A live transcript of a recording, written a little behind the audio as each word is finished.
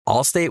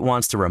Allstate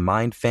wants to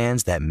remind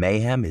fans that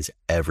mayhem is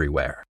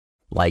everywhere.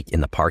 Like in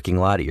the parking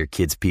lot at your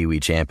kid's Pee Wee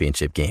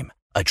championship game.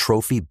 A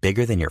trophy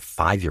bigger than your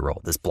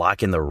 5-year-old is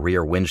blocking the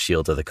rear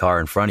windshield of the car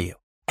in front of you.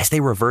 As they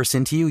reverse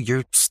into you,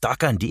 you're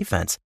stuck on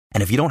defense.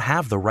 And if you don't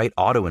have the right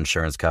auto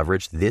insurance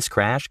coverage, this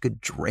crash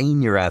could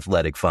drain your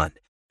athletic fund.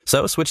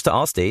 So switch to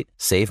Allstate,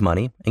 save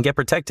money, and get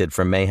protected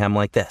from mayhem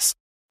like this.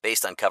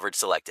 Based on coverage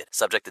selected,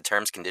 subject to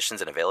terms,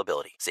 conditions, and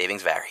availability.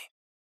 Savings vary.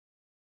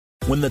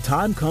 When the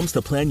time comes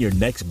to plan your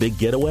next big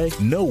getaway,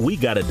 know we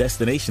got a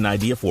destination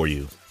idea for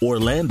you.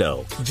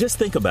 Orlando. Just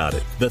think about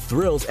it. The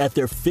thrills at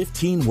their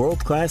 15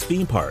 world-class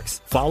theme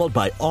parks, followed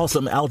by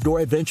awesome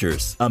outdoor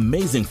adventures,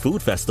 amazing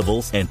food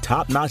festivals, and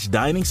top-notch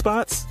dining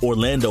spots.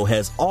 Orlando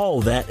has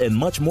all that and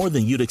much more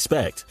than you'd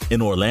expect.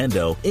 In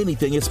Orlando,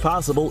 anything is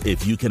possible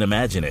if you can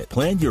imagine it.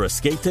 Plan your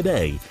escape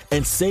today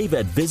and save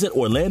at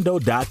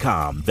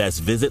visitorlando.com. That's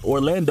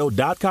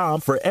visitorlando.com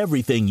for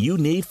everything you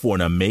need for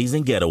an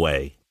amazing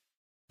getaway.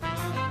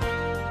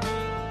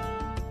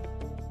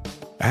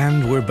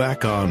 And we're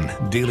back on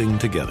Dealing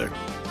Together,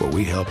 where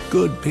we help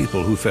good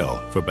people who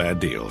fell for bad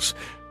deals.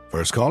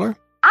 First caller?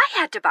 I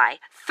had to buy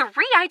 3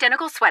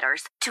 identical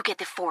sweaters to get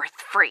the 4th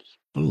free.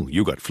 Oh,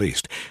 you got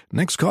fleeced.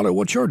 Next caller,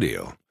 what's your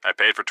deal? I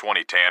paid for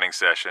 20 tanning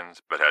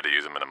sessions, but had to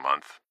use them in a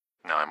month.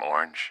 Now I'm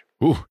orange.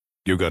 Ooh,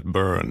 you got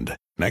burned.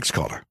 Next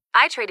caller.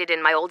 I traded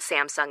in my old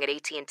Samsung at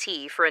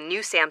AT&T for a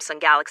new Samsung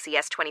Galaxy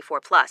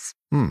S24 Plus.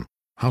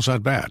 How's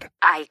that bad?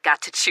 I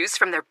got to choose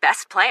from their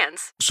best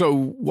plans. So,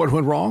 what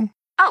went wrong?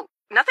 Oh,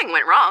 nothing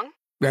went wrong.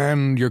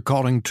 And you're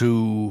calling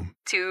to...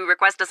 To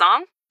request a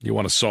song? You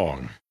want a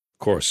song. Of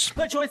course.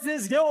 The choice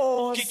is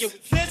yours.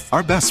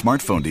 Our best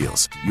smartphone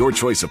deals. Your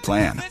choice of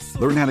plan.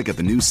 Learn how to get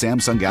the new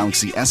Samsung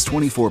Galaxy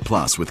S24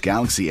 Plus with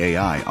Galaxy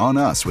AI on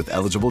us with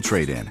eligible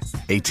trade-in.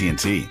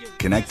 AT&T.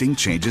 Connecting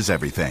changes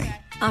everything.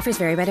 Offers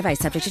vary by device.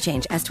 Subject to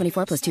change.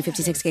 S24 plus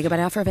 256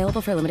 gigabyte offer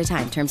available for a limited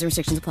time. Terms and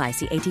restrictions apply.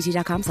 See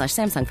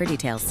att.com/Samsung for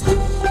details.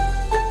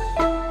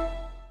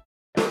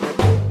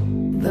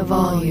 The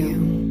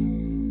volume.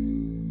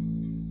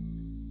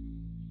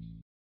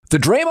 The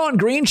Draymond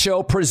Green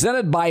Show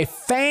presented by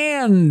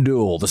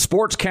FanDuel. The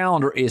sports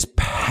calendar is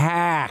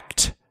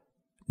packed.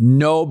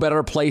 No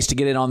better place to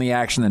get in on the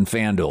action than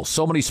FanDuel.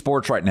 So many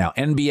sports right now.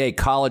 NBA,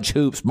 college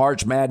hoops,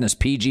 March Madness,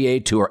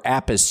 PGA Tour.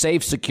 App is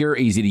safe, secure,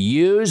 easy to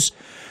use.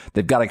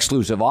 They've got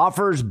exclusive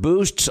offers,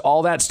 boosts,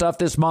 all that stuff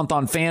this month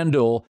on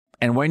FanDuel.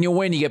 And when you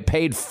win, you get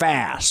paid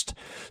fast.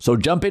 So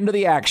jump into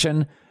the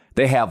action.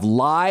 They have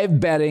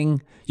live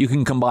betting. You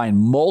can combine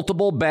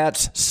multiple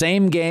bets,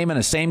 same game and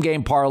a same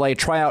game parlay.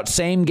 Try out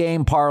Same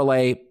Game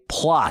Parlay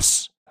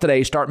Plus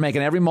today. Start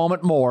making every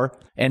moment more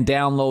and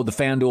download the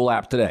FanDuel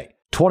app today.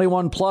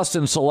 21 plus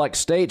in select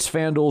states.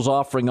 FanDuel's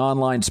offering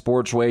online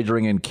sports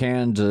wagering in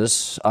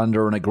Kansas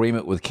under an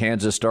agreement with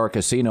Kansas Star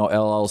Casino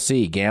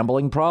LLC.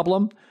 Gambling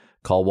problem?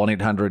 Call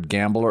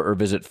 1-800-GAMBLER or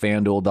visit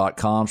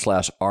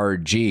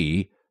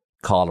FanDuel.com/RG.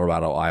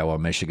 Colorado, Iowa,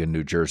 Michigan,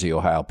 New Jersey,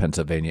 Ohio,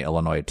 Pennsylvania,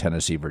 Illinois,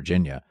 Tennessee,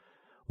 Virginia.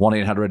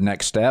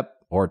 1-800-NEXT-STEP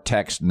or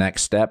text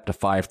NEXT STEP to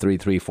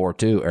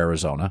 53342,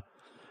 Arizona.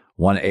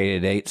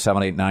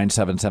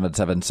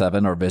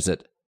 1-888-789-7777 or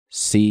visit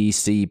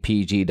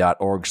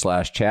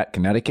ccpg.org/chat,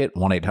 Connecticut.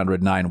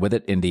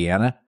 1-800-9-WITH-IT,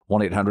 Indiana.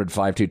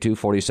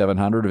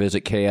 1-800-522-4700 or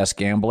visit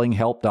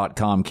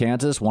ksgamblinghelp.com,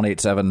 Kansas.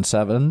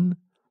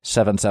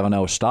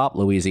 1-877-770-STOP,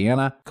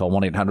 Louisiana. Call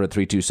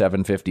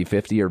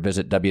 1-800-327-5050 or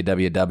visit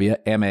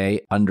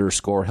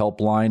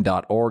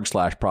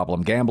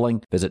www.ma_helpline.org/problem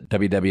gambling. Visit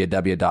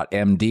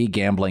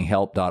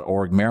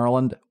www.mdgamblinghelp.org,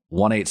 Maryland.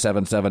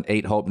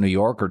 1-877-8-HOPE, New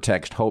York, or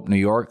text HOPE, New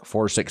York,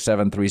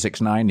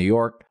 467-369, New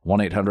York.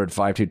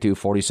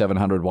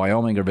 1-800-522-4700,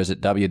 Wyoming, or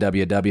visit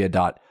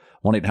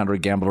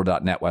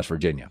www.1800gambler.net, West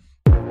Virginia.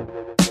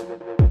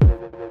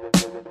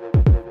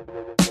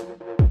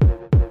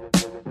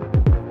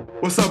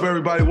 What's up,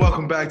 everybody?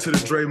 Welcome back to the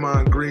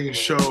Draymond Green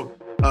Show.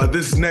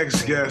 This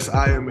next guest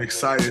I am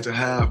excited to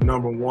have.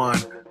 Number one,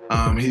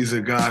 he's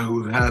a guy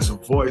who has a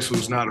voice,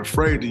 who's not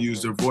afraid to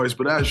use their voice.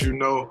 But as you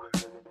know,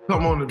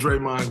 come on the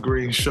Draymond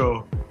Green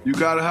Show, you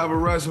got to have a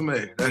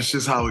resume. That's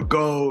just how it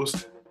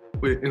goes.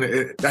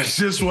 That's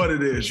just what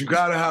it is. You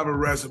got to have a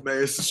resume.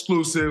 It's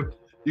exclusive.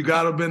 You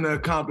got to have been to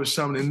accomplish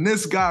something. And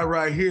this guy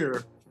right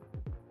here,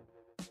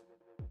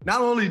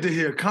 not only did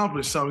he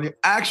accomplish something, he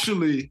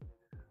actually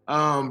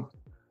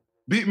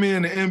beat me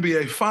in the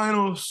NBA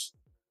Finals,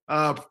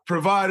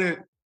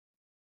 provided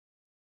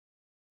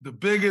the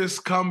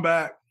biggest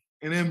comeback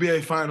in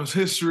NBA Finals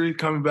history,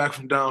 coming back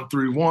from down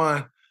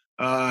 3-1.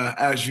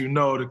 As you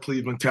know, the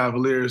Cleveland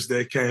Cavaliers,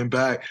 they came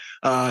back.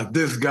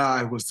 This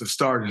guy was the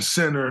starting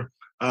center,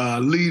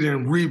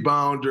 leading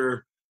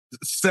rebounder,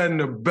 setting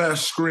the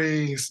best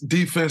screens,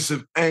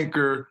 defensive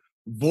anchor,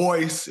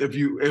 voice. If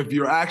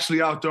you're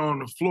actually out there on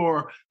the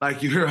floor,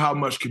 like, you hear how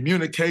much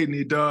communicating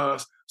he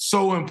does.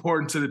 So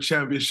important to the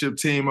championship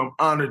team. I'm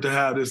honored to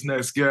have this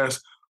next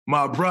guest,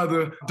 my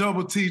brother,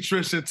 Double T,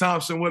 Tristan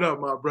Thompson. What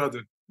up, my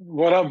brother?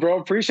 What up, bro?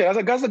 Appreciate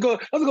it. That's a good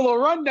little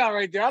rundown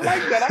right there. I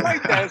like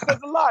that. It says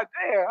a lot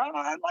there.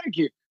 I like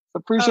it.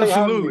 Appreciate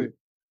having me.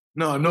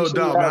 No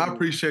doubt, man. I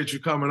appreciate you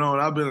coming on.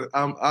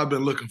 I've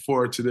been looking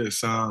forward to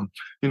this.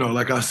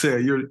 Like I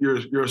said,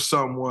 you're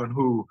someone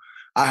who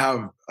I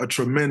have a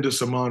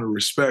tremendous amount of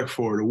respect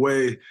for. The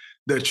way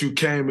that you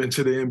came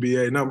into the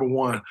NBA, number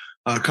one,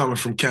 coming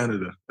from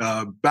Canada.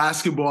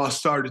 Basketball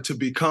started to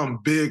become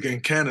big in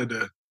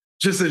Canada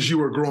just as you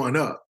were growing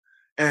up.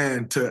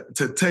 And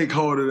to take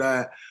hold of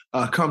that,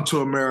 come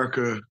to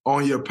America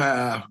on your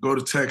path, go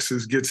to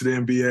Texas, get to the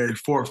NBA,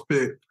 fourth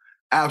pick,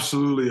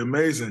 absolutely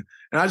amazing.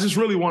 And I just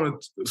really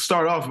want to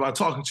start off by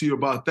talking to you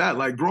about that.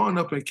 Like growing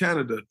up in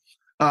Canada,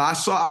 I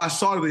saw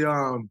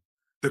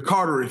the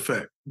Carter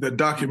Effect, the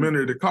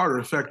documentary, The Carter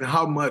Effect, and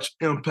how much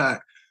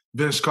impact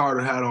Vince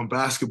Carter had on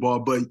basketball.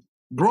 But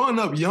growing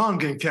up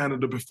young in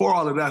Canada, before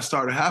all of that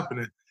started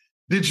happening,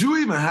 did you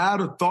even have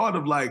a thought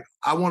of like,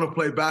 I want to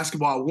play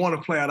basketball, I want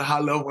to play at a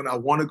high level, and I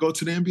want to go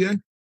to the NBA?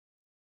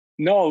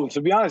 No, to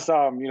be honest,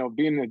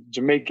 being a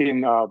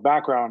Jamaican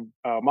background,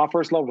 my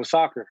first love was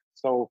soccer.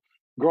 So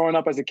growing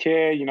up as a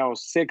kid,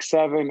 6,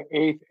 7,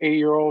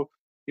 8-year-old,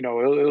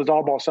 it was all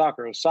about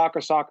soccer. It was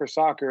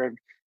soccer.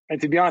 And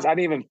to be honest, I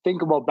didn't even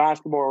think about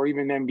basketball or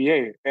even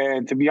NBA.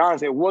 And to be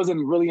honest, it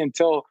wasn't really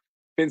until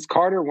Vince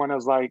Carter when I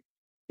was like,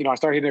 I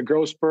started hitting a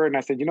growth spurt, and I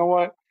said, you know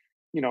what?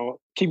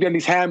 Keep getting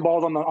these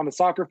handballs on the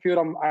soccer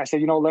field. I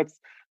said,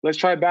 let's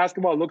try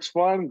basketball. It looks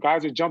fun.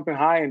 Guys are jumping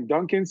high and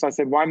dunking. So I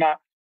said, why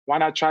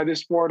not try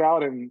this sport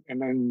out? And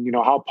then,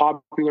 how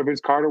popular Vince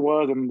Carter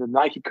was and the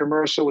Nike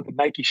commercial with the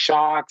Nike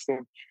shocks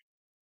and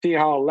see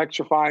how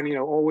electrifying,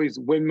 always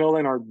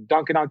windmilling or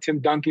dunking on Tim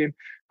Duncan.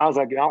 I was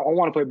like, I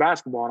want to play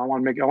basketball and I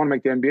want to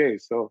make the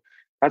NBA. So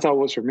that's how it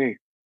was for me.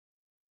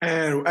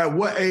 And at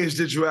what age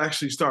did you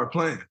actually start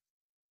playing?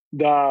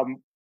 The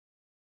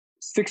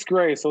 6th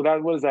grade. So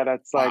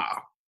that's like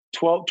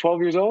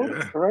 12 years old,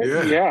 right?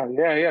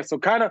 Yeah. So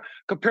kind of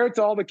compared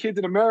to all the kids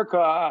in America,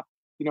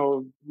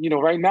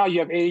 right now you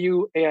have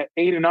AAU 8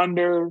 and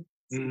under,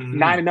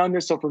 9 and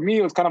under. So for me,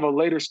 it was kind of a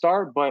later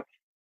start, but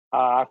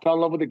I fell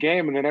in love with the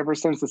game. And then ever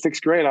since the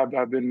 6th grade,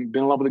 I've been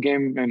in love with the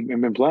game and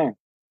been playing.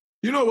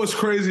 You know what's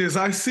crazy is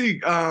I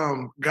see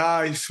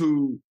guys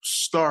who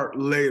start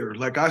later.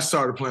 Like I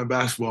started playing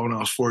basketball when I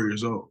was 4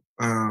 years old.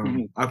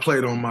 I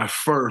played on my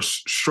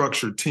first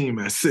structured team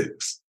at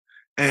 6.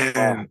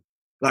 And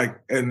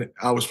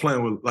I was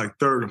playing with like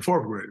 3rd and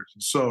 4th graders.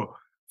 So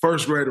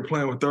first grader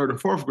playing with 3rd and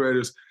 4th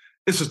graders,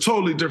 it's a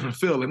totally different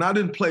feel. And I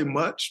didn't play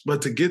much,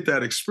 but to get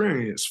that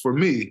experience for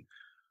me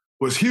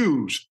was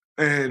huge.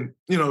 And,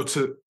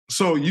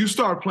 so you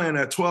start playing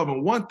at 12.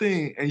 And one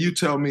thing, and you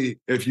tell me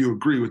if you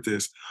agree with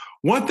this,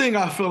 one thing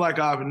I feel like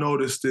I've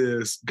noticed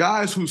is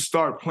guys who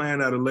start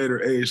playing at a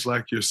later age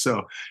like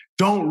yourself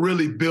don't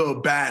really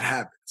build bad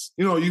habits.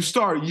 You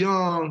start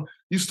young,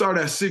 you start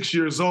at 6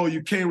 years old,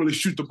 you can't really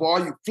shoot the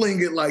ball, you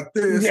fling it like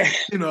this,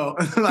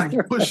 like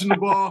you're pushing the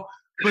ball.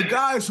 But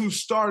guys who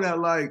start at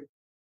like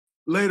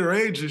later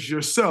ages,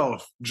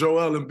 yourself,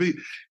 Joel Embiid,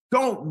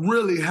 don't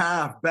really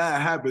have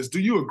bad habits. Do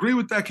you agree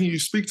with that? Can you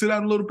speak to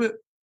that a little bit?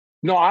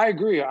 No, I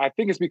agree. I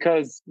think it's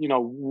because,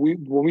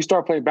 when we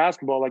start playing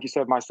basketball, like you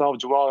said, myself,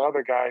 Joel, and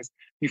other guys,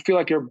 you feel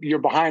like you're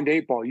behind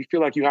 8 ball. You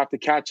feel like you have to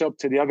catch up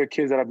to the other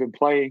kids that have been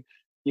playing,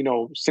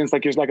 since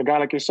like you're like a guy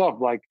like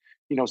yourself, like,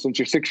 since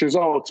you're 6 years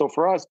old. So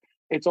for us,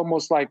 it's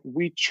almost like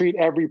we treat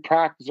every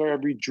practice or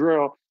every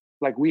drill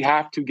like we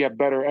have to get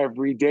better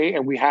every day,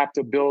 and we have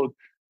to build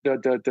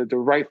the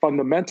right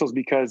fundamentals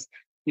because,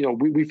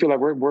 we feel like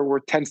we're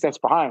 10 steps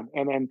behind.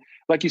 And then,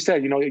 like you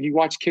said, you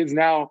watch kids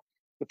now.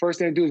 The first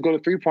thing they do is go to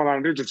 3-point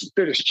line. They're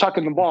just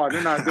chucking the ball.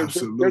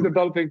 They're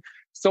developing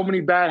so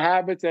many bad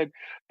habits. And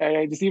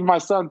just even my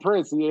son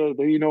Prince, I've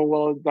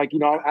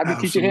been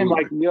teaching him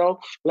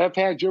left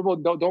hand dribble.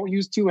 Don't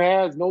use 2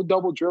 hands. No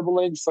double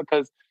dribbling.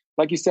 Because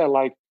like you said,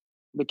 like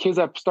the kids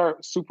that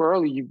start super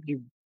early,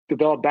 you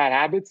develop bad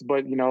habits.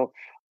 But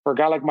for a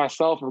guy like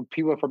myself or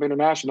people from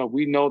international,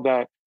 we know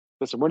that.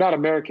 Listen, we're not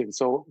Americans,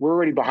 so we're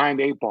already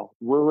behind 8 ball.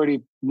 We're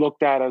already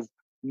looked at as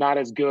not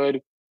as good.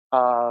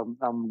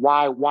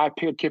 Why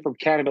pick a kid from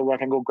Canada where I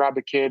can go grab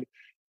a kid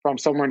from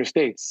somewhere in the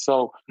States?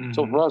 So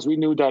for us, we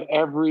knew that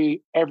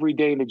every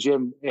day in the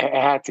gym it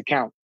had to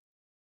count.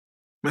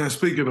 Man,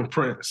 speaking of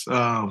Prince,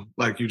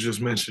 like you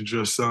just mentioned,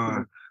 your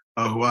son,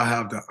 who I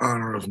have the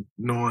honor of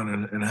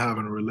knowing and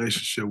having a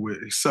relationship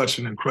with, he's such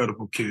an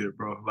incredible kid,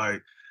 bro.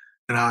 Like,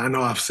 and I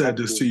know I've said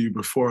this to you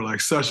before,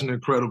 like such an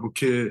incredible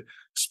kid,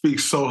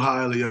 speaks so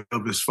highly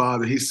of his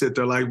father. He sit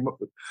there like,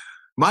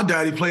 my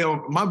daddy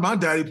playing the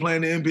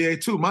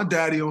NBA too. My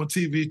daddy on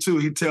TV too.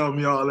 He tell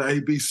me all that.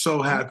 He'd be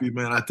so happy,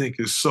 man. I think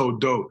it's so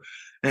dope.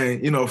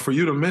 And, for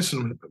you to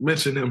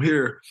mention him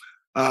here,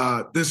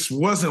 this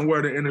wasn't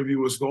where the interview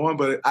was going,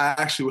 but I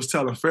actually was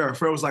telling Farrah.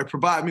 Farrah was like,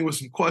 provide me with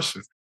some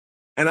questions.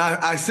 And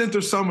I sent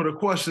her some of the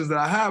questions that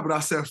I have, but I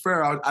said,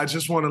 Farrah, I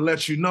just want to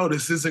let you know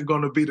this isn't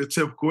going to be the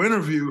typical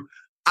interview.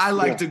 I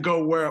like to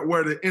go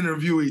where the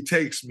interviewee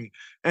takes me.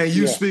 And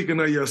you speaking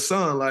of your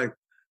son, like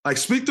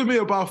speak to me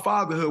about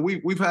fatherhood.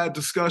 We've had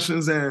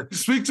discussions, and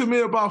speak to me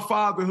about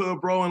fatherhood,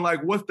 bro, and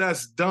like what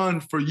that's done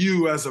for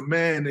you as a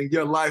man in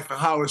your life and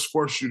how it's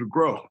forced you to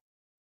grow.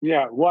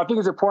 Yeah. Well, I think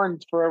it's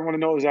important for everyone to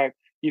know is that,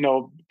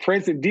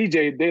 Prince and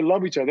DJ, they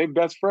love each other. They're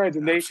best friends,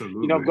 and they,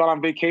 have gone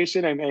on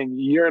vacation,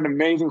 and you're an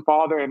amazing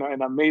father and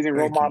an amazing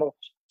role model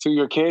to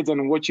your kids,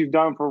 and what you've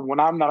done for when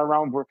I'm not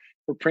around for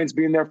Prince,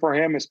 being there for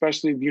him,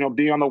 especially,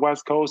 being on the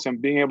West Coast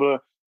and being able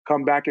to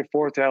come back and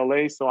forth to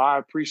LA. So I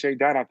appreciate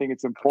that. I think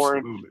it's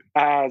important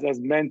as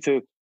men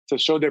to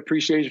show their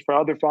appreciation for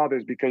other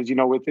fathers, because,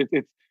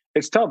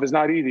 it's tough. It's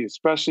not easy,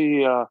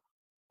 especially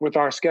with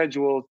our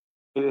schedules.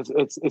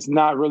 It's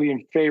not really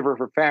in favor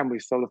for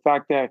families. So the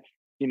fact that,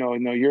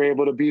 you're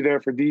able to be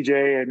there for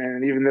DJ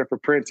and even there for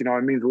Prince, it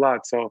means a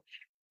lot. So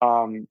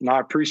I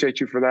appreciate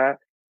you for that.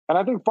 And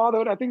I think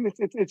fatherhood, I think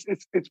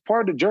it's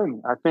part of the journey.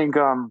 I think,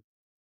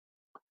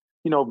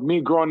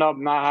 me growing up,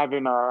 not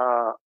having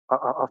a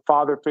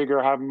father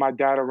figure, having my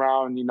dad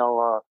around,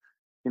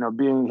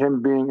 being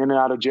in and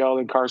out of jail,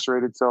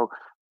 incarcerated. So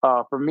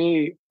for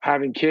me,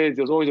 having kids,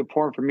 it was always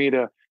important for me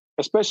to,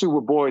 especially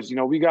with boys,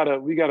 we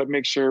gotta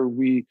make sure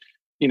we,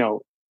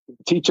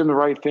 teach them the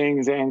right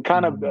things and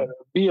kind of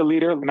be a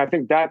leader. And I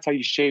think that's how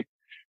you shape,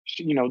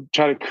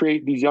 try to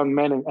create these young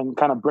men and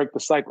kind of break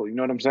the cycle. You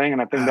know what I'm saying?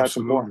 And I think that's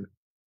important.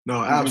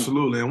 No,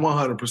 absolutely. And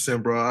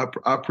 100%, bro.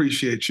 I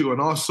appreciate you. And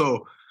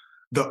also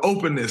the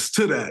openness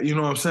to that. You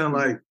know what I'm saying?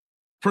 Like,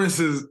 Prince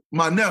is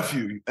my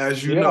nephew,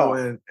 as you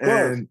know,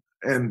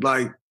 and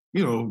like,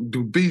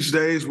 do beach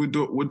days. We've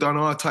done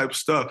all type of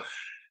stuff.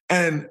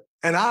 And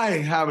I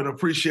have an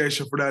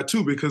appreciation for that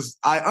too, because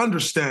I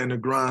understand the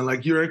grind.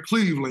 Like, you're in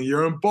Cleveland,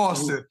 you're in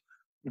Boston,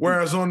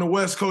 whereas on the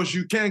West Coast,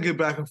 you can get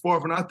back and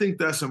forth. And I think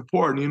that's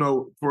important,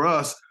 for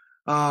us.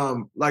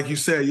 Like you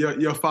said,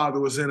 your father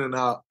was in and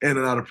out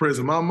of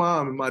prison. My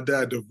mom and my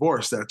dad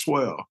divorced at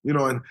 12,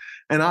 and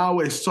I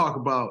always talk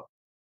about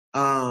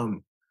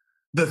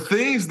the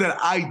things that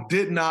I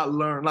did not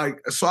learn.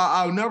 Like, so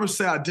I'll never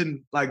say I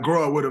didn't like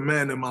grow up with a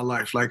man in my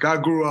life. Like, I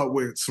grew up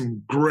with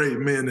some great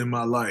men in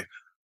my life,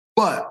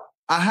 but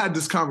I had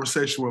this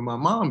conversation with my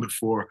mom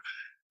before.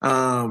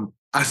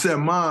 I said,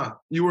 "Ma,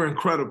 you were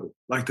incredible.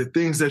 Like, the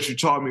things that you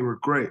taught me were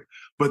great,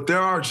 but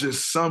there are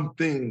just some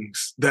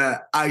things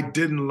that I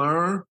didn't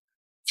learn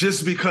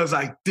just because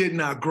I did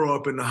not grow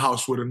up in the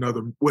house with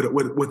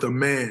with a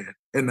man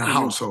in the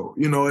household.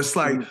 It's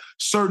like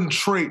certain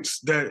traits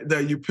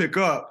that you pick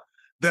up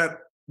that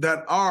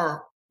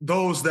are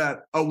those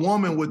that a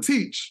woman would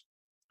teach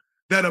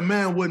that a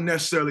man wouldn't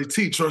necessarily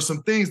teach, or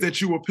some things that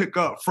you will pick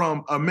up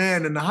from a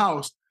man in the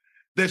house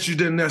that you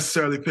didn't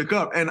necessarily pick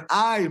up. And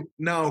I,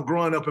 now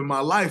growing up in my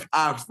life,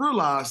 I've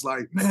realized,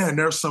 like, man,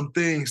 there's some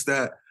things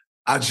that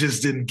I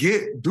just didn't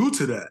get due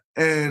to that.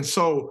 And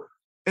so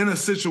in a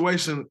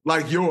situation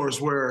like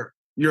yours, where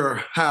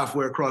you're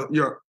halfway across,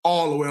 you're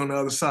all the way on the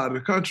other side of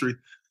the country,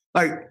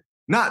 like,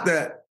 not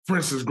that, for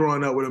instance,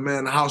 growing up with a man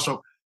in the house,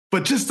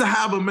 but just to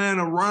have a man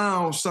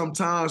around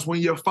sometimes when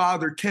your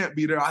father can't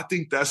be there, I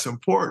think that's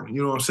important.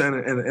 You know what I'm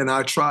saying? And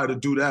I try to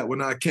do that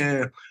when I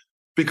can,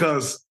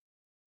 because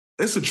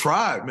it's a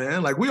tribe,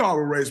 man. Like, we all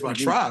were raised by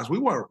tribes. We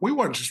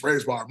weren't just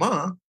raised by our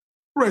mom.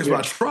 We were raised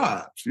by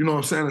tribes. You know what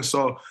I'm saying? And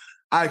so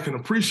I can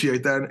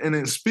appreciate that. And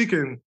then,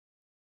 speaking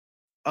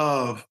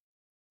of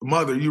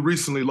mother, you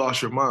recently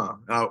lost your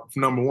mom. Now,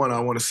 number one, I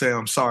want to say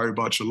I'm sorry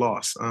about your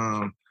loss.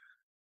 I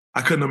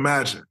couldn't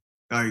imagine.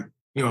 Like,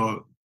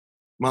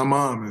 my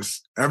mom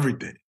is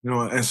everything,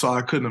 and so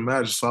I couldn't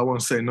imagine. So I want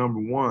to say, number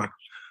one,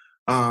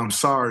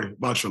 sorry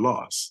about your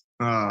loss.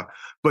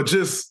 But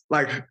just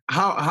like,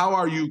 how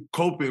are you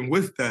coping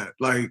with that?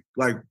 Like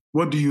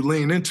what do you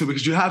lean into?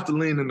 Because you have to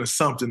lean into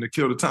something to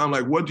kill the time.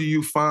 Like, what do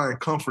you find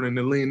comforting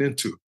to lean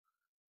into?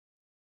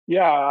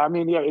 Yeah, I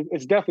mean,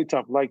 it's definitely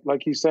tough.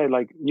 Like you said,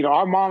 like,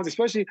 our moms,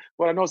 especially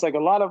what I know is like a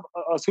lot of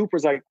us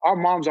hoopers, like, our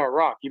moms are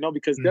rock,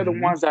 because they're the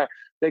ones that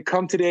they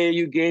come to the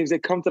AAU games, they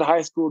come to the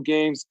high school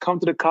games, come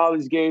to the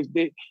college games.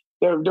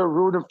 They're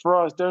rooting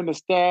for us. They're in the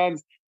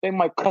stands. They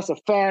might cuss a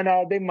fan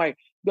out.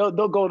 They'll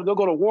go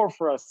to war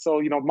for us.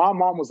 So, my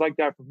mom was like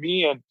that for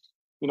me, and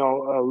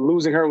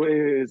losing her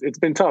it's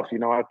been tough.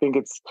 I think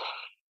it's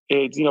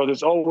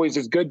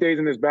there's good days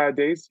and there's bad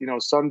days.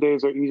 Some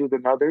days are easier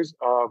than others.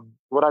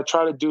 What I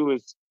try to do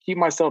is keep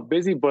myself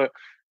busy, but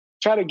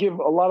try to give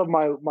a lot of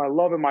my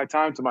love and my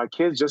time to my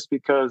kids, just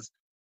because,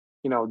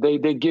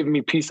 they give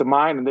me peace of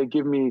mind, and they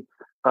give me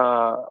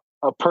a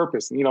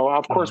purpose.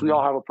 Of course, we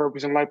all have a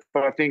purpose in life,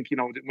 but I think,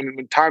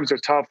 when times are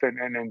tough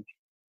and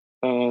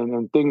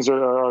things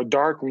are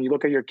dark, when you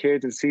look at your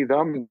kids and see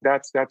them,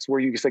 that's where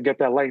you get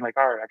that light. Like,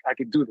 all right, I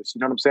can do this.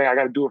 You know what I'm saying? I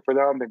got to do it for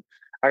them, and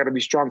I got to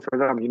be strong for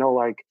them.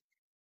 Like,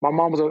 my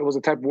mom was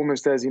a type of woman that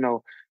says,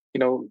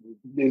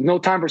 there's no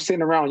time for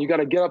sitting around. You got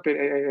to get up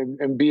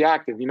and be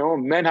active.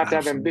 Men have to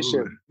have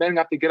ambition. Men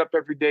have to get up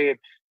every day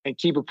and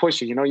keep it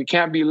pushing. You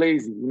can't be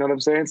lazy. You know what I'm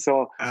saying?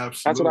 So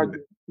that's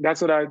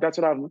what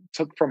I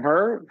took from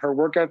her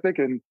work ethic,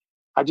 and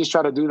I just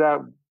try to do that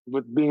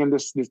with being in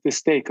this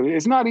state. 'Cause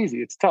it's not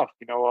easy. It's tough.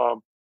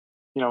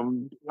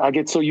 I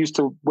get so used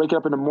to waking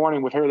up in the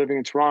morning with her living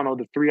in Toronto,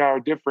 the 3-hour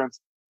difference.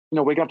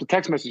 Waking up to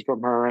text messages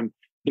from her, and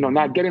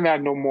not getting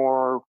that no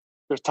more.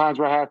 There's times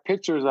where I have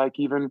pictures, like,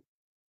 even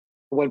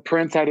when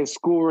Prince had his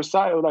school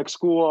recital,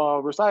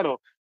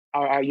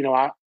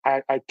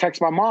 I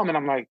text my mom and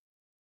I'm like,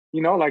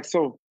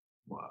 so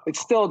Wow. it's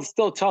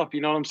still tough.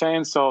 You know what I'm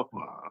saying? So,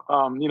 Wow.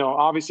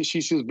 obviously she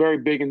was very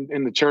big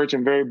in the church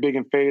and very big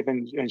in faith,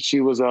 and she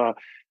was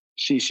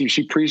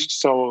she preached.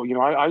 So,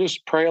 I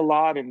just pray a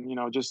lot,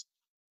 and, just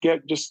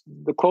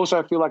the closer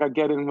I feel like I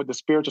get in with the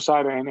spiritual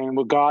side and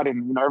with God,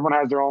 and, everyone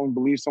has their own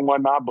beliefs and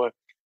whatnot, but,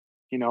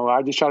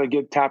 I just try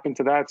to tap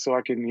into that so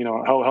I can,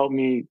 help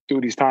me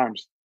through these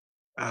times.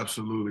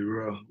 Absolutely,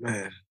 bro.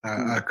 Man,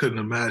 I couldn't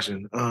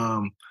imagine.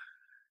 And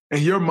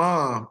your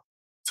mom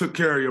took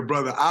care of your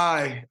brother.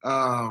 I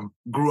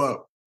grew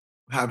up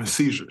having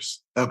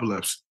seizures,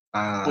 epilepsy.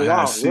 I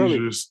had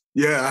seizures.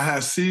 Really? Yeah, I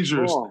had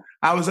seizures. Cool.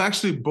 I was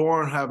actually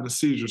born having a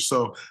seizure.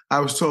 So I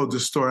was told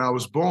this story. I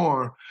was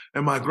born,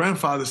 and my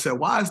grandfather said,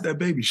 "Why is that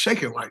baby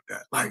shaking like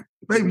that? Like,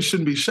 baby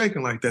shouldn't be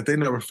shaking like that." They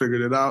never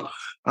figured it out.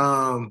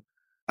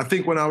 I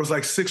think when I was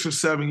like 6 or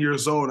 7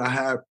 years old, I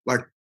had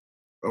like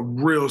a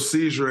real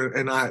seizure,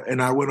 and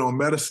I went on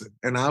medicine.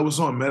 And I was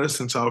on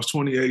medicine until I was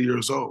 28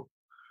 years old.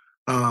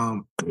 I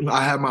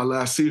had my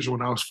last seizure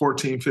when I was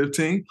 14,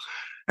 15.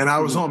 And I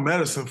was on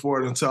medicine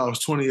for it until I was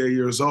 28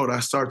 years old. I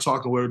started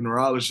talking with a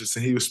neurologist,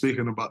 and he was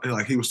talking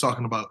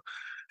about,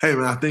 hey,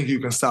 man, I think you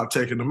can stop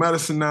taking the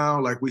medicine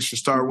now. Like, we should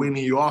start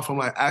weaning you off. I'm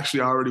like,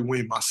 actually, I already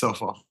weaned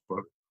myself off of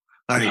it.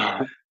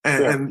 Like,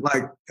 and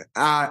like,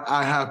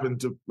 I happen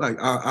to, like,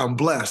 I'm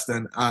blessed,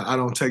 and I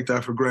don't take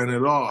that for granted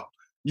at all.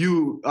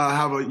 You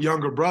have a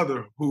younger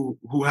brother who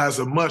has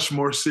a much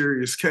more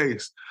serious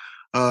case,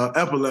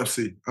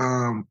 epilepsy.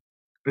 And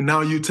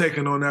now you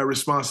taking on that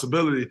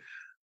responsibility.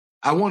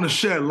 I want to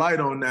shed light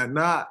on that,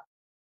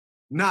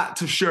 not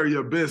to share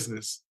your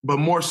business, but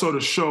more so to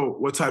show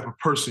what type of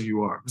person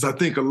you are. Because I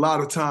think a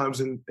lot of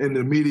times in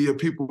the media,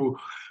 people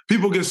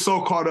get so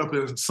caught up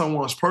in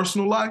someone's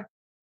personal life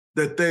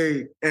that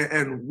they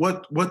and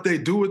what they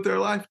do with their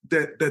life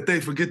that they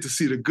forget to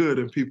see the good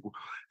in people.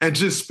 And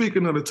just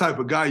speaking of the type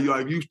of guy you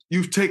are,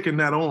 you've taken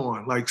that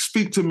on. Like,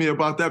 speak to me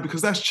about that,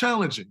 because that's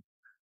challenging.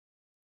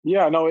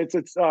 Yeah, no, it's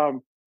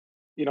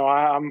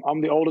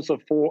I'm the oldest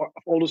of four.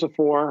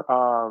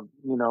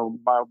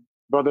 My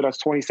brother, that's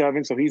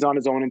 27, so he's on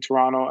his own in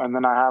Toronto, and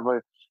then I have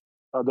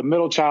the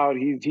middle child.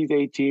 He's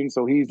 18,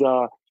 so he's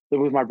living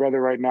with my brother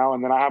right now,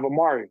 and then I have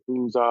Amari,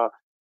 who's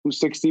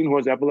 16, who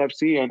has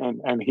epilepsy,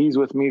 and he's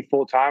with me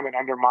full time and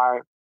under my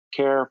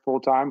care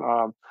full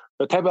time.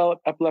 The type of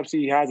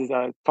epilepsy he has is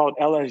called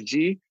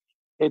LSG.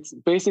 It's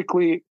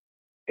basically,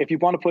 if you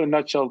want to put it in a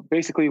nutshell,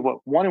 basically what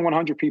 1 in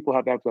 100 people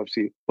have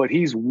epilepsy, but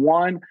he's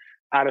 1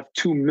 out of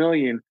 2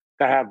 million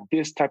that have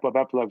this type of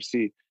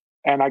epilepsy.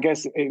 And I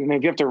guess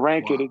if you have to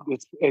rank it,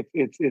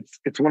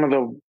 it's one of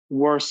the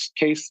worst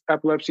case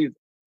epilepsies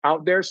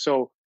out there.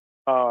 So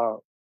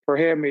for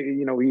him,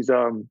 he's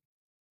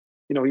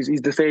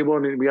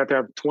disabled, and we have to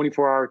have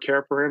 24-hour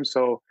care for him.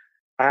 So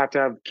I have to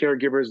have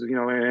caregivers,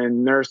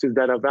 and nurses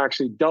that have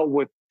actually dealt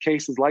with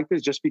cases like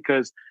this, just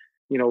because,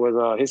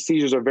 his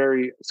seizures are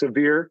very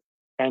severe,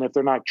 and if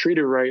they're not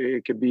treated right,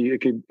 it could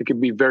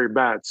be very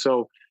bad.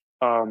 So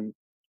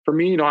for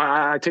me,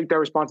 I take that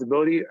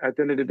responsibility at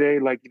the end of the day.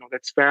 Like,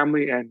 that's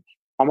family. And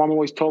my mom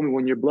always told me,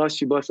 when you're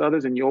blessed, you bless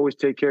others, and you always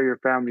take care of your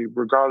family,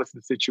 regardless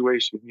of the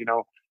situation,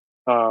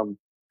 and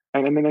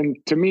then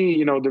to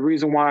me, the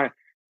reason why,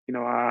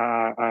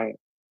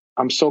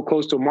 I'm so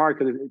close to Mark,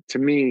 because to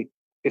me,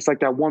 it's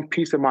like that one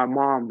piece of my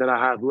mom that I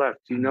have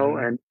left,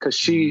 and because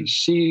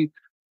she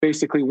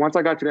basically, once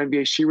I got to the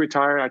NBA, she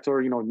retired. I told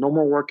her, no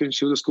more working.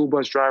 She was a school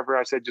bus driver.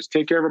 I said, just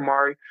take care of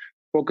Amari,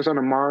 focus on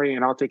Amari,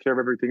 and I'll take care of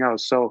everything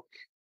else. So,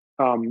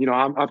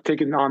 I've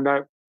taken on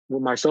that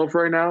with myself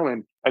right now,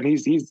 and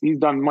he's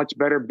done much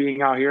better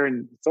being out here.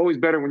 And it's always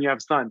better when you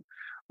have sun.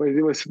 But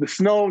it was the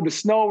snow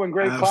and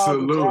gray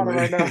clouds in Toronto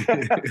right now.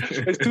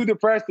 It's too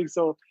depressing.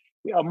 So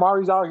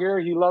Amari's out here.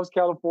 He loves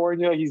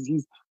California.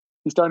 He's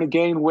starting to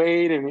gain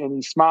weight, and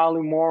he's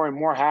smiling more and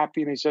more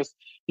happy. And it's just,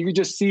 you can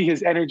just see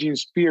his energy and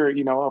spirit.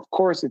 Of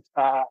course, it's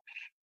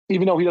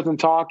even though he doesn't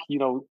talk,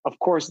 of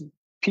course,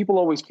 people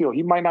always feel.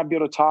 He might not be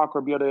able to talk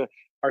or be able to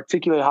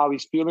articulate how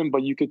he's feeling,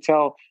 but you could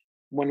tell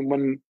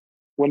when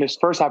this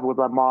first happened with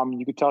my mom,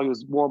 you could tell he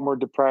was more and more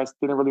depressed,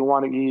 didn't really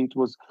want to eat,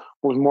 was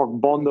more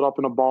bundled up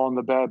in a ball in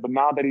the bed. But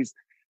now that he's,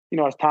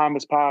 as time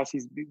has passed,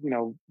 he's,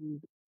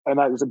 and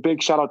there's a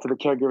big shout out to the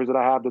caregivers that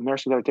I have, the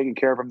nurses that are taking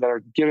care of him, that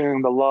are giving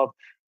him the love,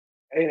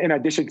 in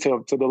addition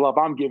to the love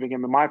I'm giving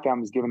him and my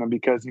family's giving him,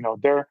 because,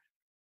 they're,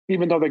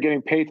 even though they're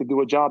getting paid to do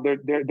a job,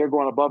 they're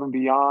going above and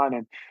beyond.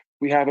 And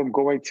we have him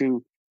going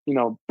to,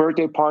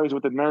 birthday parties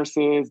with the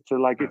nurses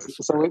to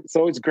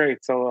so it's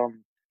great. So,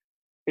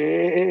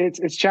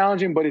 it's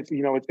challenging, but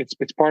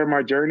it's part of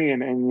my journey,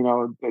 and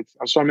I'm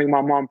trying to make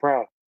my mom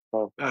proud.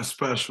 So. That's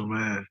special,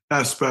 man.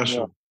 That's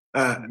special.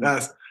 Yeah.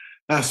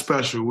 That's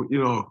special.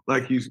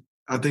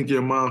 I think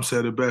your mom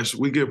said it best.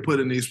 We get put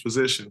in these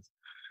positions,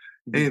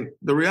 and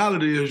the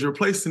reality is you're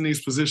placed in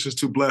these positions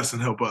to bless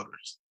and help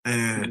others.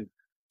 And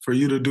for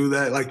you to do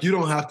that, like, you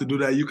don't have to do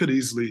that. You could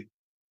easily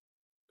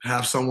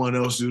have someone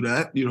else do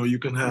that. You know, you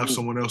can have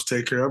someone else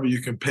take care of it.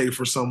 You can pay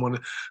for someone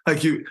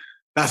like you.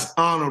 That's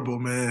honorable,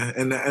 man.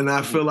 And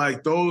I feel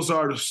like those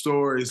are the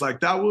stories.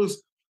 Like that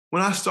was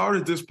when I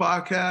started this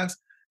podcast,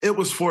 it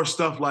was for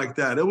stuff like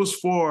that. It was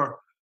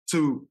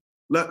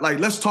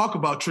let's talk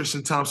about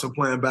Tristan Thompson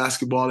playing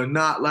basketball and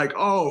not like,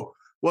 oh,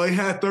 well, he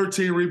had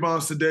 13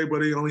 rebounds today,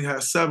 but he only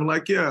had 7.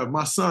 Like, yeah,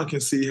 my son can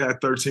see he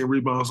had 13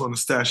 rebounds on the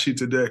stat sheet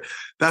today.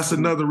 That's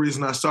another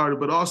reason I started.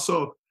 But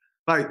also,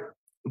 like,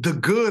 the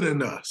good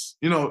in us.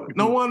 You know,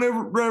 no one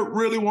ever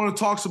really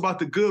talks about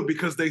the good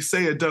because they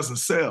say it doesn't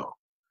sell.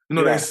 You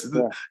know,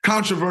 the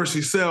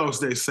controversy sells,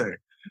 they say.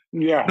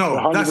 Yeah. No,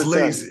 100%. that's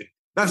lazy.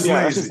 That's lazy.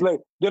 That's just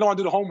they don't want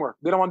to do the homework.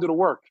 They don't want to do the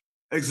work.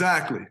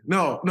 Exactly.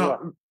 No. Yeah.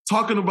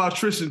 Talking about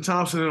Tristan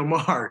Thompson and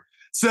Amari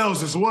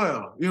sells as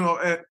well, you know,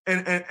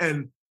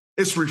 and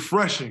it's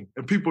refreshing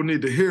and people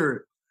need to hear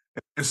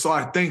it. And so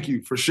I thank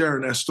you for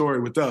sharing that story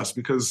with us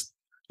because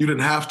you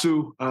didn't have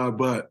to,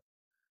 but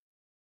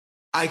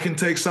I can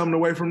take something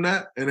away from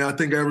that, and I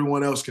think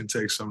everyone else can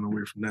take something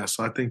away from that.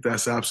 So I think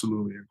that's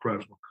absolutely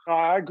incredible.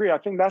 I agree. I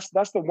think that's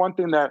the one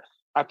thing that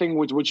I think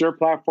with your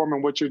platform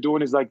and what you're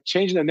doing is like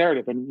changing the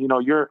narrative. And you know,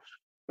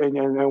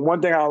 and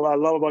one thing I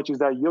love about you is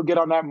that you'll get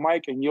on that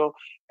mic and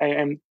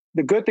and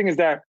the good thing is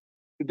that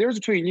the difference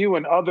between you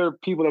and other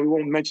people that we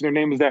won't mention their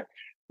name is that,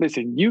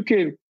 listen, you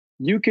can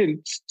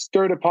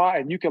stir the pot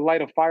and you can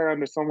light a fire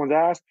under someone's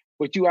ass,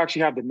 but you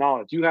actually have the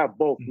knowledge. You have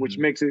both, which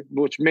makes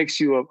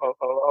you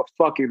a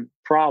fucking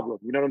problem.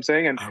 You know what I'm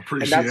saying? And I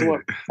appreciate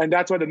it. And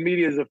that's why the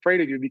media is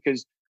afraid of you,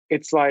 because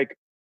it's like,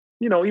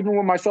 you know, even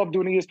with myself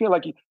doing ESPN,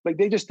 like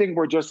they just think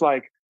we're just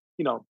like,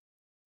 you know,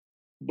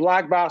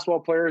 black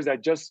basketball players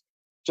that just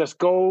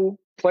go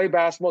play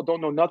basketball,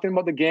 don't know nothing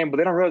about the game, but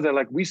they don't realize that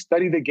like we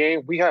study the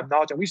game, we have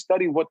knowledge, and we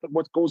study what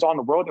goes on in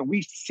the world, and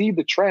we see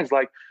the trends.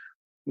 Like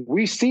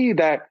we see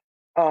that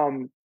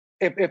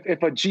if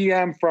a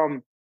GM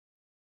from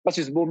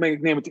we'll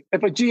name it.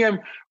 If a GM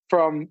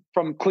from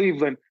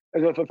Cleveland,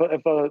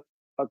 if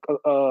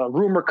a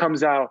rumor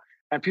comes out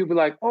and people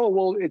are like, oh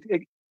well,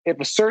 if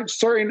a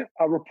certain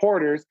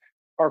reporters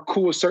are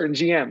cool with certain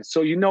GMs,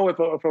 so you know if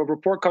a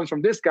report comes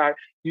from this guy,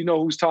 you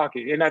know who's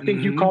talking. And I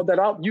think you called that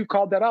out. You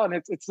called that out,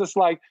 and it's just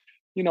like,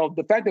 you know,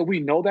 the fact that we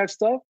know that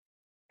stuff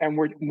and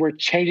we're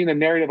changing the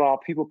narrative of how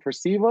people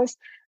perceive us.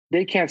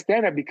 They can't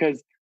stand that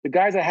because the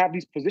guys that have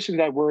these positions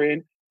that we're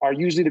in are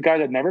usually the guys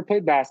that never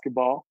played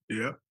basketball.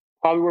 Yeah.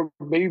 Probably were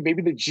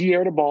maybe the G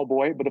or the ball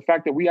boy, but the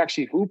fact that we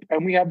actually hoop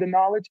and we have the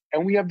knowledge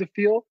and we have the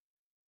feel,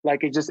 like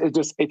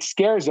it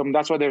scares them.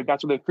 That's why they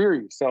fear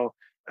you. So,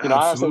 you know,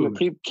 I also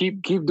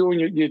keep doing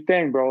your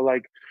thing, bro.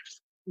 Like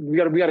we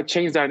gotta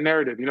change that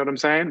narrative. You know what I'm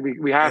saying?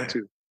 We have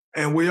to.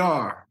 And we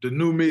are the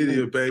new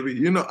media, baby.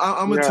 You know,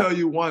 I'm gonna tell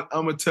you one.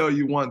 I'm gonna tell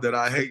you one that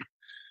I hate.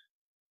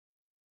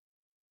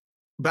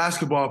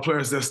 Basketball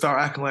players that start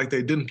acting like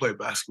they didn't play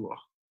basketball.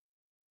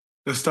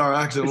 That start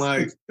acting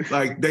like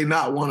they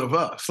not one of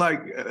us.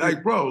 Like,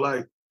 bro,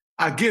 like,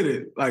 I get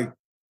it. Like,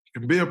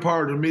 you can be a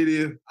part of the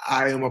media.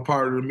 I am a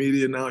part of the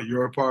media now.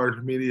 You're a part of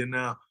the media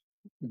now.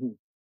 Mm-hmm.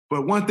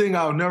 But one thing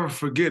I'll never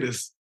forget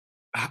is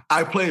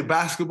I played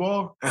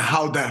basketball and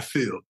how that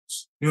feels.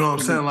 You know what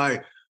I'm saying?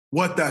 Like,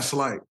 what that's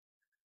like.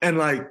 And,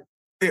 like,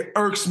 it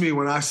irks me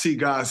when I see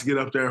guys get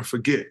up there and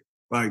forget.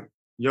 Like,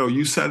 yo,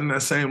 you sat in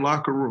that same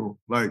locker room.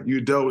 Like,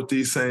 you dealt with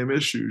these same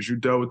issues. You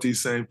dealt with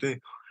these same things.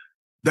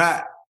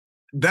 That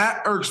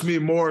irks me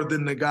more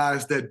than the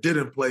guys that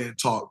didn't play and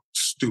talk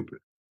stupid.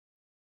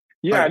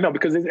 Yeah, I know,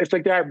 because it's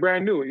like they're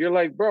brand new. You're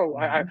like, bro,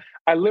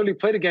 I literally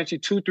played against you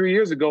 2-3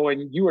 years ago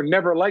and you were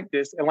never like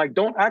this. And like,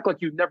 don't act like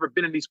you've never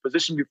been in these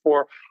positions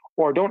before,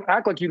 or don't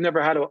act like you've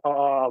never had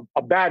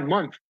a bad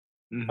month,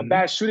 a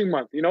bad shooting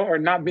month, you know, or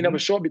not being able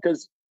to show up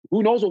because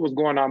who knows what was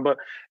going on. But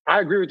I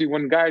agree with you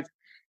when guys,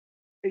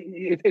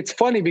 it's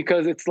funny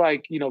because it's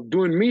like, you know,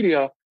 doing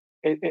media,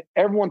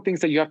 everyone thinks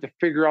that you have to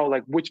figure out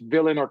like which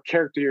villain or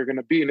character you're going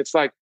to be. And it's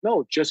like,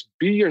 no, just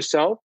be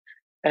yourself.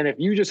 And if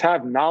you just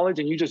have knowledge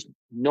and you just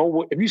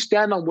know if you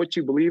stand on what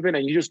you believe in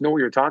and you just know what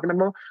you're talking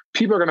about,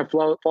 people are going to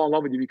fall in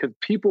love with you because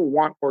people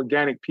want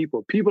organic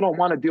people. People don't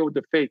want to deal with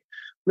the fake.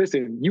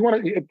 Listen, you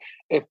want to,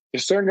 if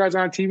certain guys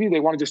are on TV, they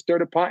want to just stir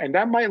the pot, and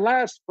that might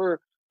last for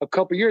a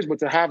couple of years, but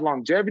to have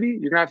longevity,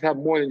 you're going to have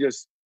more than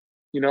just,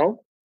 you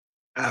know,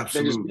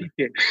 absolutely.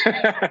 Than just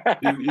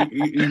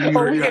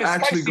you're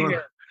actually going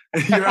to.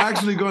 You're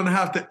actually going to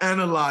have to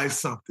analyze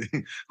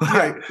something.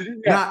 Like,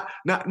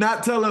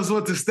 not tell us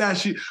what the stat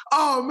sheet.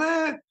 Oh,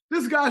 man,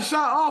 this guy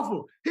shot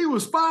awful. He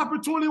was 5 for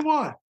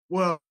 21.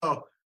 Well,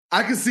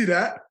 I can see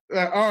that.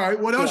 All right,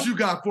 what else you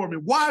got for me?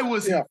 Why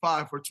was he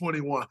 5 for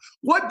 21?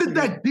 What did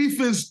that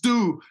defense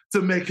do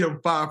to make him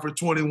 5 for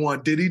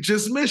 21? Did he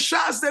just miss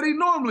shots that he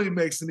normally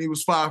makes and he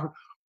was 5 for?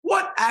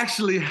 What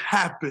actually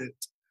happened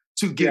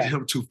to get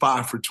him to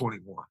 5 for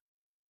 21?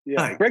 Yeah,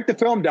 like, break the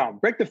film down.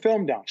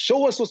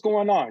 Show us what's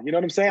going on. You know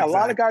what I'm saying? Exactly. A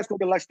lot of guys look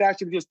at like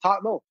stats and just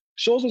talk. No,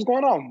 show us what's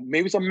going on.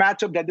 Maybe it's a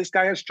matchup that this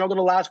guy has struggled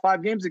the last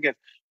 5 games against.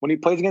 When he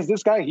plays against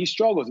this guy, he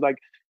struggles. Like,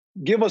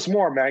 give us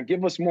more, man.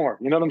 Give us more.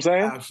 You know what I'm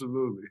saying?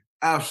 Absolutely.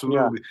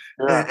 Absolutely.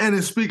 Yeah. And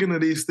in speaking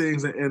of these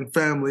things and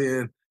family,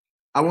 and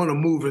I want to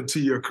move into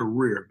your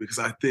career because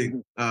I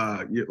think,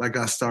 like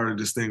I started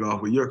this thing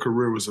off with, your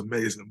career was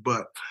amazing.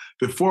 But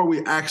before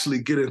we actually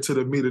get into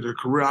the meat of the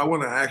career, I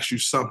want to ask you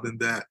something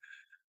that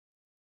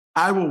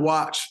I will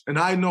watch, and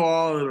I know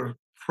all of the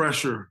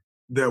pressure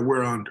that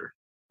we're under.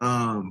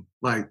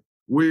 Like,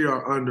 we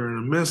are under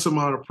an immense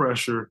amount of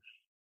pressure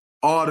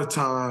all the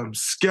time.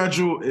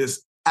 Schedule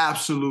is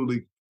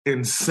absolutely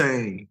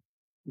insane.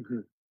 Mm-hmm.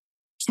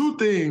 Two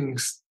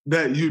things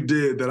that you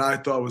did that I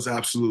thought was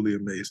absolutely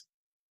amazing.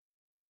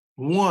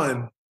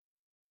 One,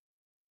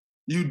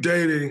 you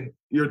dating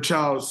your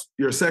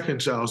second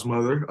child's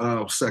mother,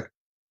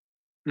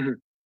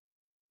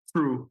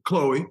 through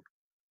Chloe,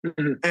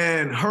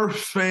 and her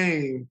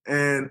fame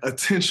and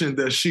attention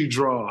that she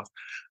draws.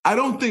 I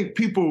don't think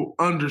people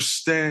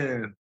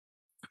understand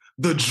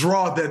the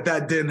draw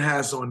that then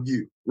has on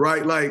you,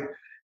 right? Like,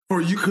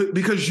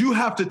 because you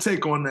have to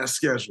take on that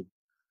schedule.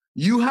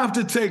 You have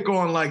to take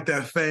on like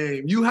that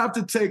fame. You have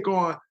to take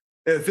on,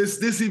 if it's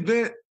this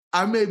event,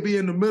 I may be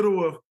in the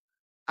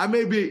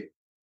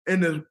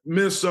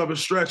midst of a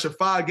stretch of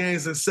 5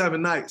 games and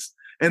 7 nights.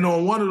 And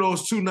on one of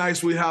those 2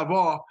 nights we have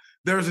off,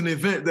 there's an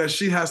event that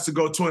she has to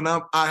go to, and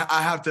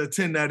I have to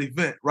attend that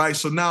event, right?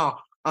 So now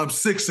I'm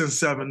 6 and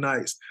 7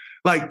 nights.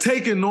 Like,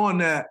 taking on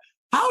that,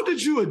 how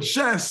did you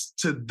adjust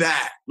to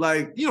that?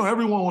 Like,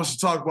 everyone wants to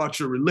talk about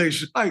your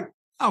relationship. Like,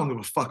 I don't give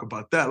a fuck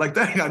about that. Like,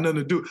 that ain't got nothing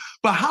to do.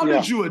 But how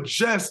did you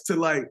adjust to,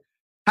 like,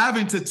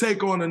 having to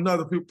take on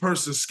another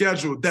person's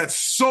schedule that's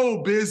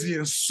so busy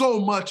and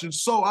so much and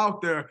so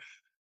out there?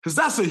 Because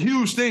that's a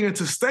huge thing. And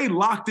to stay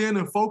locked in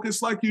and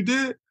focused like you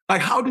did,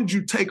 like, how did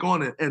you take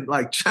on it and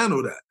like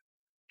channel that?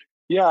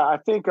 Yeah, I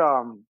think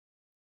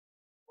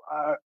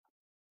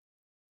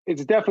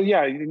it's definitely,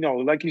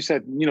 like you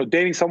said,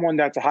 dating someone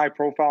that's a high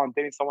profile and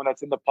dating someone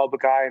that's in the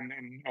public eye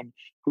and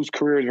whose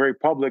career is very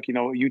public,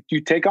 you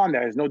take on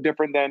that. It's no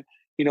different than,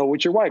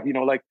 with your wife,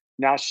 like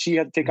now she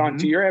had to take on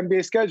to your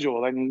NBA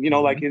schedule. And,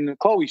 like in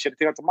Chloe, she had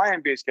to take on to my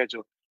NBA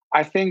schedule.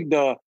 I think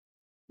the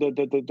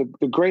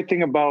great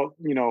thing about,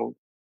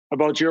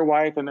 about your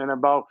wife and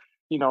about,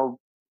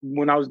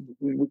 when I was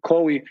with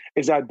Chloe,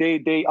 is that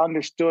they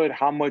understood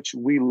how much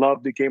we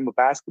love the game of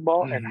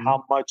basketball and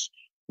how much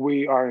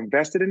we are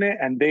invested in it.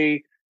 And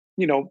they,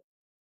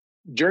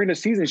 during the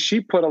season,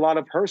 she put a lot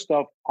of her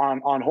stuff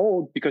on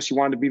hold because she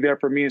wanted to be there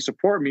for me and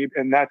support me.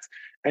 And that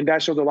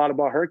shows a lot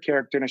about her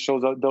character, and it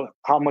shows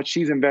how much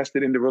she's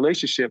invested in the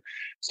relationship.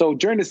 So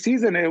during the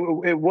season,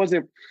 it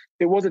wasn't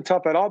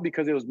tough at all,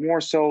 because it was more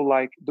so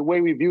like the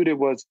way we viewed it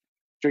was,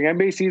 during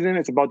NBA season,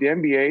 it's about the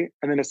NBA,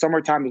 and then the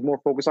summertime is more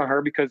focused on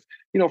her because,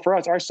 for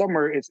us, our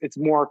summer, it's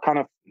more kind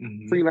of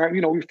freelance.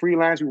 We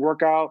freelance, we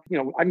work out.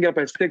 I can get up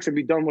at 6 and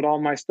be done with all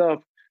my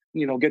stuff.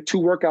 Get 2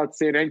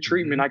 workouts in and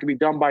treatment. I can be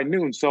done by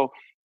noon. So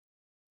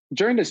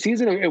during the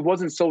season, it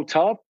wasn't so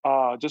tough,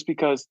 just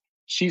because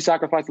she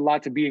sacrificed a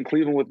lot to be in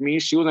Cleveland with me.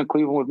 She was in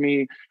Cleveland with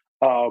me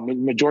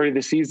majority of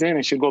the season,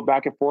 and she'd go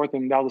back and forth,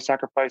 and that was a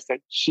sacrifice that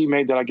she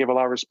made that I give a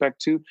lot of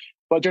respect to.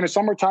 But during the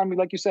summertime,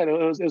 like you said, it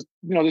was there's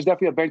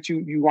definitely events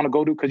you want to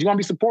go to because you want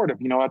to be supportive.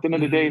 At the end of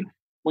the day,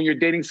 when you're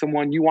dating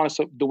someone, you want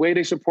to the way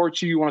they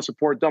support you, you want to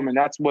support them, and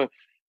that's what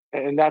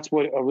a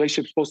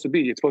relationship's supposed to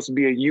be. It's supposed to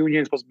be a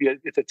union. It's supposed to be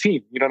it's a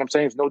team. You know what I'm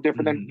saying? It's no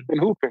different than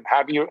hooping,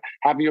 having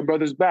your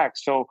brother's back.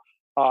 So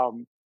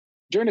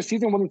during the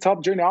season wasn't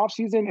tough. During the off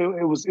season,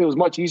 it was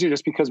much easier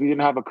just because we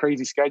didn't have a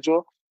crazy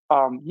schedule.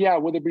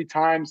 Would there be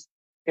times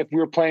if we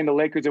were playing the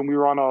Lakers and we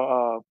were on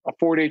a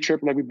 4-day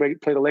trip, like we played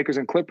the Lakers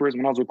and Clippers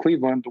when I was with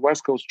Cleveland, the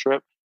West Coast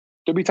trip,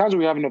 there'd be times where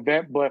we have an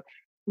event, but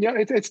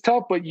it's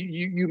tough, but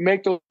you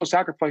make those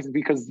sacrifices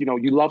because,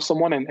 you love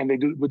someone and they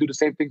would do the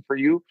same thing for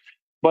you.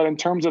 But in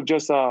terms of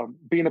just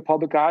being a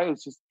public eye,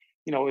 it's just,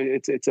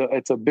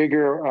 it's a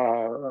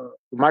bigger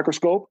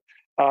microscope,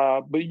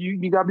 but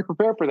you gotta be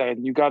prepared for that.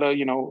 And you gotta,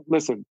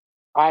 listen,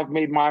 I've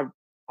made more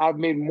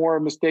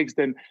mistakes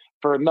than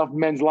for enough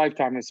men's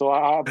lifetime, and so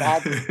I've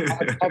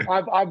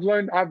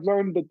learned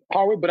the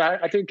hard way. But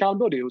I take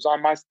accountability. It was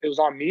on me. At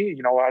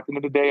the end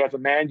of the day, as a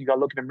man, you got to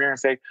look in the mirror and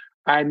say,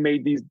 I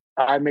made these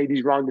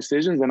wrong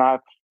decisions, and I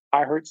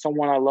hurt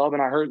someone I love,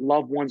 and I hurt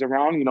loved ones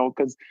around.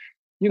 Because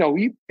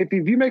if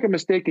you make a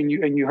mistake and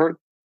you hurt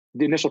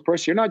the initial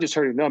person, you're not just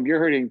hurting them. You're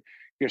hurting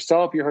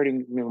yourself. You're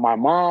hurting my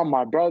mom,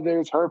 my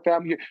brothers, her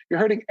family. You're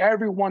hurting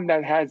everyone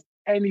that has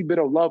any bit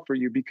of love for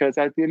you. Because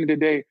at the end of the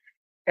day,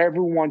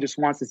 everyone just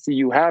wants to see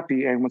you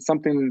happy. And when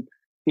something,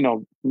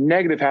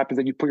 negative happens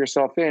that you put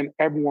yourself in,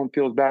 everyone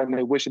feels bad and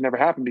they wish it never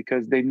happened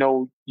because they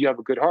know you have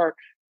a good heart.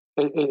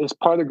 It's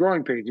part of the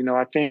growing pains.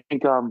 I think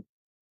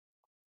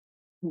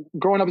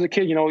growing up as a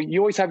kid, you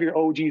always have your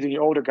OGs and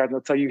your older guys. And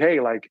they'll tell you,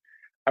 hey, like,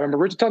 I remember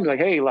Richard telling me, like,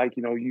 hey, like,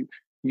 you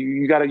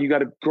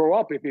gotta grow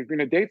up. If you're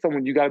gonna date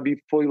someone, you gotta be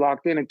fully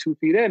locked in and 2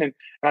 feet in. And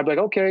I'd be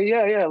like, okay,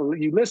 yeah,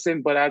 you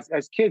listen. But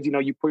as kids,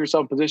 you put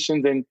yourself in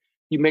positions and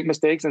you make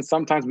mistakes, and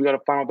sometimes we got to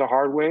find out the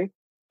hard way,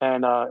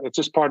 and it's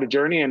just part of the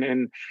journey.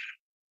 And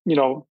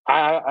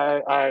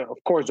I of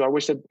course, I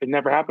wish it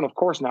never happened. Of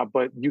course not,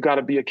 but you got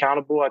to be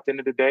accountable at the end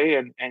of the day.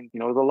 And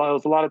there's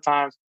a lot of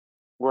times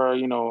where,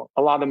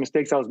 a lot of the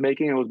mistakes I was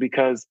making, it was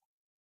because,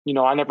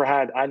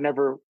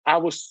 I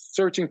was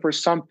searching for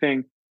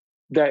something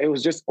that it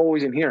was just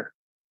always in here.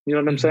 You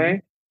know what I'm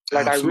saying?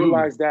 Like Absolutely.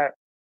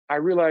 I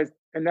realized,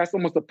 and that's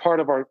almost a part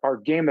of our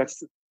game.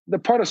 That's the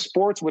part of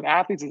sports with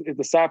athletes is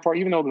the sad part,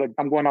 even though like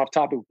I'm going off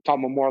topic,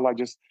 talking more like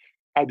just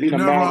being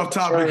You're a never man. off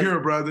topic here,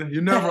 brother.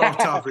 You're never off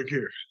topic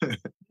here.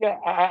 Yeah,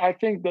 I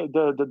think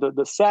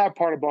the sad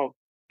part about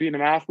being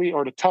an athlete,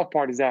 or the tough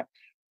part, is that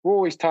we're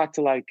always taught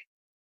to like,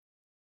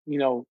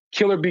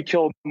 kill or be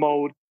killed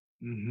mode,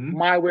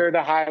 my way or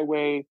the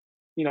highway,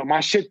 my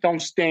shit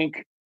don't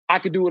stink. I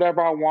could do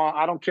whatever I want.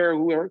 I don't care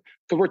who.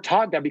 So we're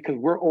taught that because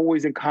we're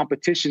always in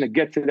competition to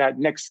get to that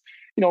next.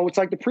 It's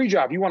like the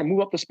pre-drive. You want to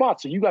move up the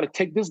spot, so you got to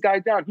take this guy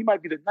down. He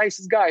might be the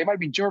nicest guy. He might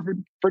be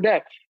German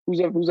Fredette,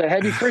 who's a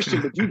heavy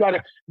Christian, but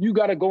you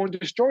gotta go and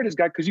destroy this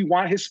guy because you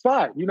want his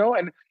spot.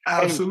 And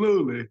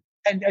absolutely.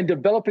 And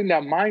developing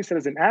that mindset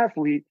as an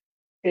athlete,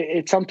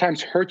 it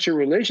sometimes hurts your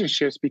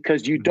relationships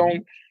because you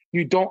don't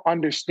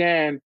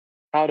understand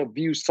how to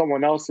view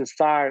someone else's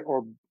side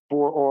or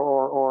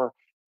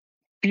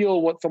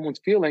feel what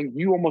someone's feeling.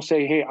 You almost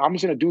say, hey, I'm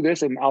just going to do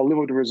this and I'll live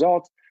with the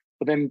results.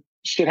 But then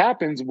shit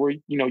happens where,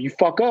 you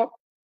fuck up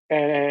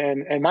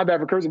and my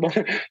bad for cursing, but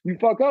you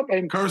fuck up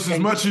and curse as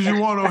much as you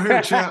want on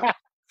here, champ.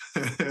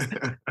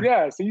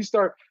 Yeah. So you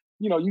start,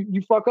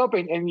 you fuck up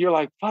and you're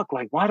like, fuck,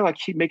 like, why do I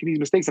keep making these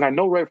mistakes? And I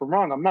know right from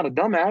wrong. I'm not a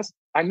dumbass.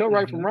 I know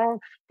right from wrong.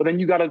 But then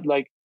you got to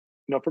like,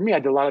 for me, I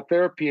did a lot of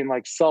therapy and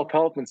like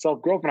self-help and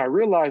self-growth. And I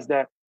realized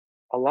that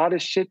a lot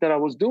of shit that I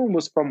was doing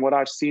was from what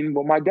I've seen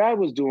what my dad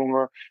was doing,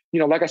 or,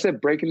 like I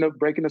said, breaking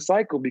the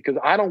cycle, because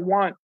I don't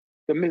want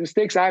the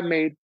mistakes I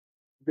made.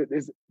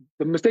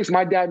 The mistakes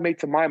my dad made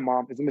to my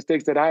mom is the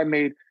mistakes that I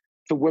made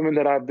to women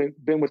that I've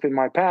been with in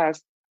my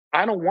past.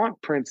 I don't want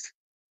Prince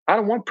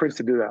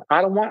to do that.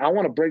 I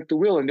want to break the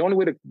wheel. And the only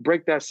way to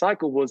break that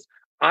cycle was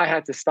I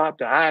had to stop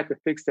that. I had to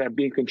fix that,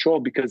 be in control,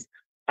 because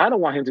I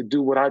don't want him to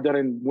do what I've done.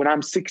 And when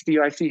I'm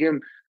 60, I see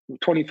him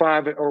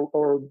 25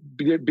 or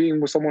being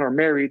with someone or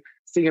married,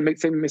 seeing him make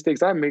same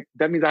mistakes I make.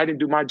 That means I didn't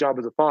do my job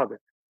as a father.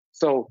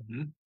 So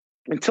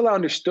until I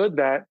understood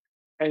that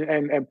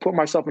and put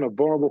myself in a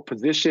vulnerable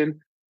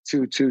position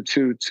to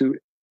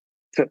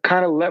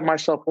kind of let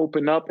myself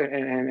open up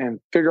and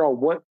figure out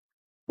what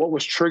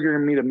was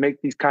triggering me to make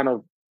these kind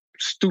of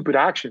stupid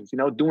actions,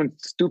 doing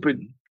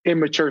stupid,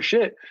 immature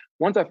shit.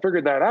 Once I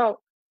figured that out,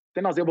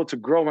 then I was able to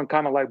grow and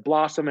kind of like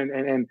blossom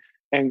and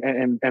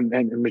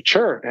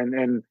mature.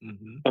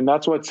 And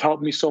that's what's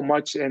helped me so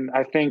much. And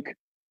I think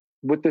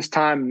with this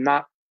time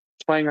not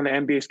playing on the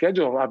NBA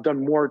schedule, I've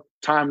done more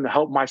time to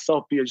help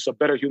myself be just a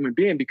better human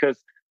being, because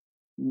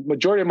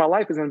majority of my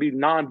life is going to be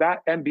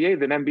non-NBA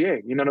than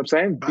NBA. You know what I'm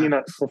saying? Being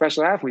a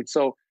professional athlete.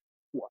 So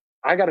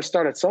I got to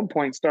start at some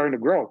point starting to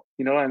grow,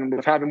 and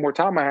with having more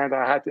time on my hands,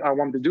 I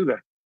wanted to do that.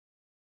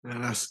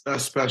 Yeah,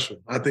 that's special.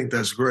 I think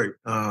that's great.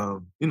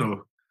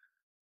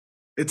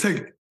 It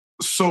takes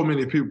so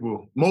many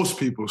people, most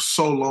people,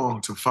 so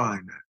long to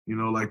find that,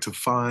 like to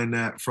find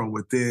that from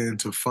within,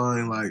 to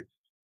find like,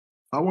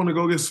 I want to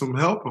go get some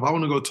help. If I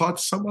want to go talk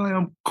to somebody,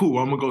 I'm cool.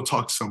 I'm going to go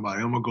talk to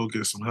somebody. I'm going to go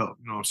get some help.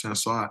 You know what I'm saying?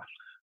 So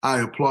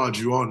I applaud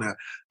you on that.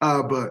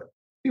 But,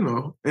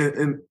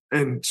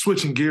 and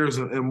switching gears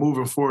and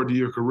moving forward to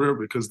your career,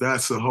 because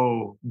that's a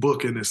whole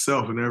book in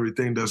itself and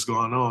everything that's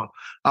going on.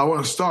 I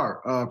want to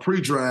start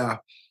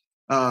pre-draft.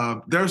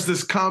 There's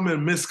this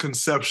common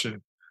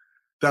misconception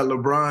that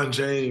LeBron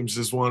James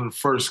is one of the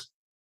first,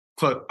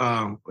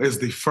 is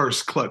the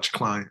first clutch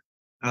client.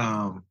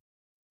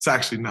 It's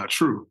actually not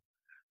true.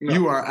 No.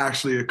 You are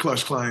actually a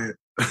clutch client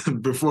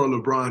before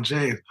LeBron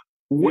James.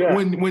 Yeah.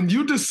 When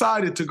you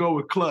decided to go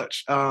with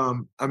clutch,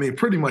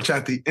 pretty much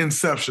at the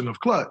inception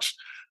of clutch,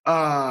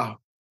 at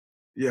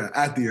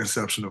the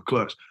inception of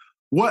clutch,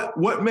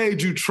 what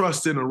made you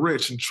trust in a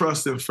Rich and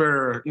trust in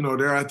Fair?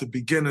 They're at the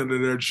beginning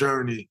of their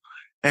journey,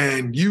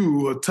 and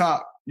you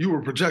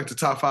were projected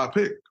top 5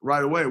 pick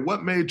right away.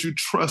 What made you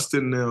trust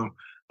in them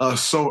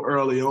so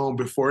early on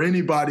before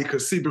anybody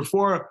could see?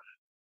 Before,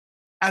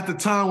 at the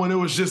time when it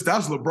was just,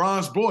 that's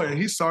LeBron's boy, and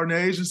he's starting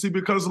the agency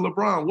because of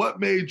LeBron.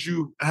 What made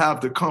you have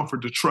the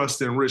comfort to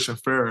trust in Rich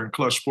and Fair and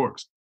Clutch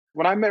Sports?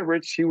 When I met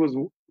Rich, he was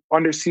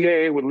under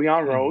CAA with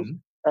Leon Rose,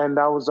 and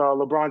that was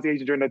LeBron's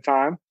agent during that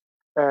time.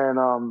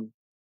 And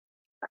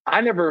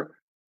I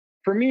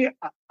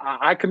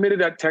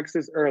committed at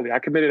Texas early. I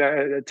committed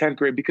at 10th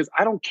grade because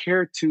I don't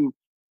care to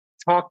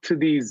talk to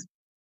these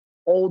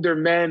older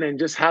men and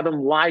just have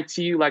them lie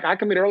to you. Like, I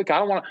commit early. I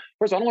don't want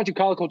you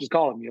college coaches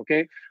calling me,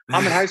 okay?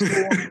 I'm in high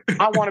school.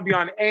 I want to be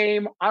on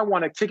AIM. I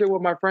want to kick it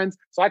with my friends.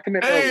 So I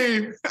commit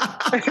early.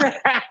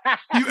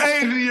 You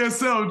aimed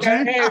yourself, G.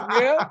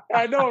 Yeah,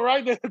 I know,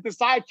 right? The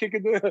sidekick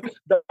of the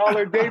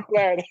dollar day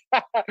plan.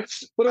 But it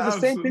was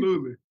the same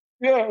thing.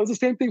 Yeah, it was the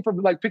same thing for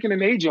like picking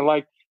an agent.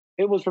 Like,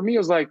 it was, for me, it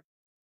was like,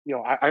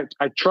 I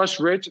trust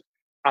Rich.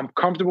 I'm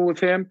comfortable with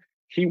him.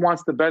 He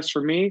wants the best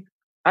for me.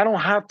 I don't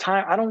have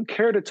time. I don't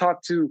care to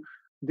talk to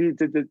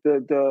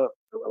the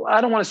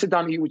I don't want to sit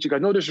down and eat with you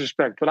guys. No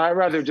disrespect, but I'd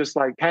rather just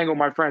like hang with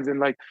my friends. And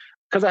like,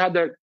 because I had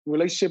that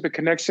relationship and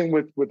connection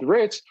with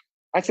Rich,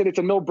 I said it's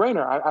a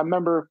no-brainer. I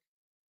remember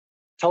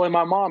telling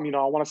my mom,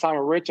 I want to sign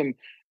with Rich,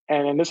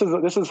 and this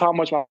is how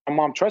much my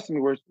mom trusted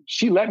me, where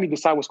she let me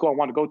decide what school I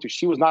wanted to go to.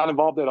 She was not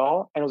involved at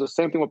all. And it was the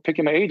same thing with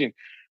picking the agent.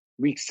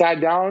 We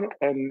sat down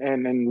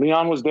and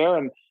Leon was there,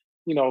 and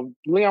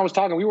Leon was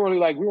talking. We weren't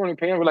even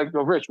paying. We're like,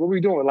 Rich, what are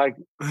we doing? Like,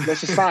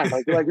 let's just sign.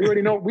 Like we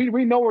already know.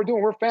 We know what we're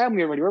doing. We're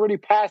family already. We're already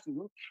past it.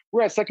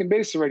 We're at second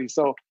base already.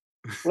 So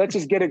let's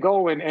just get it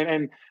going.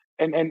 And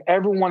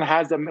everyone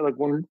has them. Like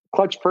when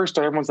Clutch first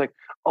started, everyone's like,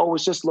 oh,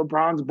 it's just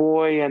LeBron's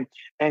boy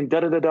and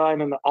da da da da.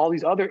 And then all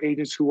these other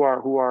agents who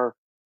are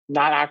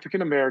not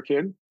African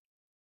American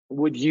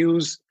would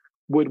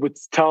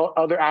tell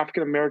other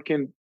African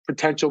American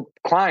potential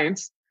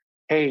clients,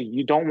 hey,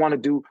 you don't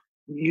want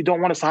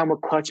to sign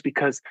with Clutch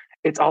because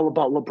it's all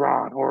about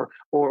LeBron,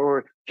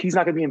 or he's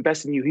not going to be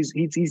invested in you.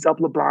 He's up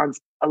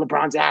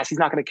LeBron's ass. He's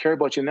not going to care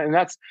about you.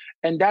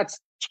 And that's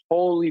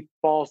totally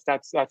false.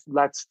 That's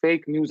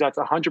fake news. That's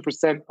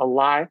 100% a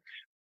lie.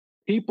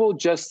 People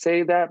just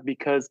say that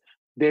because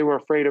they were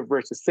afraid of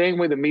Rich. The same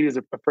way the media is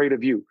afraid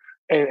of you.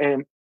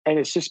 And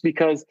it's just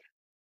because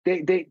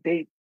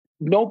they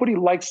nobody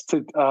likes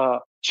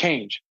to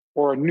change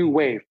or a new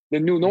wave.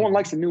 No one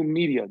likes the new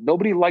media.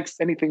 Nobody likes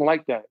anything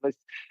like that.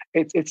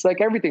 It's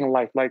like everything in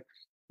life. Like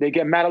they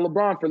get mad at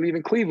LeBron for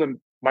leaving Cleveland.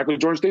 Michael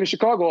Jordan stayed in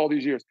Chicago all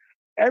these years.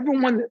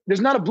 Everyone,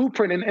 there's not a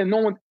blueprint, and no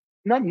one,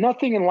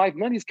 nothing in life,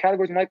 none of these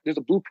categories in life, there's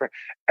a blueprint.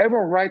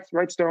 Everyone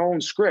writes their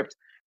own script.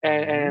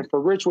 And for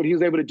Rich, what he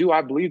was able to do,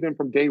 I believed in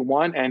from day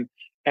one. And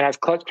as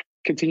Clutch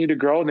continued to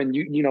grow, then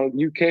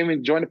you came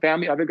and joined the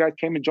family. Other guys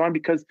came and joined,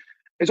 because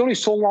it's only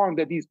so long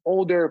that these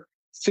older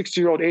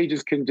 60-year-old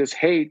agents can just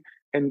hate.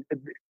 And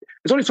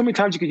there's only so many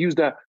times you can use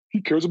that.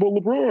 He cares about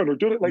LeBron or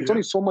do it. Like, It's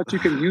only so much you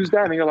can use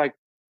that. And you're like,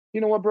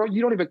 you know what, bro?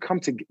 You don't even come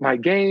to my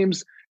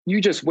games. You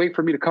just wait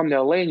for me to come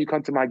to LA, and you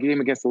come to my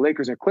game against the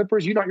Lakers and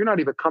Clippers. You're not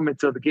even coming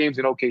to the games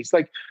in OKC. It's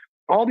like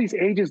all these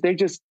agents, they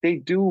just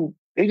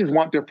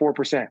want their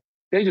 4%.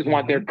 They just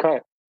want their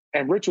cut.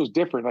 And Rich was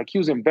different. Like, he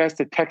was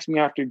invested, text me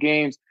after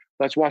games.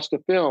 Let's watch the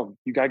film.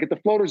 You got to get the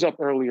floaters up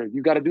earlier.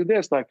 You got to do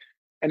this. Like,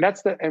 and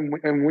that's and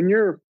when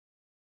you're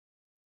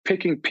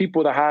picking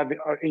people to have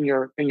in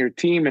your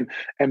team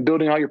and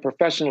building out your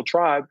professional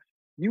tribe,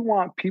 you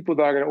want people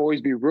that are going to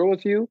always be real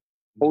with you,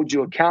 hold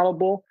you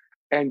accountable,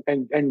 and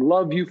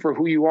love you for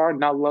who you are,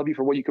 not love you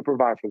for what you could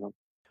provide for them.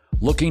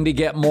 Looking to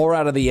get more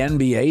out of the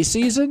NBA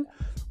season?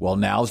 Well,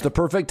 now's the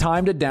perfect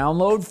time to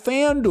download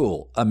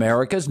FanDuel,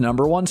 America's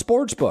 #1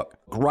 sportsbook.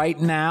 Right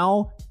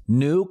now,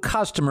 new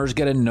customers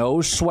get a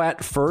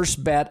no-sweat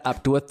first bet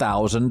up to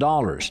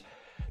 $1,000.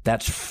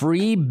 That's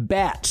free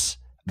bets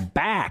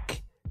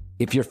back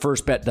if your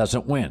first bet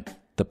doesn't win.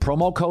 The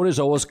promo code is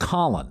always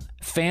Colin.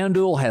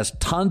 FanDuel has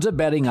tons of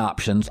betting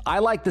options. I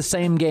like the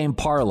same game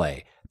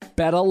parlay.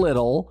 Bet a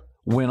little,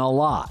 win a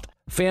lot.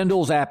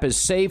 FanDuel's app is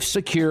safe,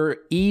 secure,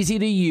 easy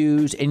to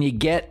use, and you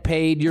get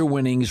paid your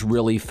winnings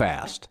really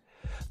fast.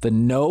 The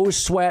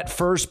no-sweat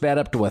first bet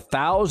up to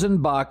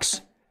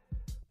 $1,000.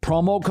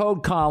 Promo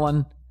code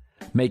Colin.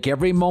 Make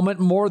every moment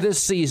more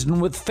this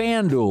season with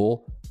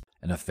FanDuel,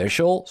 an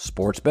official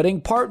sports betting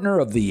partner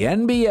of the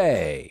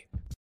NBA.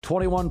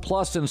 21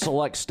 plus in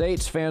select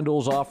states.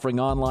 FanDuel's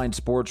offering online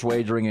sports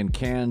wagering in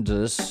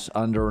Kansas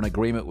under an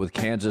agreement with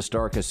Kansas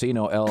Star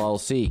Casino,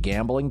 LLC.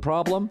 Gambling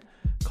problem?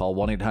 Call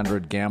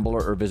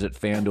 1-800-GAMBLER or visit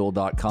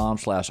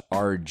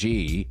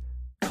FanDuel.com/RG.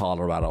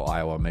 Colorado,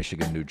 Iowa,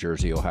 Michigan, New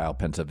Jersey, Ohio,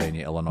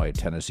 Pennsylvania, Illinois,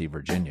 Tennessee,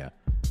 Virginia.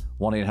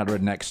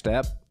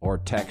 1-800-NEXT-STEP or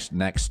text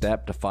NEXT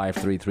STEP to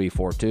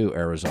 53342,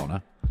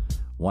 Arizona.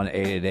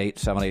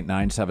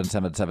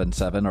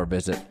 1-888-789-7777 or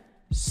visit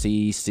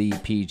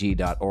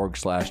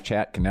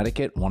ccpg.org/chat,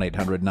 Connecticut.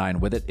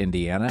 1-800-9-WITH-IT,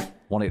 Indiana.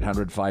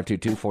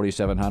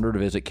 1-800-522-4700 or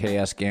visit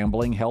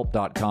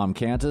ksgamblinghelp.com,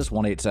 Kansas.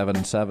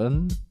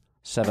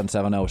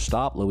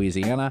 1-877-770-STOP,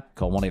 Louisiana.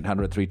 Call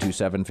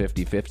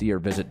 1-800-327-5050 or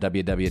visit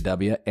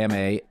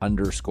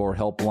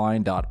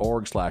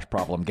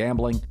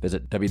www.ma_helpline.org/problem-gambling.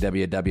 Visit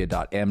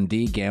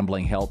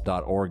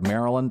www.mdgamblinghelp.org,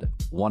 Maryland.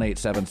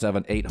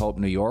 1-877-8-HOPE,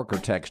 New York, or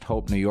text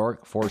HOPE, New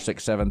York,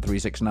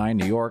 467-369,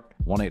 New York.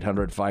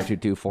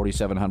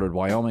 1-800-522-4700,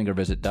 Wyoming, or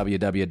visit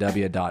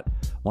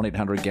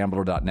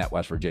www.1800gambler.net,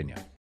 West Virginia.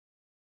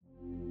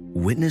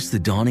 Witness the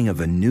dawning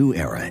of a new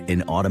era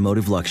in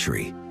automotive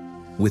luxury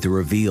with a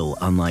reveal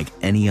unlike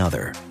any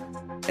other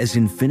as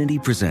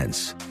Infiniti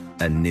presents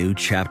a new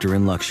chapter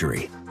in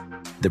luxury,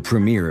 the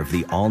premiere of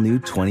the all-new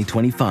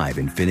 2025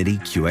 Infiniti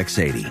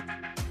QX80.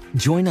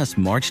 Join us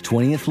March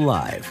 20th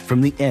live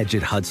from the Edge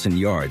at Hudson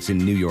Yards in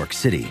New York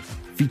City,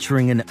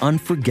 featuring an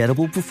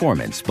unforgettable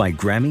performance by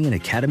Grammy and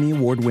Academy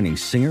Award-winning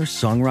singer,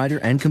 songwriter,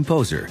 and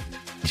composer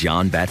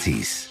Jon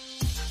Batiste.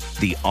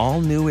 The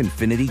all-new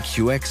Infiniti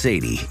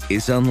QX80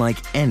 is unlike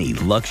any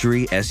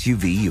luxury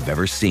SUV you've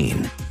ever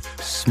seen.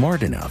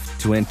 Smart enough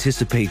to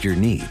anticipate your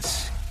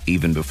needs,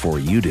 even before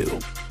you do.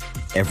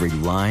 Every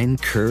line,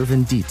 curve,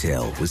 and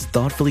detail was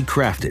thoughtfully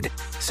crafted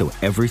so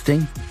everything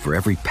for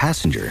every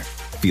passenger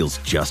feels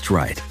just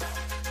right.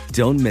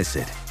 Don't miss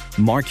it.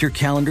 Mark your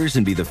calendars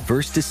and be the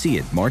first to see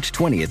it March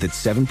 20th at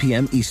 7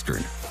 p.m.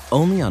 Eastern,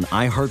 only on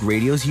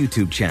iHeartRadio's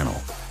YouTube channel.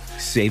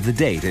 Save the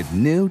date at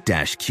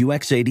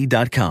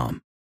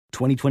new-QX80.com.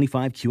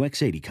 2025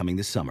 QX80 coming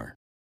this summer.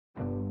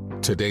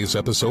 Today's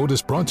episode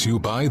is brought to you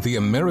by the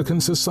American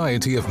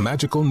Society of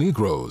Magical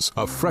Negroes,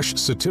 a fresh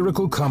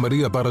satirical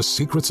comedy about a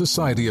secret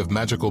society of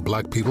magical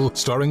black people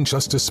starring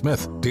Justice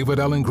Smith, David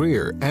Allen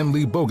Greer, Ann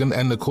Lee Bogan,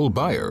 and Nicole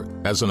Byer.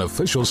 As an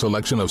official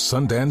selection of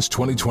Sundance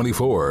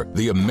 2024,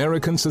 the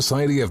American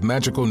Society of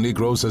Magical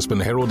Negroes has been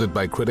heralded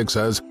by critics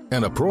as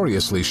an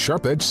uproariously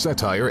sharp-edged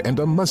satire and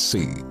a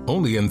must-see.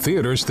 Only in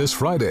theaters this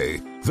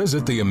Friday.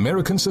 Visit the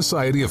American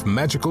Society of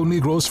Magical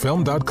Negroes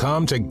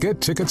Film.com to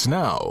get tickets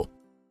now.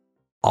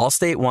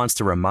 Allstate wants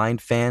to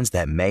remind fans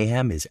that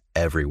mayhem is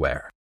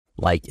everywhere.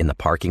 Like in the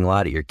parking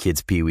lot at your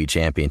kid's Pee Wee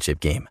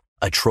Championship game.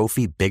 A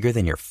trophy bigger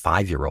than your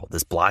 5-year-old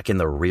is blocking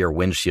the rear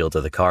windshield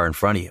of the car in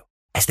front of you.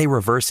 As they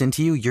reverse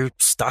into you, you're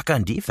stuck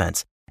on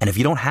defense. And if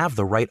you don't have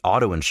the right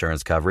auto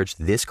insurance coverage,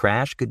 this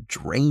crash could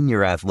drain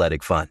your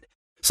athletic fund.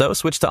 So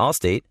switch to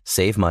Allstate,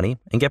 save money,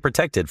 and get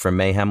protected from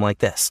mayhem like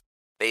this.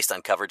 Based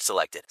on coverage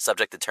selected,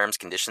 subject to terms,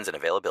 conditions, and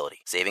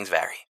availability. Savings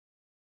vary.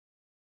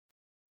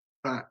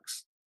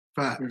 Facts.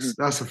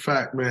 That's a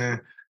fact,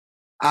 man.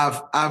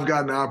 I've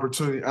gotten the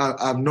opportunity.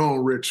 I've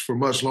known Rich for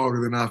much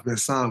longer than I've been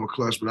signed with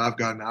Clutch, but I've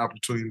gotten the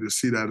opportunity to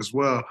see that as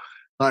well.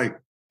 Like,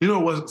 you know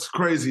what's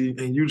crazy,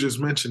 and you just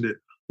mentioned it.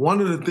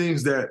 One of the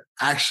things that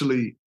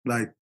actually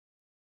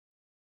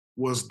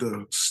was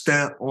the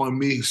stamp on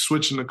me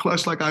switching to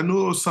Clutch. Like, I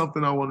knew it was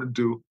something I want to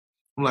do.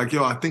 I'm like,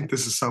 yo, I think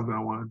this is something I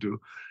want to do.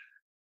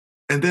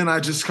 And then I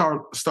just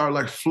start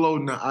like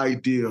floating the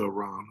idea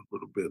around a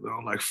little bit,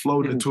 like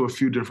floating it to a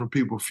few different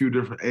people, a few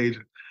different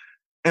agents.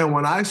 And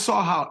when I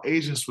saw how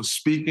agents were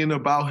speaking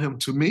about him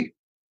to me,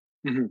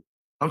 I'm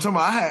talking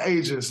about I had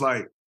agents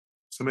like,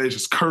 some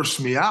agents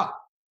cursed me out.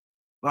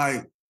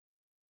 Like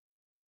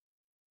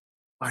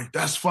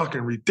that's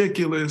fucking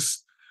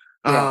ridiculous.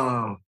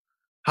 Yeah.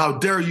 How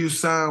dare you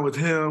sign with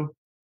him?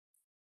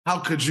 How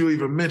could you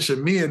even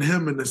mention me and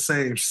him in the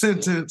same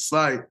sentence?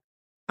 Like,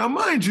 now,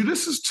 mind you,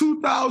 this is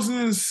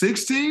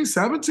 2016,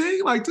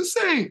 17. Like, this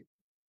ain't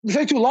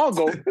too long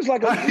ago. It's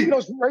like,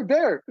 it's right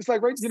there. It's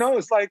like, right,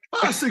 it's like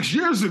 5-6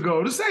 years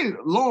ago. This ain't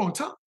a long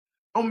time.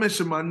 Don't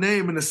mention my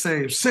name in the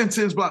same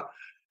sentence.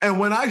 And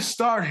when I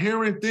start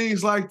hearing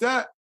things like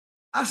that,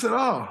 I said,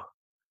 oh,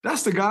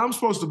 that's the guy I'm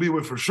supposed to be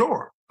with for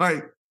sure.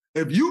 Like,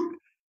 if you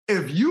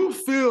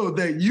feel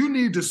that you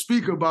need to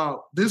speak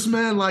about this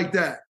man like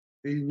that,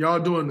 and y'all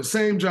doing the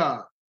same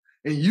job,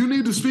 and you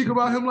need to speak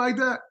about him like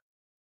that,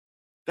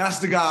 that's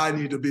the guy I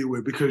need to be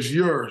with because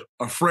you're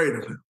afraid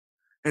of him.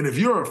 And if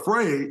you're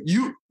afraid,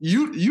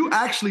 you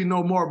actually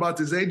know more about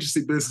this agency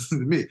business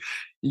than me.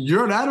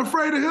 You're not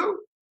afraid of him?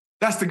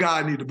 That's the guy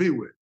I need to be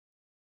with.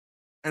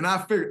 And I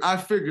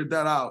figured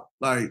that out,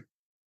 like,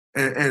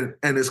 and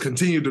it's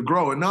continued to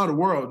grow. And now the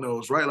world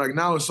knows, right? Like,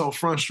 now it's on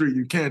Front Street,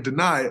 you can't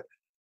deny it.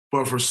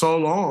 But for so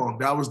long,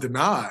 that was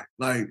denied.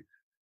 Like,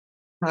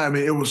 I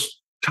mean, it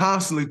was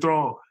constantly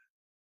thrown.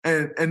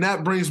 And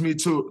that brings me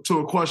to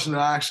a question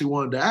that I actually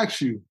wanted to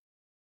ask you.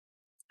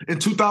 In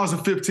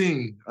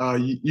 2015,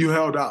 you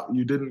held out.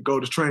 You didn't go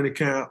to training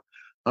camp.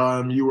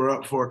 You were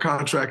up for a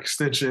contract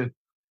extension,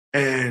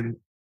 and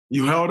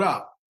you held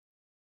out.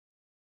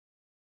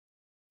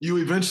 You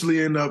eventually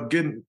end up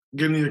getting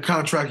the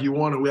contract you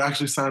wanted. We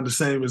actually signed the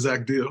same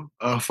exact deal,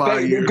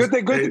 5 years. Good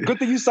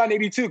thing you signed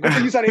 82. Good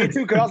thing you signed 82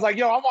 because I was like,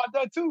 yo, I want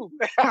that too.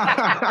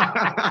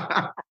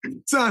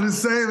 Signed the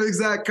same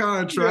exact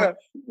contract.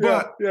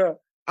 Yeah.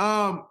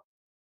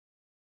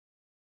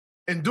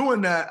 In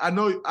doing that, I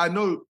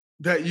know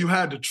that you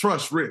had to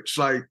trust Rich,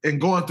 like,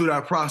 and going through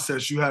that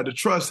process, you had to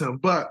trust him.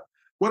 But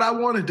what I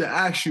wanted to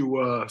ask you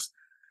was,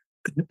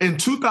 in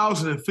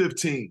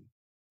 2015,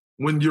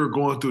 when you're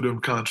going through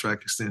them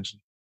contract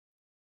extensions,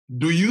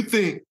 do you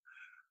think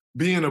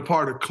being a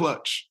part of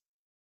Clutch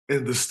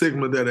and the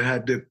stigma that it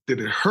had, did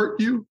it hurt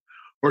you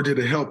or did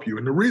it help you?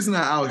 And the reason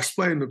I'll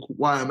explain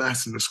why I'm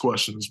asking this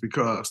question is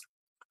because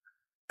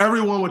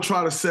everyone would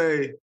try to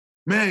say,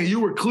 man, you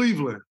were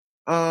Cleveland.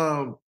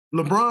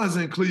 LeBron's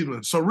in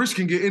Cleveland, so Rich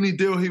can get any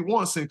deal he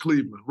wants in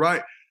Cleveland,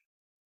 right?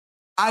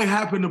 I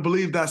happen to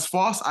believe that's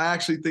false. I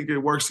actually think it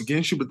works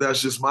against you, but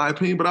that's just my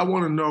opinion. But I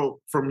want to know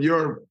from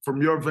your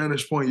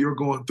vantage point, you're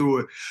going through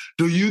it.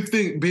 Do you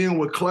think being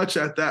with Clutch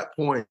at that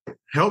point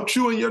helped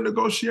you in your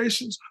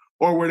negotiations,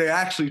 or were they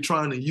actually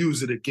trying to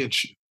use it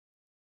against you?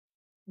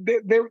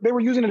 They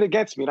were using it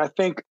against me. And I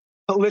think,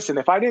 listen,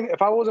 if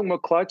I wasn't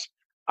with Clutch,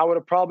 I would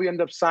have probably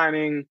ended up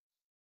signing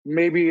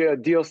maybe a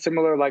deal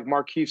similar like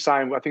Markieff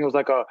signed. I think it was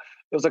like a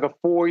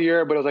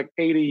 4-year, but it was like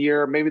 8 a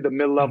year, maybe the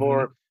mid-level.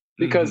 Or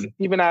because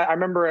even I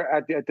remember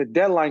at the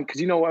deadline,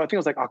 because I think it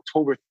was like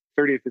October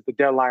 30th is the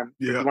deadline.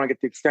 Yeah. If you want to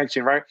get the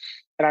extension, right?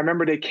 And I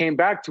remember they came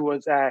back to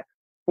us at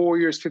 4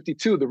 years,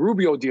 52, the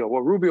Rubio deal, what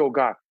Rubio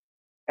got.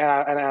 And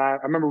I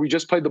remember we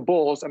just played the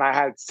Bulls, and I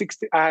had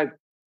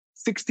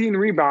 16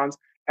 rebounds,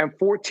 and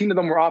 14 of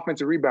them were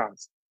offensive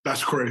rebounds.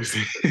 That's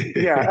crazy.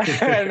 Yeah,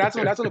 and that's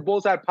when the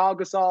Bulls had Pau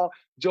Gasol,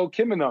 Joe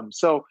Kim, and them.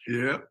 So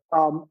yeah,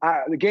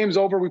 the game's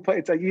over. We play.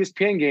 It's an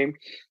ESPN game.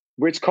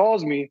 Rich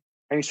calls me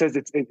and he says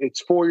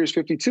it's 4 years,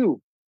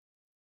 52.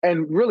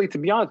 And really, to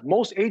be honest,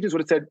 most agents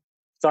would have said,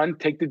 "Son,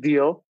 take the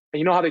deal." And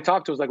you know how they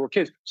talk to us like we're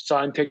kids.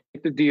 "Son, take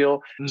the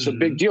deal. It's a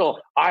big deal."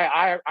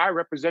 I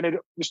represented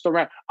Mr.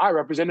 Rand. I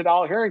represented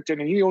Al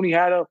Harrington, and he only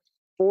had a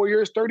 4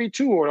 years,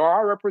 32. Or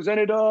I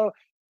represented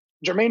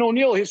Jermaine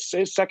O'Neal, his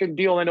second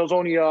deal, and it was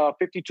only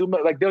 52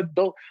 million. Like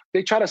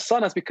they try to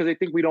sun us because they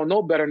think we don't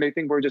know better and they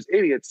think we're just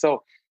idiots.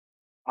 So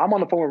I'm on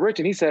the phone with Rich,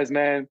 and he says,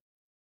 "Man,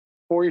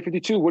 4 year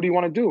 52. What do you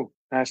want to do?"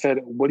 And I said,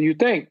 "What do you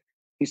think?"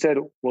 He said,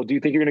 "Well, do you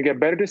think you're going to get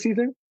better this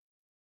season?"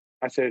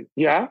 I said,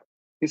 "Yeah."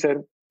 He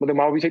said, "Well, then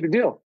why would we take the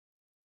deal?"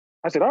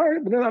 I said, "All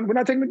right, but then we're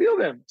not taking the deal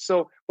then."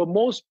 So, but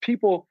most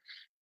people,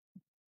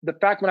 the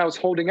fact when I was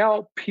holding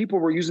out, people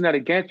were using that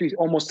against me,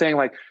 almost saying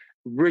like,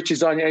 Rich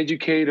is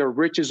uneducated, or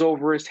Rich is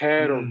over his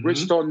head, or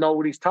Rich don't know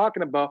what he's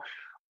talking about.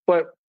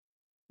 But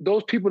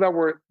those people that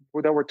were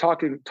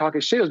talking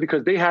shit was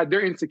because they had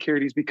their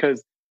insecurities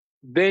because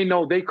they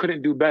know they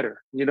couldn't do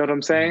better. You know what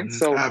I'm saying?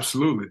 So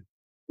absolutely.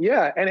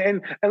 Yeah.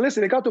 And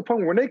listen, it got to a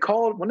point when Rich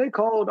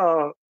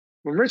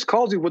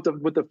calls you with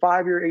the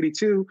 5 year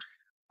 82,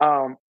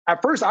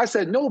 at first I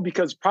said no,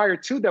 because prior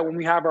to that, when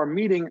we have our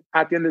meeting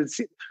at the end of the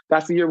season,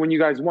 that's the year when you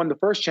guys won the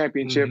first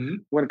championship,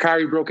 when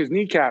Kyrie broke his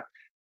kneecap.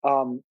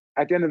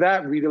 At the end of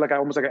that, we did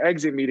almost like an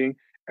exit meeting,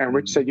 and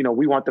Rich said,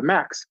 we want the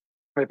max.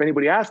 If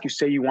anybody asks you,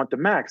 say you want the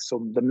max.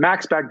 So the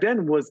max back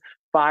then was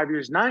 5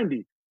 years,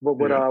 90. But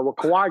what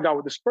Kawhi got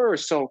with the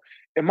Spurs. So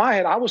in my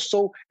head, I was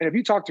so, and if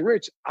you talk to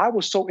Rich, I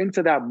was so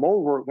into that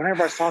mode where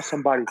whenever I saw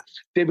somebody,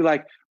 they'd be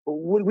like,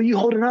 "What were you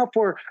holding out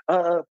for?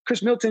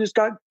 Chris Middleton just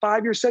got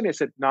 5 years, 70." I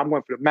said, "No, I'm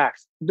going for the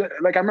max." I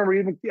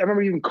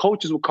remember even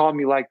coaches would call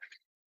me, like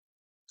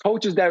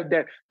coaches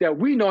that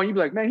we know, and you'd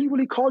be like, "Man, he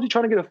really called you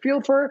trying to get a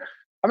feel for it?"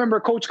 I remember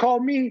a coach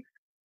called me,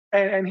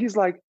 and he's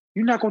like,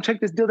 "You're not going to take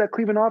this deal that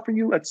Cleveland offered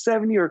you at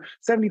 70 or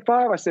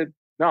 75? I said,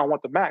 "No, I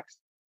want the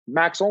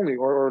max only,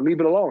 or leave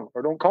it alone,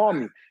 or don't call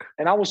me."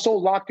 And I was so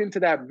locked into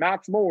that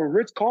max mode. When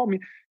Rich called me,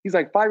 he's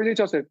like, 5 years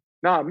later, I said,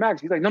 "Nah,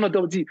 max." He's like, "No,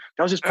 double T.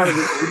 That was just part of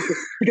it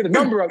to get the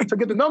number up. To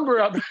get the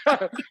number up.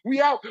 We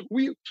out.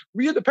 We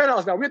at the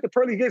penthouse now. We at the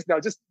pearly gates now.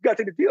 Just got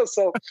to take the deal."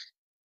 So,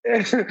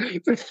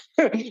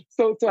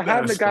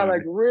 having a guy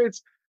like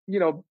Rich,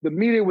 the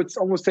media would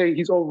almost say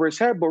he's over his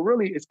head, but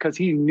really it's because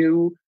he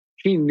knew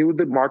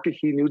the market,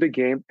 he knew the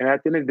game. And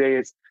at the end of the day,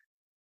 it's,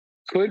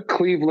 could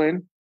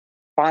Cleveland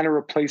find a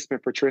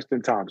replacement for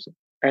Tristan Thompson?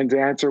 And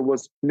the answer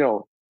was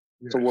no.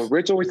 Yes. So what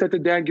Rich always said to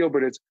Dan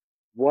Gilbert is,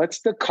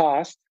 what's the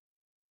cost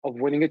of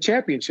winning a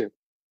championship?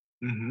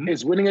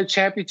 Is winning a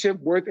championship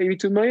worth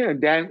 $82 million?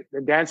 And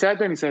Dan sat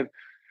there and he said,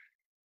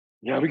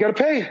 "Yeah, we got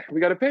to pay. We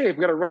got to pay. If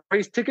we got to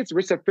raise tickets,"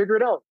 Rich said, "Figure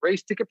it out.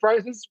 Raise ticket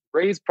prices,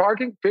 raise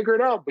parking, figure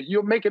it out. But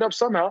you'll make it up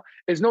somehow."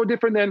 It's no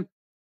different than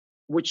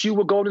what you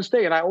would Golden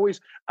State. And I always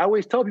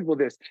tell people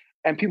this.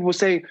 And people will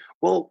say,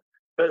 "Well,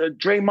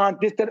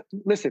 Draymond, this, that."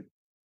 Listen,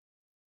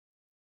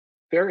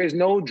 there is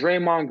no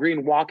Draymond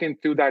Green walking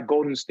through that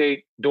Golden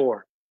State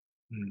door.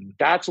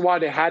 That's why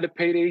they had to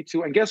pay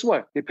 82. And guess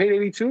what? They paid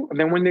 82. And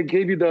then when they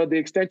gave you the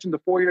extension, the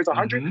 4 years,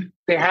 100,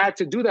 they had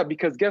to do that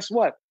because guess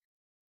what?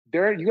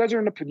 You guys were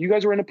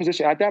in a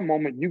position at that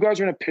moment. You guys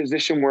are in a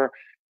position where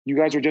you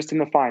guys are just in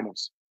the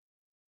finals.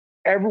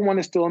 Everyone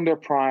is still in their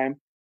prime.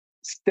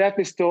 Steph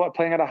is still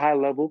playing at a high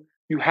level.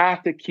 You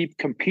have to keep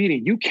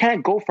competing. You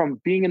can't go from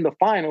being in the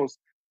finals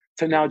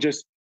to now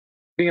just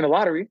being in the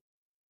lottery.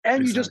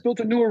 And you just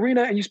built a new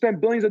arena and you spent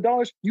billions of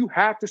dollars. You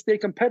have to stay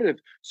competitive.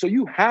 So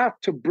you have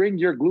to bring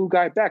your glue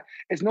guy back.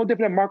 It's no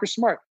different than Marcus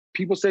Smart.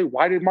 People say,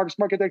 "Why did Marcus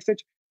Smart get that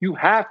extension?" You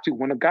have to.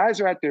 When the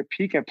guys are at their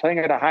peak and playing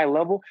at a high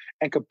level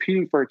and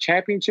competing for a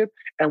championship,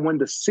 and when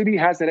the city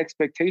has that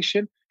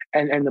expectation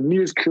and the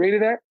media's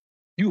created that,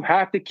 you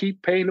have to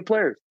keep paying the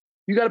players.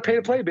 You got to pay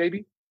to play,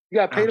 baby. You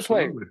got to pay to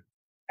play.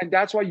 And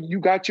that's why you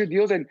got your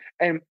deals. And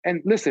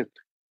listen,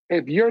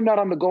 if you're not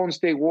on the Golden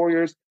State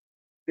Warriors,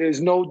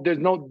 there's none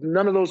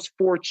of those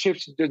 4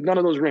 chips. There's none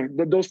of those rings.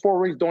 Those 4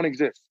 rings don't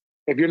exist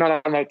if you're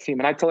not on that team.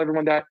 And I tell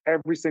everyone that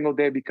every single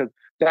day because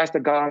that's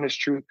the God honest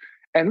truth.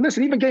 And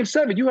listen, even Game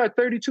 7, you had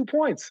 32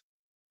 points.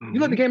 You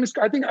led the game.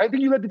 I think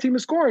you led the team in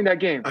scoring that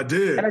game. I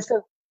did. And I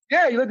said,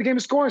 yeah, you led the game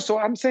in scoring. So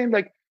I'm saying,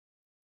 like,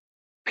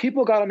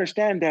 people got to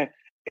understand that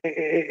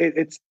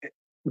it's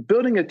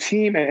building a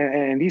team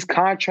and these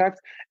contracts.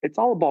 It's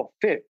all about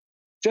fit.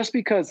 Just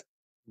because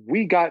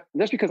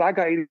I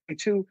got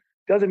 82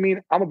 doesn't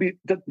mean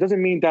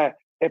doesn't mean that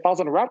if I was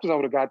on the Raptors, I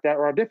would have got that,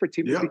 or a different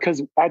team. Yeah.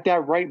 Because at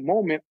that right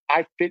moment,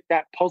 I fit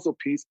that puzzle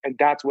piece, and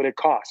that's what it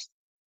costs.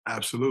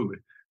 Absolutely.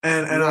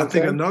 And I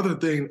think another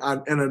thing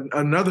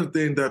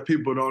that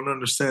people don't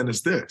understand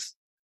is this.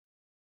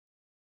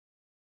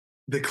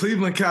 The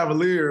Cleveland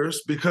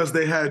Cavaliers, because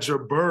they had your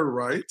bird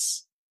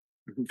rights,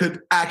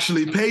 could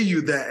actually pay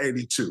you that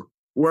 82.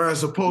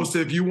 Whereas opposed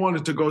to if you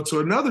wanted to go to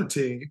another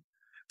team,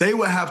 they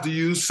would have to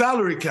use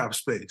salary cap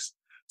space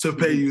to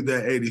pay you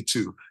that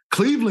 82.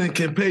 Cleveland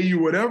can pay you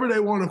whatever they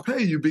want to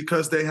pay you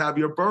because they have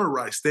your bird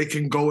rights. They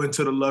can go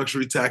into the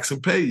luxury tax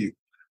and pay you.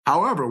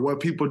 However,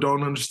 what people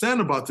don't understand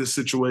about this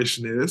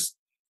situation is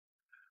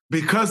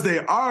because they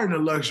are in a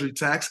luxury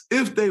tax,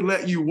 if they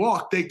let you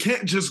walk, they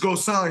can't just go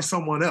sign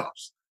someone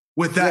else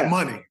with that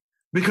money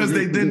because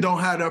they then don't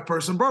have that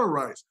person bird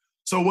rights.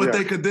 So what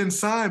they could then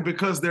sign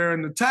because they're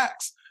in the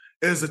tax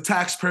is a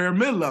taxpayer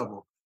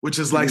mid-level, which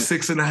is like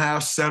 $6.5,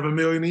 $7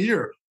 million a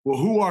year. Well,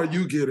 who are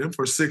you getting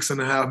for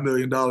 $6.5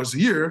 million a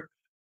year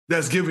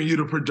that's giving you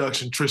the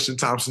production Tristan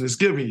Thompson is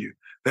giving you?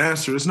 The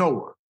answer is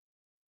no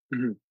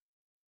one.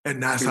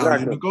 And that's how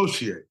you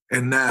negotiate.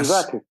 And that's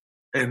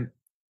and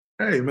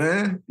hey,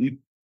 man,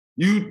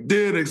 you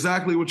did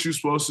exactly what you're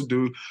supposed to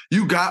do.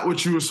 You got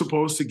what you were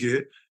supposed to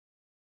get.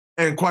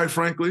 And quite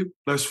frankly,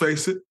 let's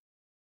face it,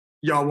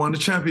 y'all won the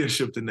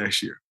championship the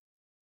next year.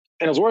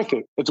 And it's worth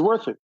it. It's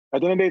worth it. At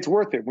the end of the day, it's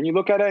worth it. When you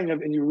look at it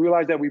and you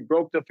realize that we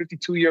broke the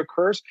 52-year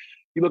curse,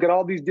 you look at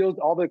all these deals,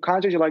 all the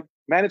contracts, you're like,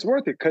 man, it's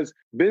worth it because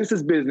business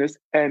is business.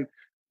 And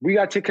we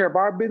got to take care of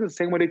our business the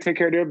same way they take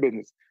care of their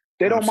business.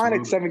 They don't mind a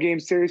 7-game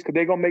series because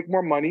they're going to make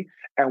more money.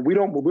 And we're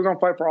going to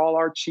fight for all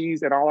our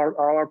cheese and all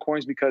our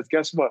coins because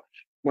guess what?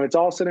 When it's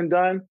all said and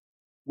done,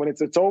 when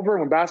it's over,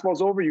 when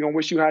basketball's over, you're going to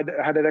wish you had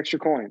that extra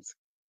coins.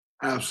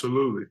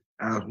 Absolutely.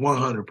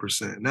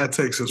 100%. And that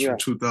takes us from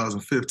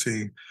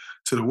 2015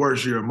 to the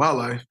worst year of my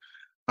life,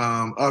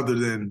 other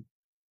than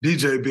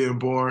DJ being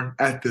born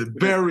at the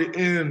very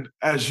end.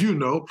 As you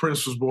know,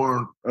 Prince was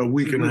born a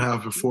week and a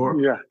half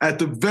before. At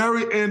the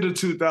very end of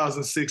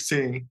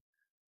 2016.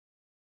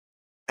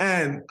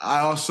 And I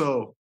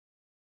also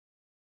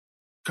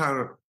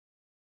that's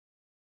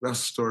a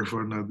story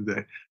for another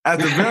day. At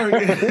the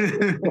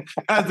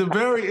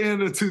very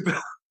end of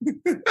 2000.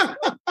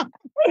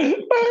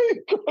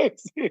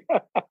 Crazy.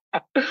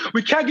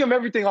 We can't give them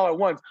everything all at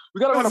once.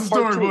 We got to run a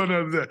story for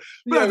another day.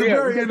 But at the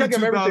very end of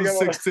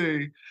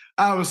 2016,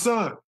 I have a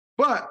son.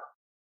 But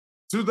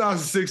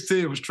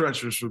 2016 was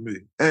treacherous for me.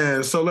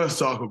 And so let's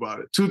talk about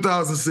it.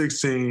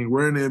 2016,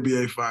 we're in the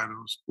NBA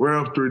Finals. We're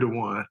up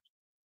 3-1.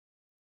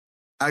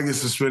 I get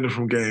suspended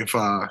from Game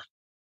 5.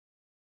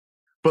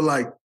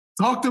 But,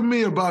 talk to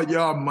me about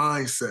y'all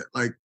mindset.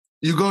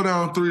 You go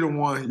down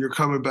 3-1, you're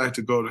coming back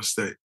to Golden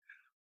State.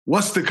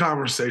 What's the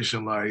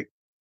conversation like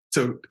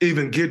to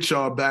even get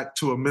y'all back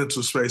to a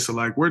mental space of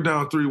we're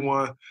down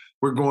 3-1,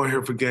 we're going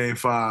here for Game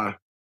 5,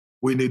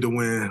 we need to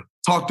win.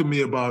 Talk to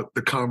me about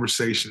the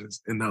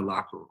conversations in that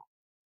locker room.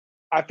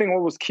 I think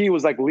what was key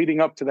was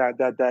leading up to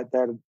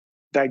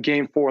that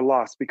Game 4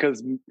 loss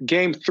because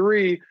Game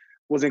 3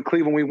 was in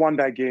Cleveland. We won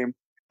that game.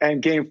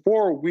 And Game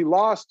 4, we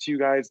lost to you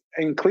guys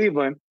in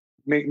Cleveland,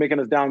 making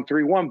us down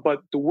 3-1.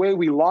 But the way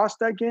we lost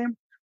that game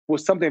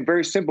was something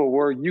very simple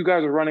where you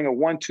guys were running a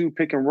 1-2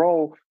 pick and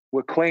roll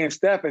with Clay and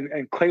Steph,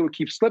 and Clay would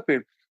keep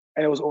slipping.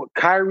 And it was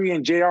Kyrie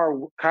and JR.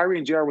 Kyrie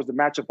and JR was the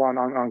matchup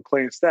on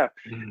Clay and Steph.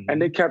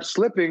 And they kept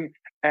slipping,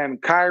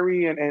 and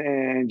Kyrie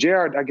and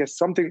JR, I guess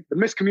the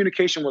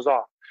miscommunication was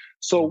off.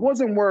 So it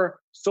wasn't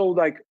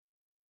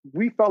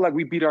we felt like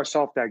we beat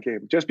ourselves that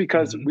game just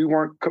because we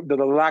weren't, the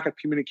lack of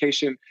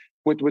communication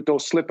with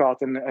those slip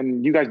outs.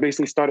 And you guys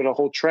basically started a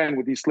whole trend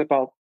with these slip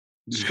out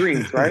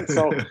screens, right?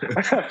 So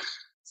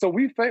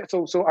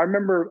So I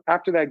remember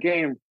after that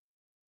game,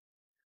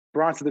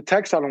 Bron sent the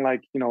text out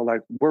and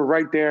we're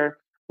right there.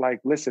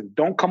 Listen,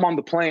 don't come on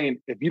the plane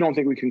if you don't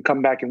think we can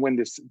come back and win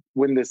this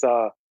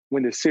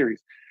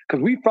series.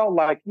 Because we felt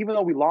like even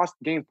though we lost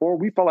Game 4,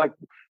 we felt like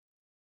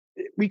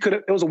we could.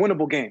 It was a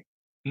winnable game.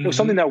 It was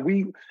something that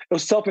it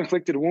was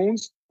self-inflicted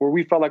wounds where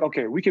we felt like,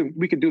 okay, we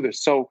can do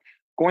this. So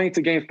going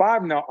into Game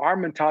 5 now, our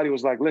mentality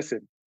was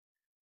listen,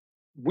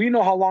 we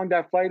know how long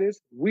that flight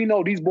is. We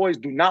know these boys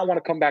do not want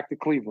to come back to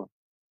Cleveland.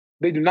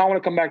 They do not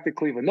want to come back to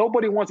Cleveland.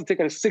 Nobody wants to take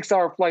a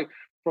 6-hour flight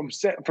from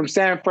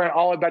San Fran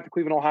all the way back to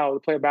Cleveland, Ohio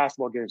to play a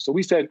basketball game. So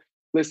we said,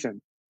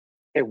 listen,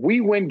 if we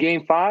win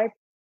Game 5,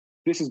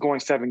 this is going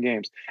 7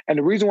 games. And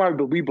the reason why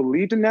we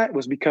believed in that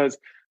was because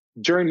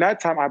during that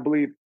time, I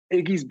believe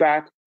Iggy's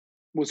back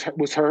was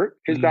hurt.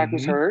 His back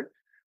was hurt.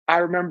 I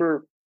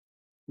remember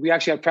we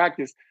actually had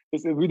practice. We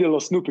did a little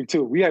snooping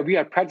too. We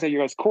had practice at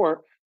your guys'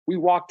 court. We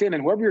walked in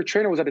and whoever your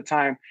trainer was at the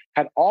time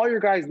had all your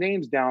guys'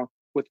 names down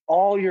with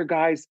all your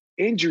guys'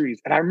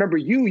 injuries. And I remember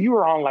you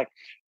were on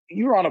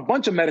a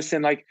bunch of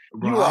medicine.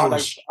 You were on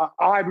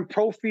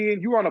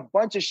ibuprofen. You were on a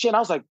bunch of shit. And I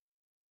was like,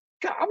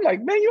 God, I'm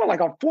like, man, you're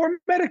on 4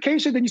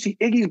 medications. Then you see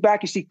Iggy's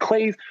back. You see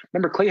Clay's.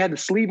 Remember, Clay had the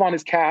sleeve on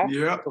his calf.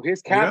 Yeah. So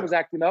his calf was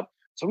acting up.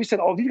 So we said,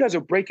 oh, these guys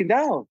are breaking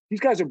down.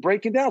 These guys are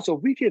breaking down. So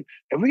if we can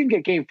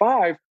get Game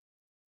 5,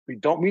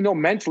 we know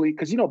mentally,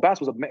 because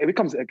basketball it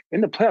becomes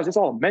in the playoffs, it's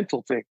all a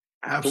mental thing.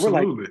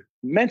 Absolutely. So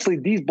mentally,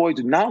 these boys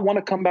do not want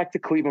to come back to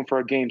Cleveland for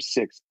a Game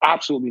 6.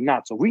 Absolutely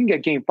not. So we can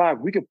get Game 5.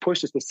 We can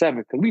push this to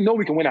 7 because we know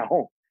we can win at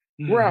home.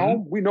 We're at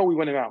home. We know we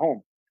win it at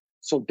home.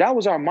 So that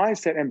was our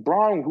mindset. And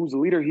Bron, who's the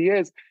leader he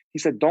is, he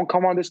said, don't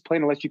come on this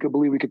plane unless you could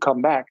believe we could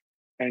come back.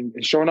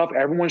 And sure enough,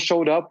 everyone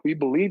showed up. We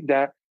believed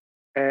that.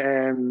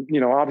 And, you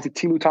know, obviously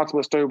Timu talks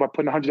about a story about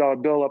putting a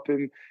 $100 bill up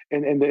in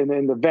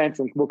the vents,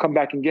 and we'll come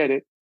back and get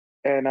it.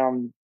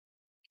 And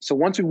so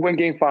once we win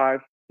game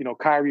 5, you know,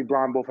 Kyrie,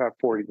 Bron both have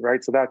 40,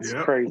 right? So that's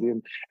crazy.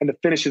 And the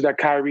finishes that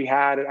Kyrie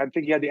had, I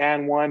think he had the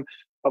and one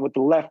with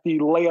the lefty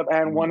layup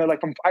and one, like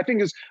from, I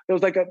think it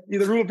was like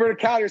either rule of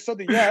verticality or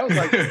something. Yeah, it was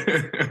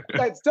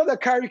like stuff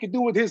that Kyrie could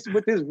do with his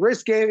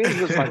wrist game. It was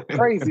just like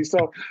crazy.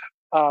 So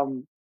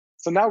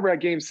now we're at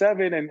game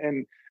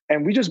 7,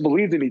 and we just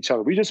believed in each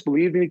other. We just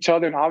believed in each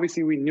other, and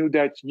obviously we knew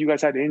that you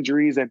guys had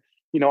injuries, and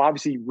you know,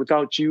 obviously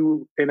without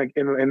you in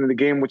the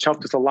game, which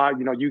helped us a lot,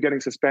 you know, you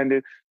getting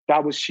suspended,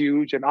 that was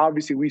huge. And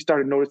obviously we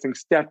started noticing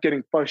Steph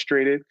getting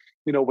frustrated,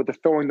 you know, with the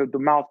throwing the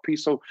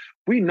mouthpiece. So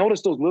we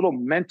noticed those little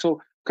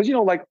mental, because, you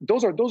know, like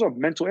those are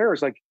mental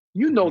errors. Like,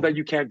 you know that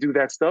you can't do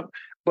that stuff,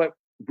 but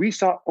we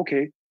saw,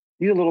 okay,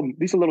 these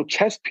are little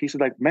chess pieces,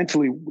 like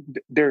mentally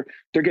they're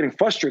getting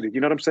frustrated.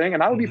 You know what I'm saying?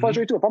 And I would be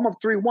frustrated too. If I'm up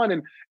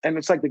 3-1 and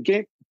it's like the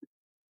game,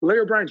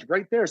 Larry O'Brien's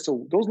right there.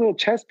 So those little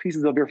chess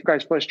pieces of your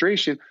guys'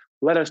 frustration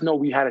let us know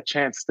we had a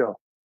chance still,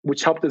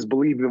 which helped us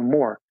believe even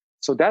more.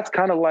 So that's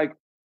kind of like,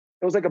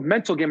 it was like a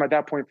mental game at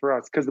that point for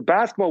us, because the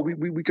basketball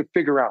we could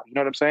figure out, you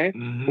know what I'm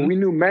saying? But we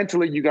knew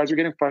mentally you guys were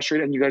getting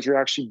frustrated and you guys were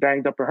actually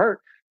banged up or hurt.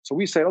 So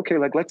we said, okay,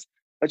 like let's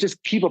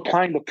just keep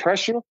applying the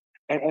pressure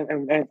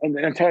and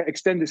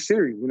extend the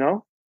series, you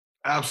know?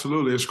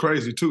 Absolutely. It's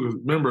crazy too.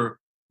 Remember,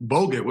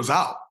 Bogut was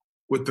out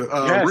with the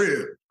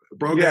rib.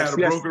 Bogut had a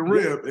broken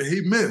rib, and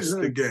he missed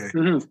the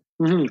game.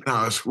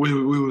 No,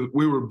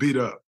 we were beat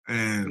up,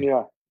 and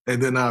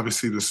then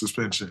obviously the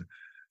suspension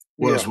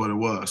was what it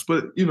was.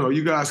 But you know,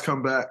 you guys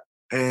come back,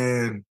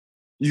 and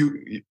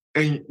you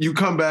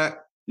come back,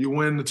 you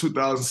win the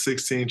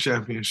 2016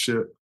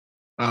 championship,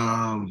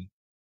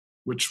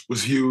 which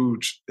was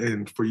huge,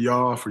 and for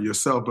y'all, for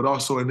yourself, but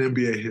also in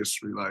NBA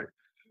history, like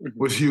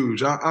was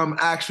huge. I'm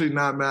actually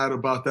not mad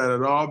about that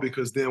at all,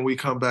 because then we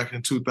come back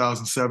in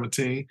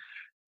 2017.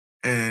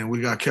 And we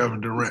got Kevin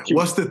Durant.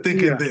 What's the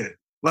thinking then?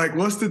 Like,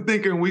 what's the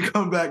thinking we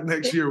come back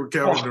next year with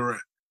Kevin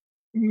Durant?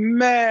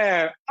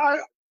 Man,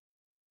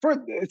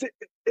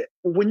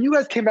 when you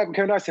guys came back with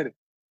Kevin Durant, I said,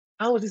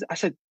 how is this? I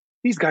said,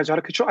 these guys are out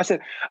of control. I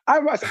said, I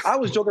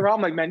was joking around.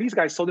 I'm like, man, these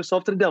guys sold this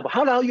off to the devil.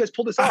 How the hell you guys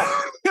pull this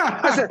off?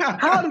 I said,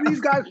 how do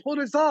these guys pull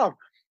this off?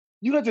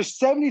 You guys are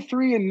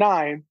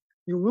 73-9.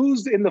 You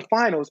lose in the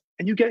finals,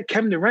 and you get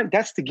Kevin Durant.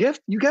 That's the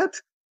gift you get?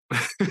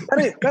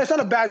 That's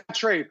not a bad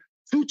trade.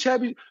 2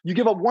 champions, you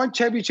give up 1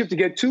 championship to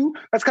get 2.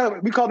 That's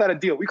we call that a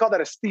deal. We call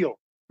that a steal.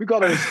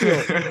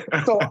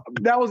 So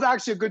that was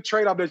actually a good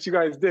trade-off that you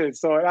guys did.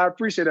 So I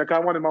appreciate that, because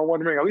I wanted my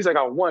 1 ring. At least I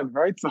got 1,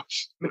 right? So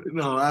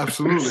no,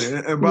 absolutely.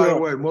 And by the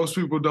way, most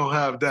people don't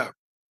have that.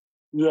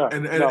 Yeah.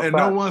 And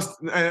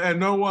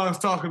no one's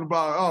talking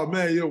about, oh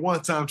man, you're a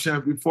 1-time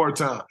champion,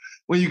 4-time.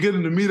 When you get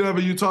in the meat of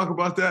it, you talk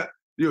about that,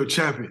 you're a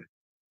champion.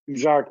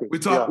 Exactly. We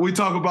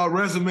talk about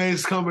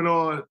resumes coming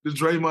on the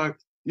Draymond,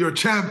 you're a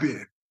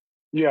champion.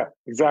 Yeah,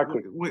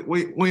 exactly.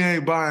 We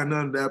ain't buying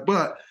none of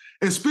that.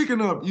 And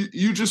speaking of,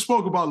 you just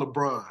spoke about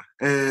LeBron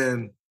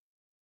and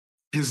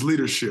his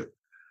leadership.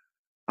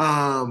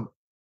 Mario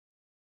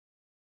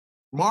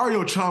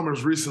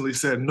Chalmers recently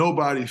said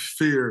nobody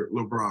feared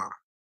LeBron.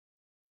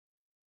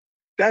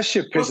 That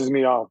shit pisses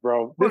me off,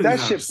 bro. That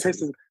shit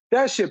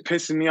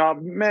pisses me off,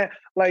 man.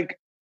 Like,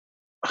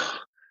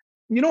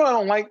 you know what I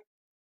don't like?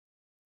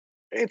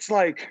 It's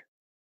like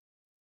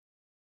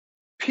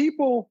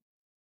people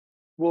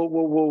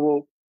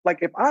will like,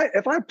 if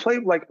I play,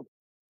 like,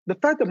 the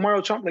fact that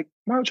Mario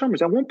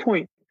Chalmers, at one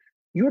point,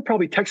 you were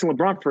probably texting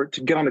LeBron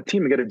to get on the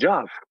team and get a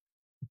job.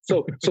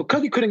 So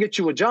because he couldn't get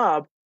you a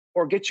job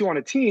or get you on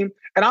a team,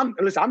 and I'm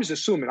just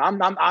assuming. I'm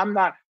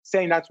not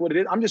saying that's what it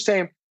is. I'm just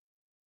saying,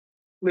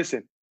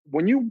 listen,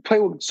 when you play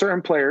with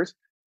certain players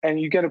and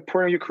you get a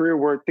point in your career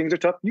where things are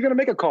tough, you're gonna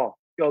make a call.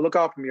 Yo, look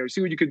out for me, or see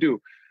what you could do.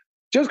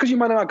 Just because you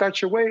might not have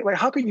got your way, like,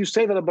 how can you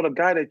say that about a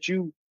guy that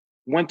you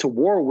went to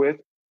war with,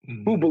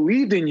 who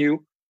believed in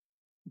you?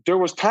 There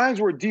was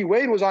times where D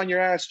Wade was on your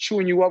ass,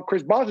 chewing you up.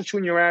 Chris Bosh was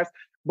chewing your ass,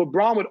 but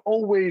Bron would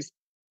always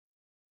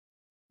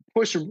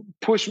push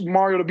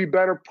Mario to be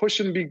better, push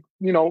him to be,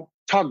 you know,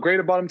 talk great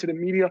about him to the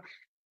media,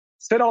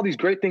 said all these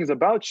great things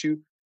about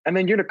you, and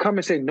then you're gonna come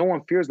and say no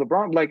one fears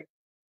LeBron. Like,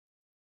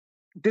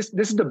 this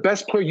is the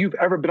best player you've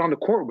ever been on the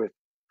court with.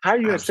 How are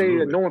you gonna say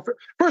that no one?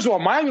 First of all,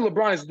 Miami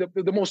LeBron is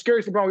the most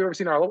scariest LeBron we've ever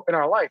seen in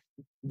our life.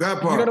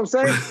 That part, you know what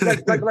I'm saying?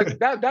 like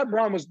that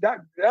Bron was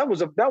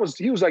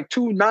he was like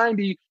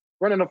 290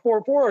 running a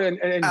 4.4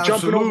 and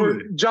jumping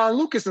over John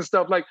Lucas and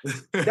stuff. Like,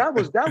 that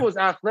was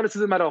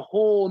athleticism at a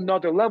whole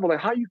nother level. Like,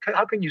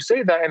 how can you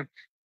say that? And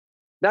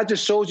that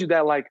just shows you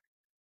that, like,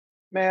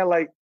 man,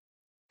 like,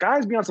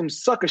 guys be on some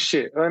sucker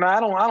shit, and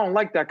I don't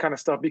like that kind of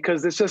stuff,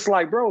 because it's just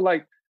like, bro,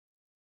 like,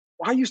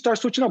 why you start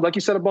switching up? Like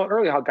you said about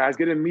earlier, how guys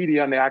get in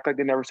media and they act like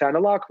they never sat in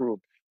the locker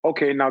room.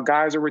 Okay, now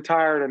guys are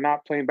retired or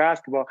not playing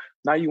basketball.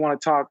 Now you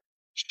want to talk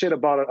shit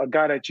about a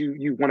guy that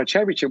you won a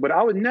championship. But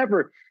I would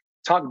never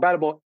talk bad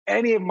about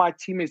any of my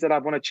teammates that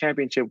I've won a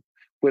championship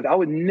with. I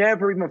would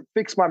never even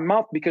fix my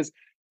mouth because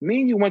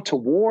me and you went to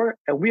war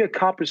and we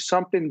accomplished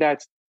something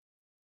that's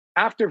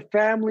after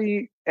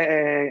family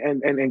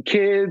and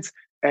kids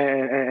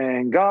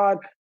and God,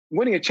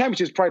 winning a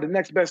championship is probably the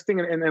next best thing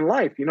in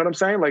life. You know what I'm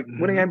saying? Like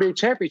winning an NBA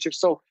championship.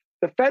 So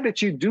the fact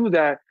that you do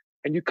that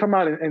and you come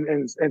out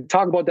and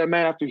talk about that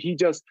man after he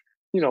just,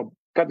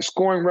 got the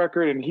scoring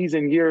record and he's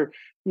in year,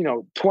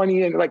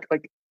 20 and like,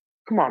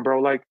 come on, bro.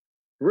 Like,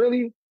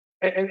 really?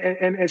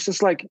 And it's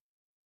just like,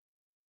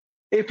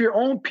 if your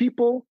own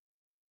people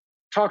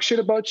talk shit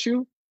about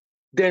you,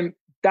 then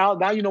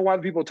now you know why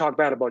the people talk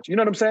bad about you. You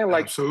know what I'm saying?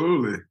 Like,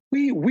 absolutely.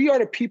 We are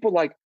the people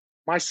like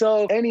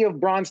myself, any of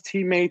Bron's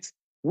teammates.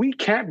 We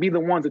can't be the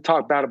ones that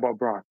talk bad about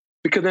Bron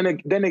because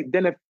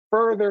then it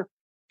further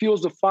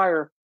fuels the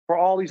fire for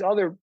all these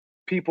other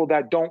people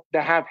that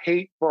have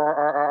hate for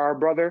our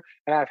brother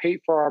and have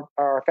hate for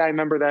our family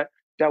member that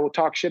will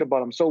talk shit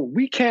about him. So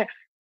we can't,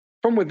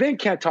 from within,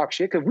 can't talk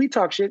shit because we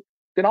talk shit.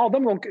 Then all of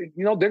them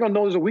they're gonna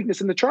know there's a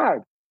weakness in the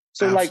tribe.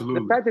 So absolutely.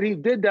 Like the fact that he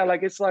did that,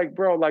 like it's like,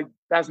 bro, like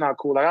that's not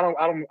cool. Like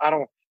I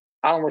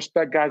don't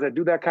respect guys that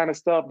do that kind of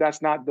stuff. That's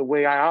not the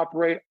way I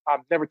operate. I've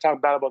never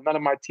talked bad about none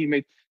of my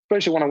teammates,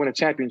 especially when I win a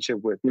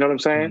championship with. You know what I'm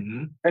saying?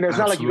 Mm-hmm. And it's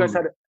not like you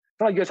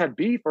guys had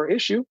beef or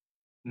issue.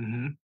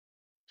 Mm-hmm.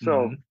 So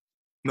mm-hmm.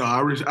 No,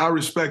 I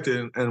respect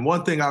it. And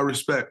one thing I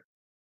respect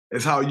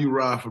is how you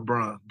ride for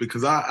Bron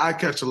because I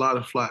catch a lot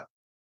of flack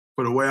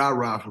for the way I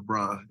ride for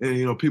Bron.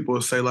 And people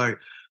will say like,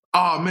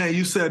 "Oh man,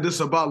 you said this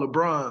about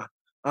LeBron.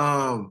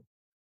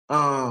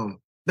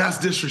 That's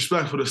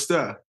disrespectful to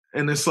Steph."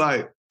 And it's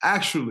like,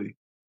 actually,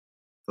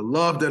 the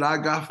love that I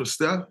got for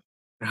Steph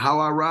and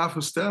how I ride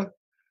for Steph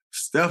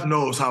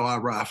knows how I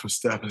ride for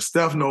Steph, and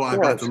Steph know I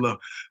got the love.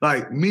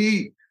 Like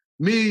me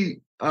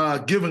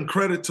giving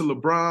credit to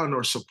LeBron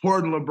or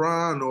supporting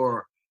LeBron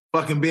or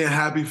fucking being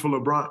happy for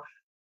LeBron,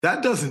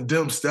 that doesn't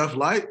dim Steph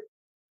light.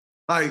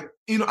 Like,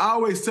 I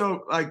always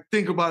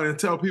think about it and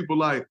tell people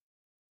like,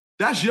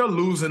 that's your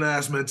losing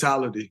ass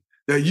mentality.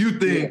 That you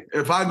think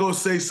if I go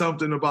say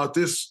something about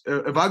this,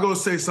 if I go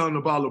say something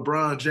about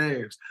LeBron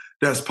James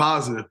that's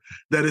positive,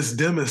 that it's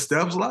dimming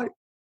Steph's light.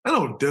 I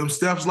don't dim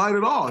Steph's light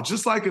at all.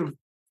 Just like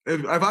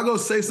if I go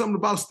say something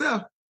about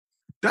Steph,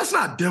 that's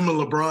not dimming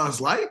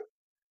LeBron's light.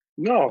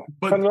 No,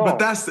 but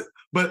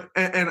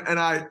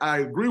I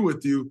agree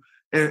with you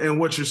and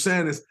what you're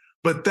saying is,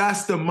 but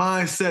that's the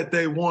mindset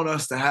they want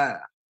us to have.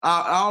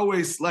 I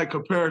always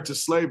compare it to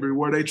slavery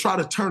where they try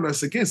to turn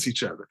us against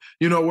each other.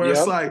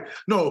 It's like,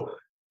 no,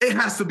 it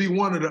has to be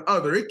one or the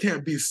other. It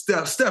can't be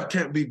Steph. Steph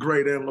can't be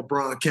great and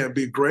LeBron can't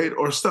be great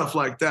or stuff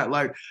like that.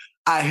 Like,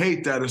 I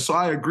hate that. And so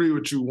I agree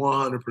with you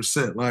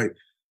 100%. Like,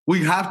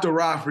 we have to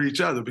ride for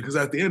each other because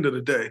at the end of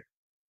the day,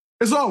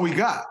 it's all we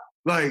got.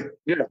 Like,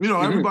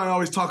 everybody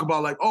always talk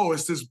about like, oh,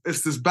 it's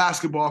this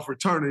basketball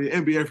fraternity,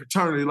 NBA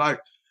fraternity.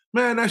 Like,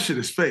 man, that shit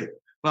is fake.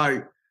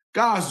 Like,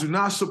 guys do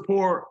not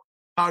support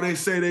how they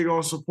say they're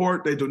going to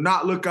support. They do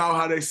not look out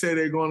how they say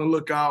they're going to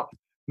look out.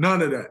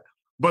 None of that.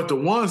 But the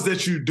ones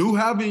that you do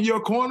have in your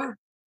corner,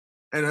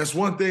 and that's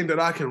one thing that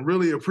I can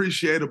really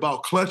appreciate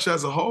about Clutch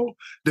as a whole,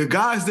 the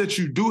guys that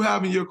you do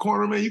have in your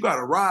corner, man, you got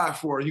to ride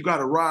for, you got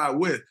to ride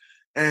with.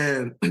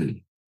 And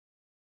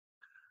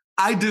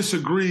I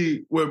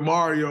disagree with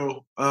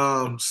Mario's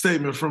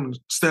statement from the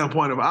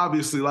standpoint of,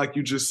 obviously, like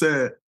you just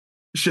said,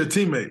 it's your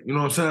teammate. You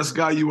know what I'm saying? That's the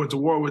guy you went to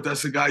war with.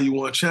 That's the guy you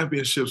won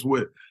championships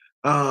with.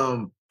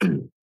 And,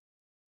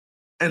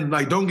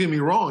 like, don't get me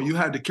wrong, you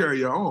had to carry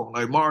your own.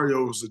 Like,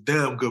 Mario was a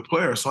damn good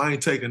player, so I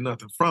ain't taking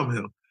nothing from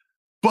him.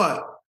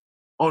 But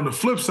on the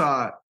flip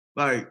side,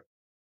 like,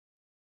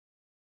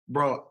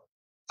 bro,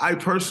 I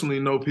personally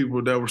know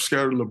people that were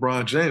scared of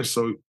LeBron James,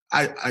 so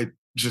I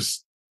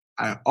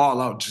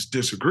all out just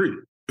disagree.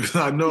 Because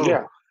I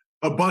know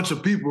a bunch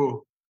of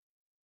people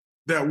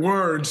that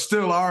were and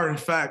still are, in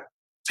fact,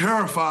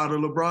 terrified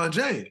of LeBron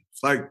James.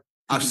 Like,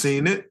 I've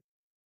seen it.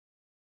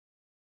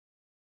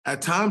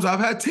 At times,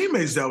 I've had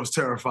teammates that was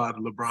terrified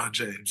of LeBron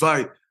James.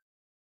 Like,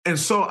 and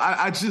so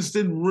I just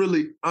didn't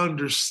really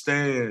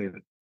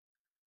understand.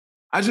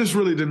 I just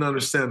really didn't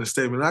understand the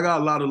statement. I got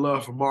a lot of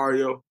love for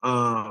Mario.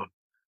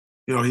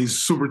 He's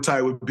super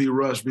tight with B.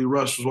 Rush. B.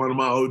 Rush was one of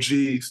my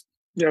OGs.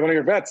 Yeah, one of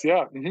your vets,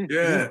 yeah. Mm-hmm.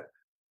 Yeah.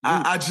 Mm-hmm.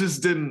 I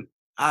just didn't,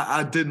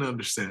 I didn't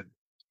understand.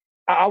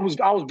 I was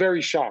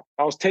very shocked.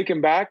 I was taken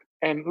back.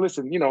 And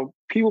listen,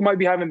 people might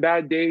be having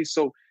bad days,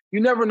 so you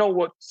never know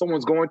what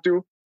someone's going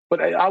through.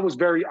 But I was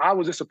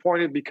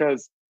disappointed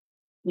because,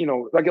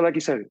 like you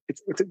said,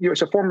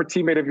 it's a former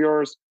teammate of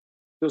yours.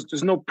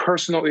 There's no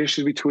personal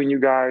issues between you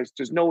guys.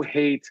 There's no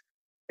hate.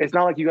 It's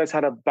not like you guys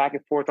had a back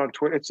and forth on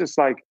Twitter. It's just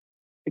like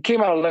it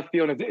came out of left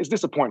field, and it's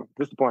disappointing.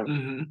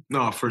 Mm-hmm.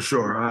 No, for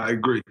sure, I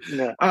agree.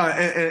 Yeah.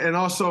 And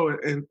also,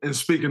 in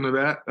speaking of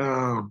that,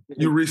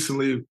 you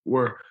recently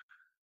were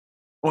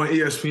on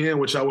ESPN,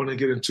 which I want to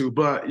get into,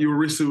 but you were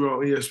recently on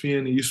ESPN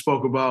and you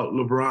spoke about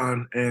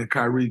LeBron and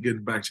Kyrie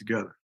getting back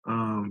together.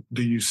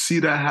 Do you see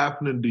that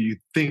happening? Do you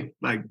think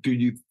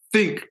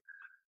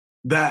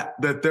that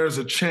there's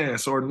a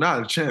chance, or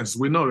not a chance,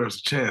 we know there's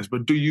a chance,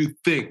 but do you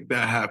think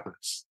that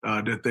happens,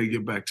 that they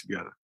get back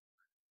together?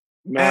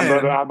 Man,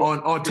 and brother,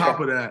 on top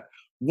of that,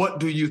 what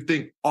do you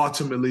think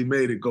ultimately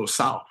made it go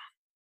south?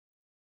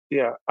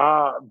 Yeah,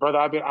 brother,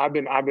 I've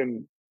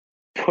been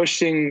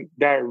pushing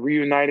that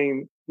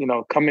reuniting,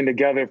 coming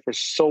together for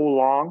so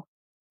long,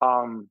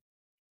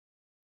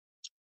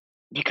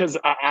 because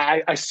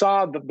I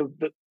saw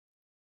the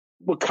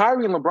with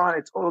Kyrie and LeBron,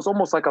 it was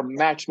almost like a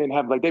match made in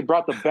heaven. Like they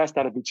brought the best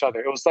out of each other.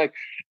 It was like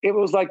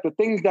the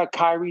things that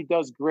Kyrie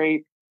does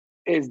great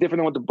is different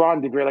than what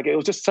LeBron did great. Like it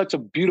was just such a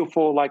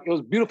beautiful, it was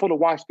beautiful to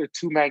watch their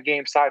 2-man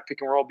game side pick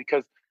and roll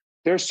because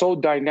they're so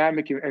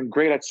dynamic and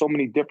great at so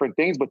many different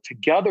things. But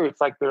together, it's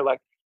like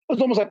it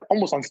was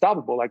almost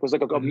unstoppable. Like it was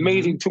like an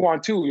amazing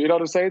 2-on-2. You know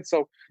what I'm saying?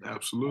 So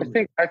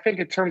absolutely, I think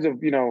in terms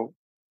of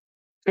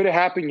could it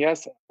happen?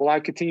 Yes. Will I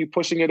continue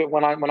pushing it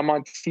when I'm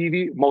on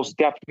TV? Most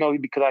definitely,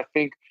 because I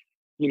think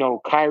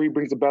Kyrie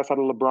brings the best out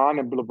of LeBron,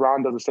 and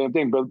LeBron does the same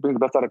thing, brings the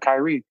best out of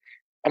Kyrie.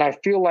 And I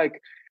feel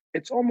like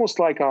it's almost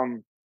like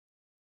a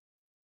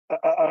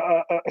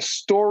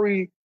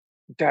story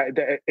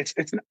that it's.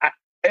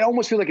 I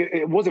almost feel like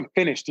it wasn't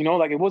finished.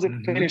 Like it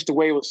wasn't finished the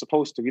way it was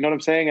supposed to. You know what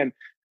I'm saying?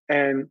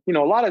 And a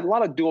lot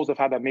of duels have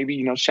had that.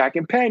 Maybe Shaq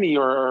and Penny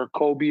or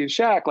Kobe and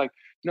Shaq. Like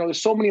there's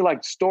so many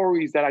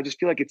stories that I just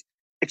feel like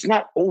it's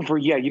not over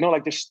yet.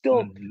 Like there's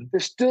still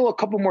a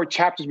couple more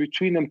chapters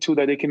between them two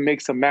that they can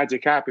make some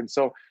magic happen.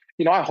 So,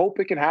 I hope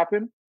it can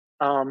happen.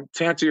 To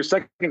answer your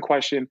second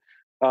question,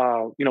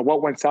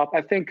 what went south?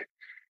 I think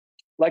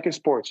like in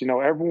sports,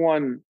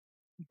 everyone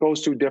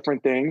goes through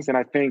different things. And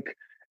I think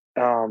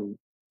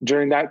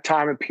during that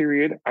time and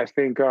period, I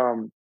think,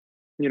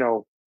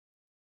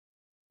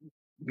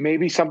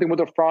 maybe something with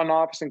the front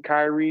office and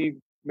Kyrie,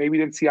 maybe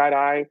didn't see eye to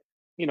eye.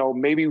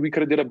 Maybe we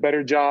could have did a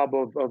better job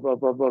of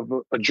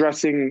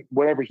addressing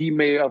whatever he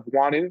may have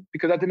wanted,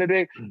 because at the end of the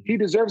day, he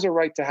deserves a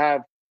right to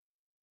have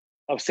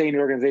a say in the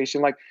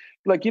organization.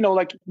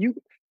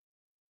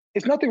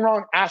 It's nothing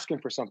wrong asking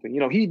for something.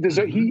 He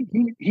deserves,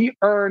 he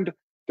earned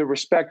the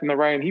respect and the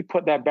right, and he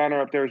put that banner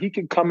up there. He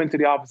can come into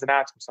the office and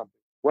ask for something,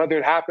 whether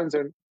it happens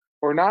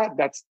or not.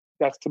 That's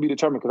to be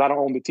determined, because I don't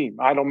own the team.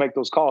 I don't make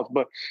those calls.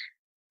 But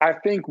I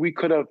think we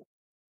could have,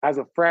 as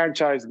a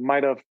franchise,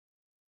 might have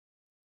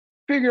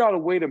figured out a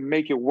way to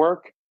make it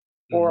work,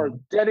 or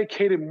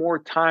dedicated more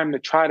time to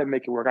try to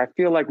make it work. I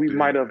feel like we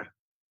might have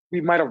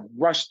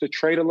rushed the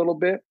trade a little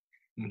bit,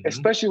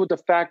 especially with the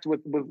fact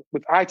with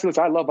IT.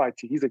 Listen, I love IT.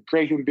 He's a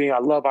great human being. I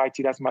love IT.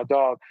 That's my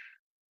dog.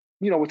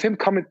 With him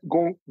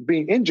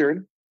being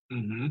injured,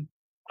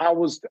 I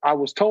was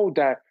told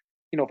that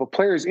if a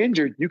player is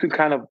injured, you can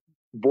kind of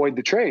void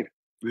the trade.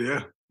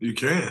 Yeah, you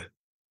can.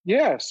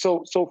 Yeah.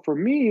 So for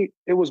me,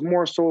 it was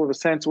more so of a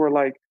sense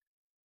where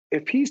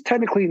if he's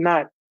technically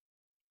not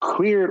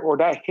cleared or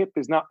that hip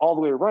is not all the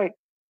way right,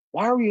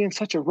 why are we in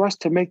such a rush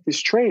to make this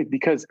trade?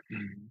 Because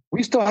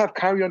we still have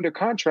Kyrie under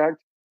contract,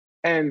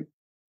 and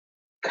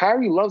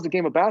Kyrie loves the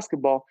game of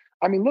basketball.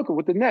 I mean, look,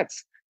 with the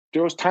Nets,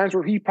 there was times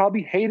where he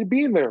probably hated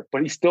being there,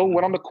 but he still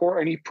went on the court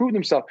and he proved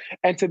himself.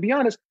 And to be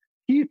honest,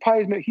 he's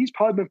probably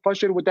been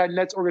frustrated with that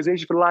Nets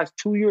organization for the last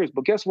 2 years.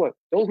 But guess what?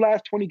 Those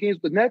last 20 games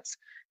with the Nets,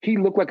 he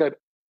looked like a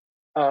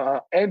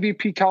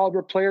MVP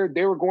caliber player.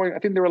 They were going, I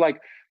think they were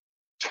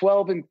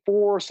 12-4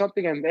 or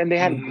something, and they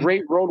had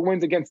great road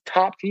wins against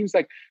top teams.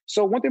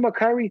 So one thing about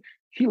Kyrie,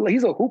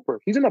 he's a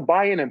hooper. He's gonna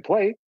buy in and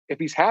play. If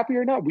he's happy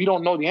or not, we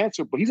don't know the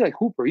answer, but he's like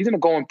hooper. He's gonna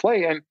go and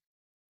play.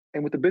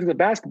 And with the business of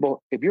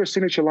basketball, if you're a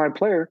signature line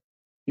player,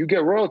 you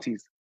get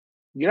royalties.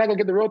 You're not gonna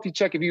get the royalty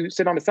check if you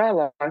sit on the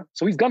sideline.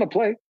 So he's gonna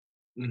play.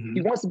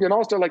 He wants to be an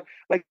all-star.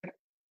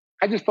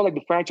 I just felt like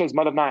the franchise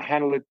might have not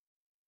handled it,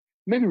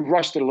 maybe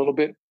rushed it a little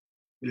bit.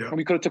 Yeah. And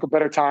we could have took a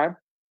better time.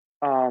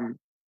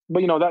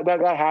 But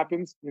that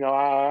happens.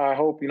 I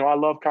hope. I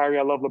love Kyrie.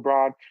 I love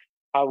LeBron.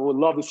 I would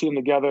love to see them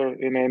together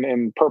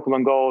in purple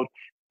and gold.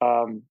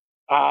 I'm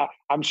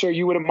sure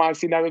you wouldn't mind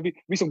seeing that. It'd be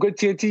some good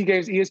TNT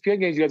games, ESPN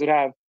games. You guys would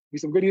have. Be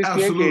some good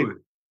ESPN games.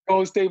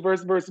 Golden State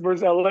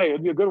versus LA.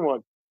 It'd be a good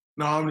one.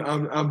 No,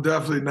 I'm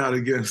definitely not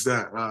against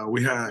that.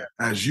 We had,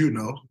 as you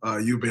know,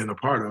 you being a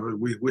part of it,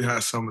 we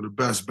had some of the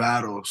best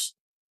battles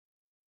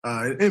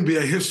in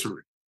NBA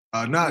history.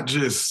 Not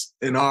just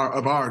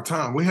of our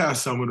time. We had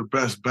some of the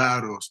best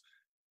battles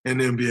in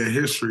NBA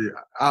history.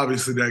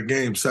 Obviously, that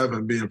Game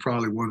 7 being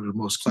probably one of the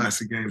most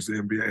classic games the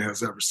NBA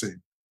has ever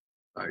seen.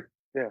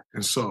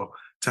 And so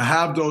to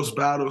have those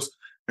battles,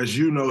 as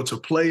you know, to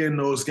play in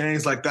those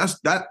games,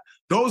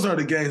 those are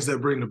the games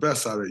that bring the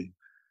best out of you.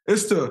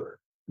 It's the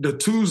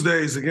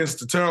Tuesdays against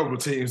the terrible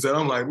teams that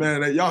I'm like,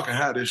 man, y'all can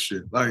have this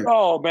shit. I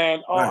tell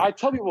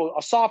people,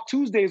 a soft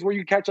Tuesday is where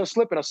you catch us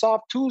slipping. A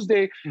soft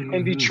Tuesday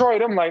in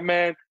Detroit, I'm like,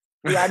 man,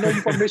 yeah, I know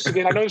you're from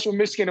Michigan. I know you're from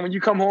Michigan. And when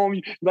you come home,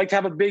 you like to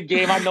have a big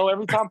game. I know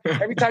every time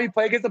you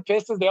play against the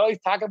Pistons, they always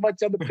talk about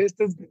you on the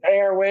Pistons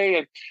airway,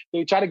 and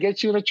they try to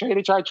get you in a trade.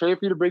 They try to trade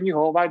for you to bring you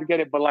home. I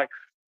get it. But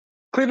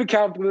Cleveland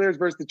Cavaliers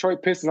versus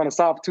Detroit Pistons on a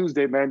soft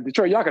Tuesday, man.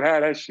 Detroit, y'all can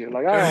have that shit.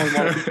 Like, I don't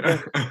want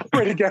to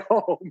ready to get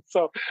home.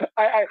 So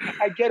I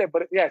get it.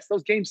 But yes,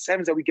 those game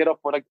sevens that we get up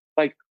for,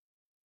 like,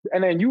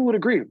 and then you would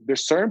agree,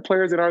 there's certain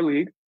players in our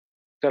league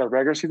that are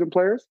regular season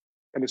players,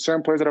 and there's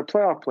certain players that are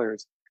playoff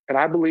players. And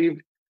I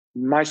believe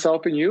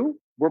myself and you,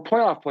 we're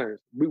playoff players.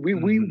 We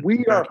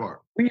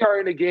are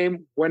in the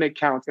game when it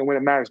counts and when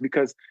it matters,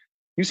 because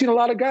you've seen a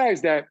lot of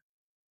guys that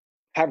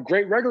have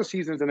great regular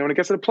seasons, and then when it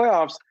gets to the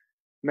playoffs,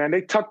 man,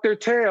 they tuck their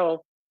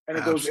tail and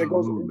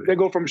they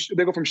go from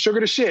sugar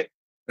to shit.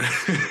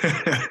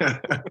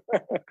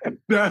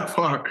 That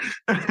part.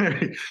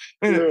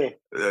 Yeah.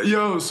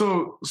 Yo,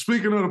 so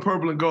speaking of the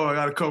purple and gold, I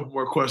got a couple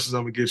more questions.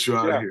 I'm gonna get you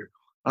out of here.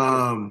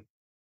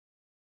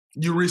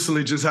 You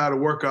recently just had a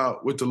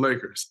workout with the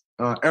Lakers.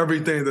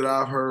 Everything that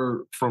I've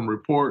heard from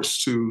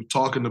reports to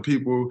talking to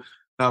people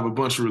that have a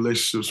bunch of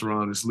relationships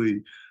around this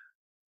league,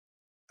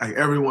 like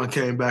everyone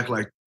came back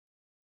like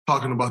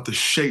talking about the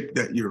shape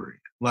that you're in,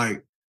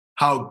 like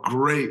how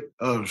great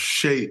of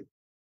shape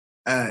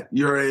at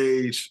your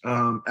age,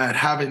 at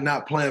having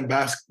not played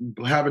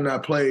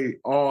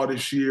all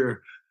this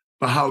year,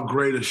 but how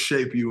great a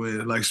shape you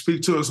in. Like,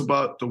 speak to us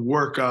about the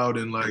workout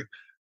and like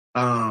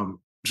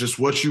just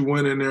what you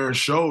went in there and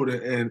showed,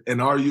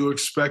 and are you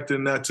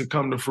expecting that to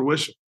come to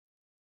fruition?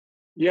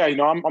 Yeah,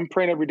 I'm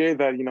praying every day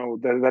that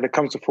that it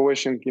comes to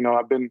fruition.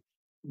 I've been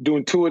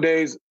doing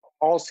 2-a-days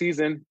all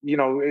season.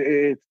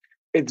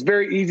 It's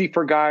very easy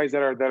for guys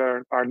that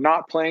are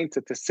not playing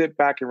to sit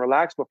back and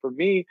relax, but for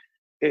me,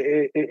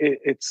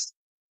 it's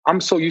I'm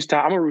so used to.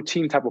 I'm a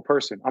routine type of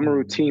person. I'm a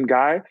routine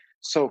guy.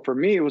 So for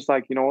me, it was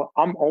like,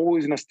 I'm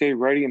always gonna stay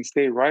ready and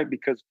stay right,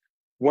 because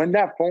when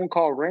that phone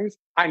call rings,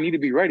 I need to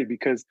be ready,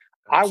 because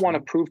I want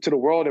to prove to the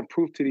world and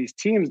prove to these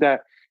teams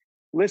that,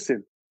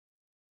 listen,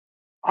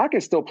 I can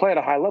still play at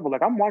a high level.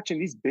 Like, I'm watching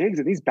these bigs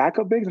and these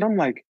backup bigs, and I'm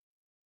like,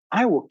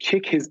 I will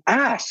kick his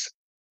ass.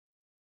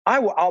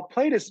 I'll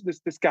play this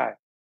guy.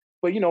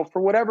 But,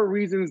 for whatever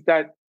reasons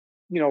that,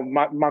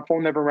 my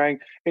phone never rang,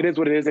 it is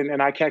what it is,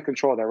 and I can't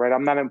control that, right?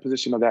 I'm not in a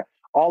position of that.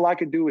 All I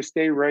could do is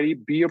stay ready,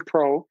 be a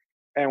pro.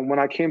 And when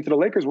I came to the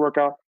Lakers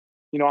workout,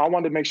 I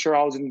wanted to make sure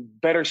I was in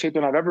better shape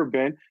than I've ever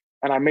been.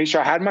 And I made sure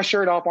I had my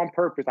shirt off on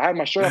purpose. I had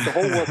my shirt off the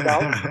whole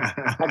workout.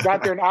 I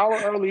got there an hour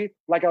early,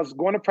 like I was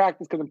going to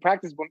practice, because in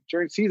practice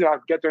during season,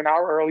 I'd get there an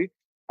hour early.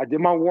 I did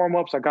my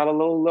warm-ups. I got a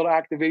little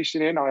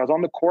activation in. I was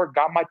on the court,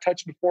 got my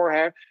touch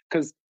beforehand,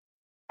 because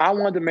I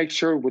wanted to make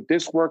sure with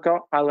this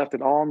workout, I left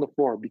it all on the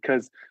floor.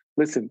 Because,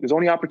 listen, there's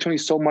only opportunity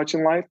so much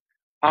in life.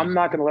 I'm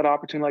not going to let an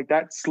opportunity like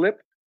that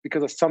slip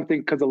because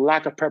of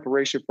lack of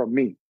preparation from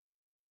me.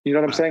 You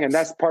know what I'm saying? And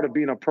that's part of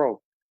being a pro.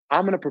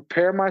 I'm going to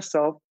prepare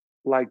myself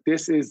like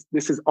this is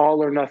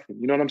all or nothing.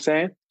 You know what I'm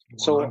saying?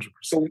 100%.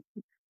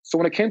 So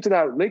when it came to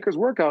that Lakers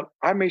workout,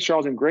 I made sure I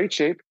was in great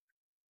shape,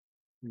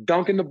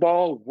 dunking the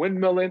ball,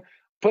 windmilling.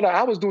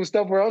 I was doing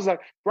stuff where I was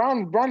like,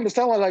 Brown the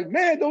cell was like,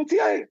 man,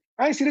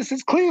 I ain't see this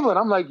since Cleveland.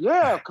 I'm like,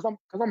 yeah, because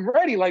I'm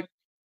ready, like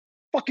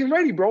fucking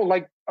ready, bro.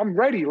 Like, I'm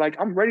ready. Like,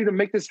 I'm ready to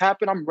make this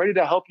happen. I'm ready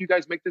to help you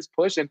guys make this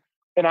push. And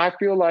I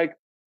feel like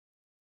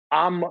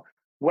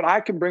what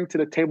I can bring to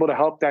the table to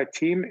help that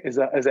team is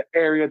an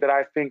area that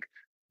I think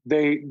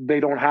they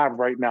don't have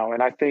right now.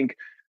 And I think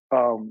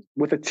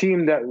with a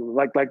team that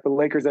like the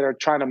Lakers that are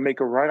trying to make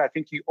a run, I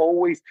think you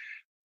always,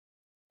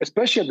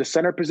 especially at the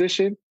center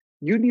position,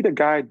 you need a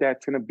guy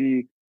that's going to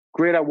be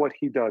great at what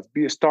he does,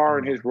 be a star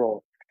in his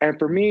role. And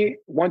for me,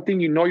 one thing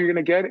you're going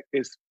to get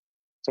is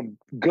some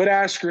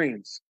good-ass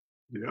screens.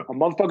 Yeah. A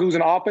motherfucker who's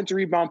an offensive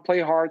rebound,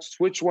 play hard,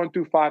 switch 1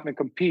 through 5, and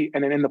compete.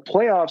 And then in the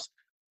playoffs,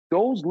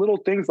 those little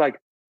things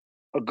like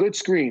a good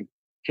screen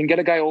can get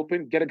a guy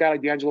open, get a guy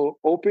like D'Angelo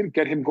open,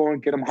 get him going,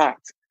 get him hot.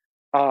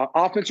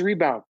 Offensive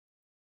rebound,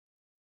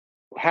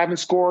 haven't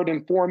scored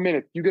in 4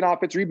 minutes. You get an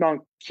offensive rebound,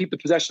 keep the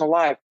possession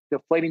alive,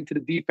 deflating to the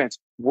defense,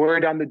 wear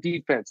down the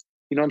defense.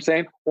 You know what I'm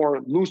saying?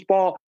 Or loose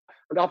ball,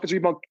 an offensive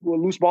rebound,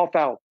 loose ball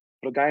foul.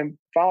 Put a guy in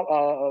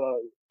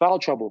foul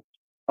trouble.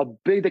 A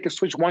big that can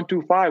switch 1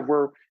 through 5,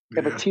 where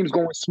if a team's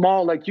going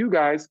small like you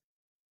guys,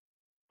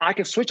 I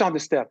can switch on to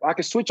Steph. I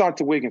can switch on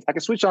to Wiggins. I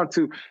can switch on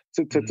to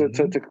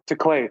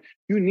Clay.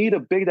 You need a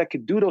big that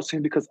can do those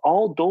things, because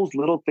all those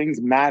little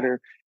things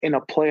matter in a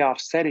playoff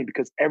setting,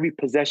 because every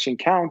possession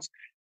counts.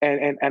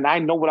 And I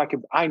know what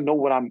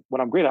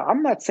I'm great at.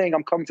 I'm not saying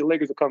I'm coming to the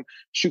Lakers to come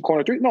shoot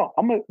corner three. No,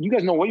 you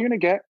guys know what you're gonna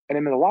get. And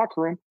in the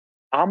locker room,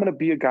 I'm gonna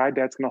be a guy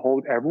that's gonna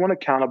hold everyone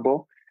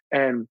accountable.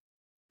 And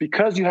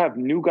because you have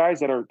new guys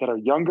that are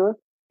younger,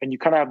 and you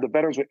kind of have the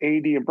veterans with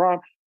AD and Bron,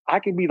 I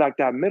can be like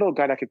that middle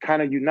guy that could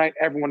kind of unite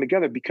everyone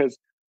together, because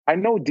I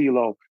know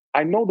D'Lo,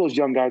 I know those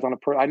young guys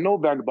I know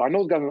Vanderbilt, I know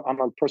those guys on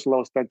a personal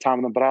level, spend time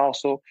with them, but I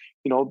also,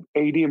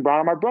 AD and Bron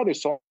are my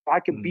brothers. So I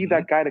could be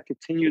that guy to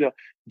continue to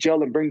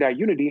gel and bring that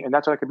unity, and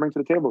that's what I can bring to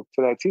the table,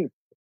 to that team.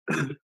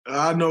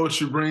 I know what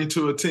you bring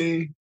to a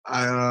team.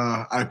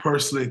 I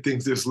personally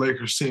think this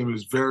Lakers team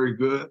is very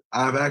good.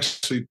 I've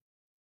actually,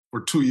 for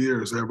 2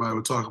 years, everybody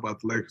would talk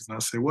about the Lakers, and I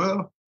say,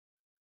 well,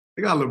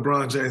 they got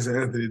LeBron James and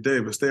Anthony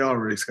Davis. They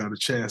already got a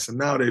chance. And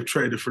now they've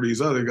traded for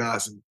these other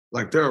guys, and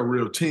like they're a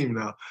real team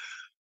now.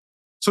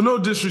 So no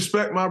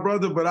disrespect, my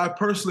brother, but I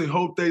personally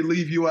hope they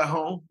leave you at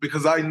home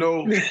because I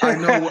know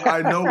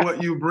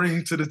what you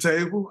bring to the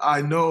table.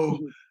 I know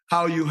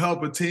how you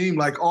help a team.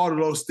 Like all of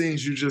those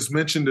things you just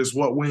mentioned is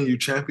what win you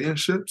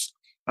championships.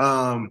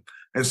 And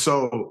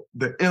so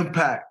the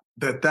impact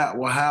that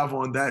will have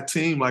on that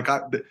team, like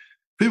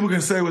people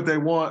can say what they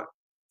want,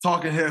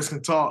 talking heads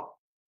can talk.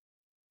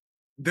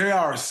 They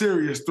are a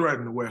serious threat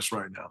in the West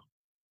right now.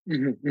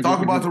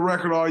 Talk about the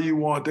record all you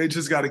want. They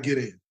just got to get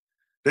in.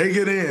 They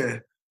get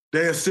in,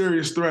 they're a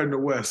serious threat in the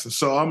West. And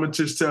so I'm going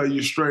to just tell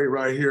you straight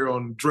right here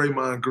on the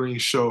Draymond Green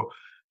Show,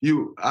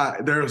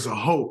 there's a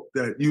hope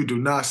that you do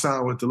not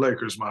sign with the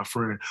Lakers, my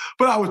friend.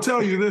 But I would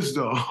tell you this,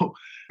 though.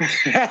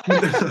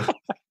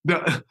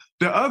 the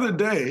other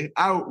day,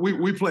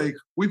 we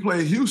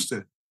played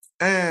Houston,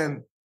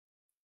 and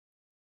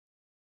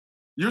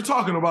you're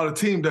talking about a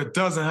team that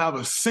doesn't have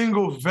a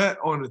single vet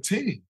on the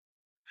team.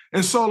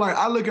 And so, like,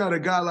 I look at a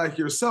guy like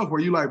yourself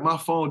where you like, my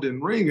phone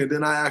didn't ring, and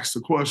then I asked the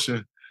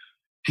question,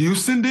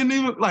 Houston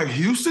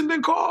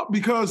didn't call?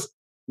 Because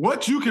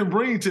what you can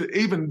bring to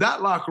even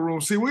that locker room,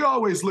 see, we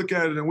always look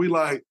at it and we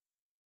like,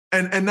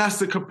 and that's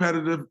the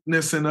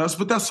competitiveness in us,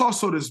 but that's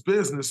also this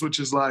business, which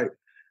is like,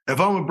 if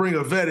I'm going to bring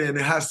a vet in,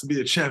 it has to be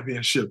a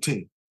championship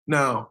team.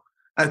 Now,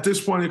 at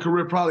this point in your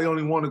career, probably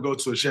only want to go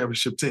to a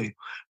championship team.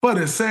 But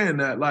in saying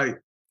that, like,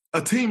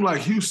 a team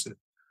like Houston,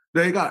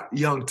 they got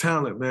young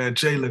talent, man.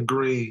 Jalen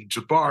Green,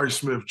 Jabari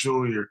Smith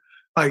Jr.,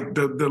 like,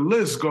 the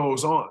list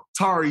goes on.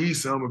 Tari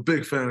Eason, I'm a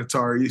big fan of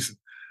Tari Eason.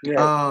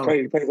 Yeah,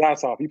 he plays his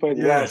ass off. He plays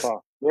his ass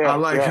off. Yeah, I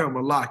like him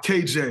a lot.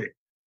 KJ.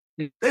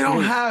 They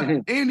don't have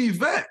any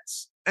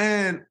vets.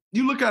 And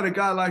you look at a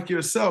guy like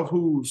yourself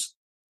who's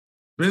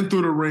been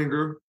through the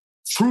ringer,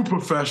 true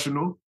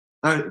professional,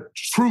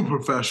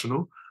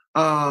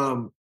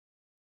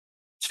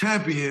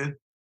 champion,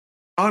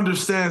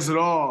 understands it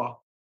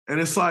all. And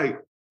it's like,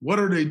 what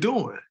are they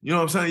doing? You know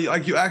what I'm saying?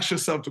 Like, you ask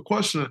yourself the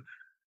question,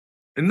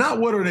 and not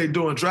what are they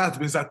doing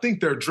drafting, because I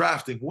think they're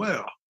drafting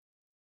well.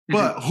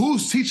 But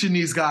who's teaching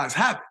these guys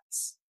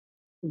habits?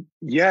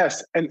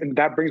 Yes, and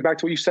that brings back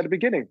to what you said at the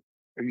beginning.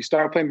 If you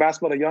start playing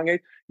basketball at a young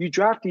age, you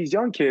draft these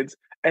young kids.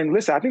 And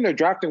listen, I think they're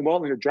drafting well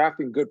and they're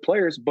drafting good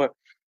players, but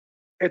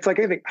it's like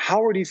anything.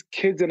 How are these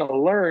kids going to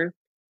learn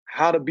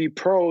how to be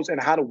pros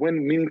and how to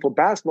win meaningful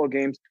basketball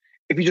games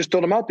if you just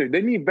throw them out there?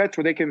 They need vets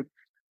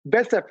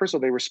vets that, first of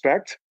all, they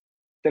respect,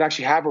 that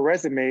actually have a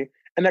resume,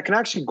 and that can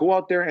actually go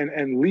out there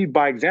and lead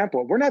by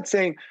example. We're not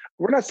saying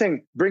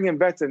bring in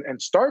vets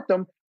and start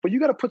them, but you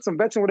got to put some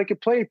vets in where they can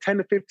play 10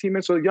 to 15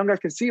 minutes so the young guys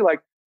can see, like,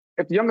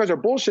 if the young guys are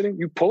bullshitting,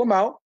 you pull them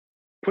out,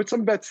 put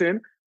some vets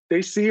in,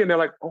 they see, and they're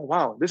like, oh,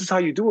 wow, this is how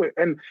you do it.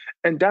 And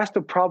that's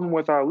the problem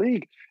with our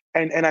league.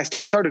 And I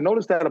started to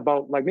notice that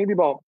maybe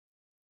about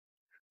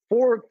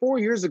 4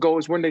 years ago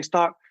is when they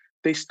stopped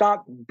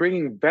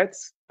bringing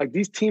vets. Like,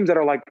 these teams that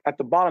are like at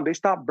the bottom, they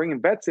stopped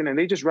bringing vets in, and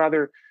they just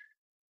rather,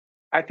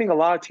 I think a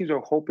lot of teams are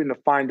hoping to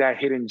find that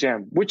hidden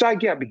gem, which I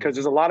get, because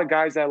there's a lot of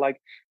guys that,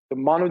 like the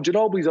Manu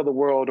Ginobilis of the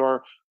world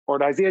or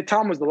the Isaiah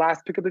Thomas, the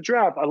last pick of the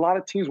draft. A lot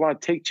of teams want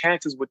to take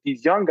chances with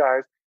these young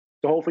guys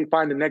to hopefully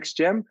find the next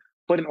gem.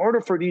 But in order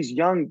for these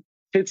young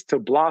kids to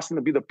blossom,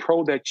 to be the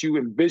pro that you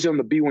envision them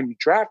to be when you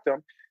draft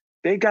them,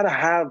 they got to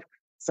have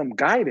some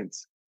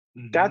guidance.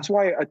 That's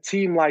why a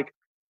team like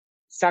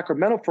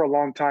Sacramento for a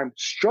long time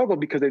struggled,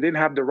 because they didn't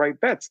have the right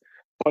vets.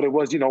 But it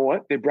was, you know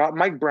what? They brought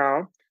Mike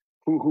Brown,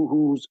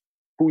 who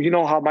you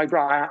know how Mike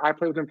Brown, I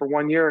played with him for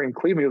 1 year in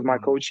Cleveland. He was my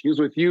coach. He was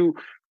with you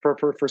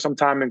for some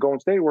time in Golden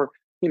State, where,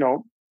 you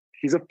know,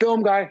 he's a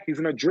film guy. He's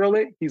going to drill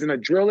it. He's going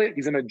to drill it.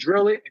 He's going to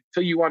drill it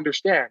until you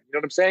understand. You know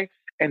what I'm saying?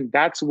 And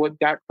that's what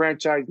that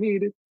franchise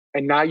needed.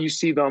 And now you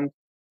see them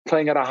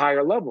playing at a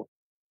higher level.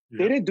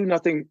 Yeah. They didn't do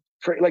nothing.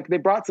 Like, they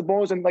brought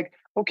Sabonis, and like,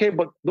 okay,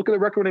 but look at the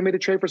record when they made a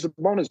trade for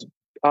Sabonis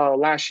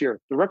last year.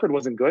 The record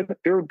wasn't good.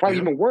 They were probably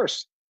even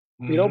worse.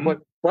 You know,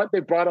 but they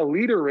brought a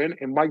leader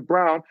in Mike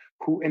Brown,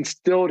 who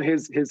instilled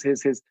his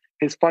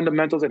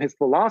fundamentals and his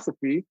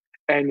philosophy.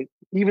 And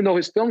even though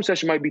his film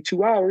session might be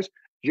 2 hours,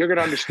 you're going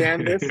to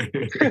understand this.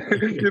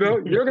 You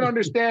know, you're going to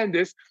understand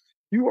this.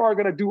 You are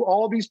going to do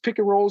all these pick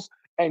and rolls,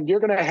 and you're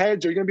going to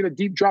hedge, or you're going to be in a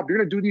deep drop. You're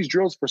going to do these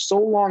drills for so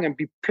long and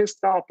be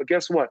pissed off. But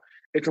guess what?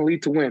 It can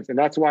lead to wins. And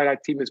that's why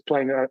that team is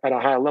playing at a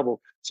higher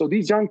level. So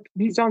these young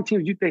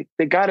teams, you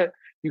got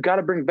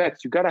to bring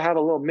vets. You got to have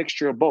a little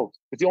mixture of both.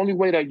 It's the only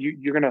way that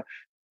you're going to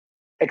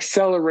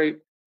accelerate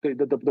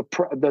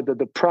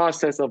the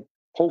process of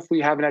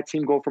hopefully having that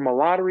team go from a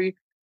lottery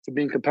to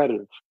being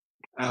competitive.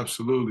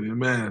 Absolutely. And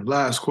man,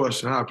 last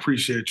question. I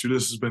appreciate you.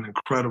 This has been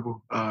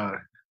incredible.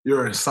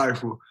 You're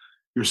insightful.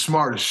 You're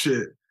smart as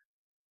shit.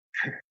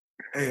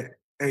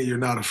 And you're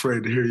not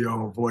afraid to hear your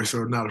own voice,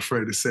 or not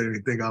afraid to say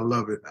anything. I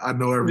love it. I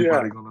know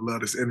everybody's going to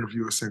love this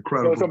interview. It's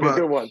incredible. It's a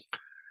good one.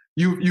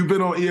 You've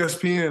been on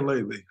ESPN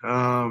lately.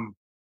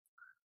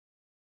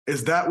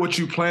 Is that what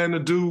you plan to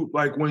do?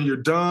 Like when you're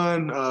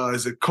done,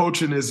 is it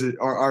coaching? Is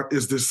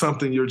this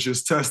something you're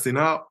just testing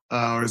out?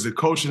 Or is it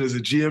coaching as a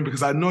GM?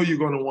 Because I know you're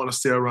going to want to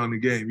stay around the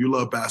game. You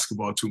love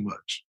basketball too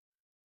much.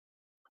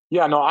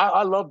 Yeah, no,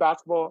 I love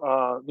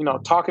basketball.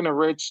 Talking to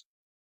Rich,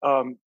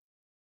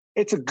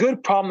 it's a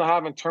good problem to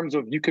have in terms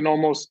of you can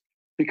almost,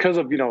 because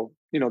of, the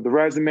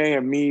resume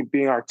and me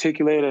being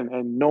articulated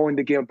and knowing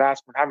the game of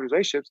basketball and having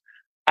relationships,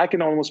 I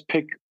can almost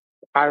pick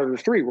out of the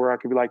three where I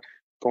could be like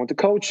going to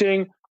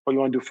coaching, or you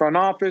want to do front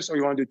office, or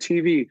you want to do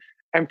TV.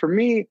 And for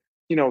me,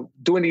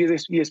 doing the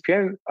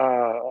ESPN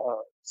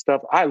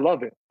stuff, I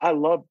love it. I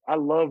love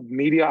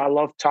media. I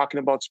love talking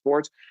about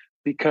sports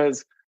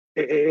because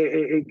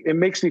it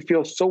makes me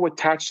feel so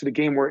attached to the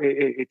game where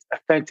it's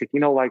authentic.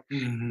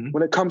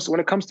 When it comes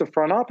to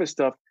front office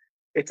stuff,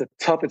 it's a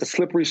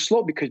slippery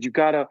slope because you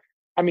gotta.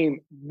 I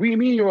mean, me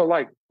and you are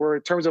alike. Where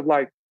in terms of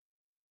like,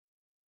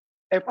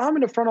 if I'm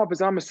in the front office,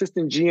 I'm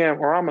assistant GM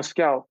or I'm a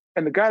scout,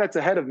 and the guy that's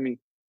ahead of me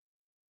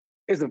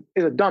is a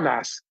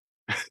dumbass,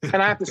 and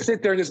I have to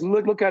sit there and just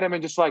look at him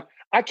and just like,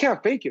 I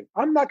can't fake it.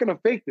 I'm not gonna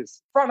fake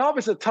this. Front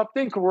office is a tough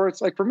thing where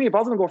it's like, for me, if I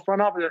was gonna go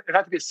front office, it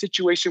had to be a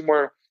situation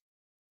where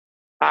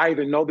I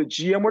either know the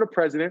GM or the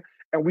president,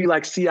 and we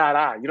like see eye to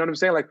eye. You know what I'm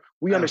saying? Like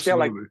we understand,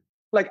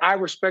 like I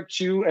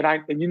respect you,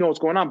 and you know what's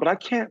going on, but I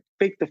can't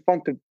fake the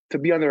funk to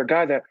be under a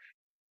guy that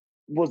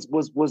was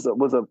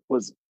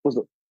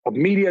a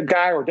media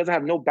guy or doesn't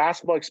have no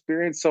basketball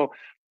experience. So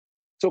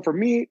for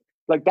me,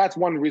 like that's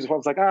one of the reasons why I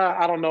was like,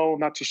 I don't know, I'm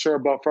not too sure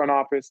about front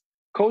office.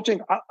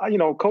 Coaching,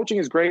 coaching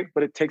is great,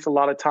 but it takes a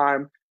lot of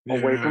time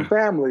away from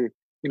family.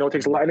 It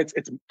takes a lot, and it's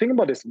think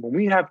about this. When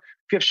if you have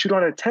shoot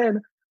on at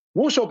 10.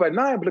 We'll show up at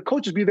 9, but the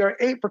coaches be there at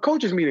 8 for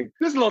coaches meeting.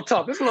 This is a little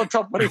tough.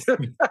 But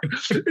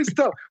it's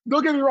tough.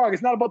 Don't get me wrong.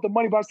 It's not about the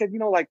money, but I said,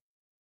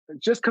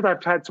 just because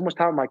I've had so much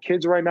time with my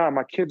kids right now, and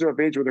my kids are of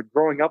age where they're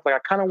growing up, like I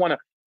kind of want to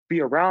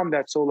be around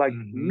that. So like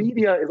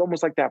media is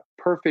almost like that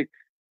perfect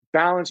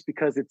balance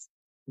because it's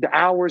the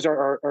hours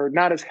are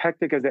not as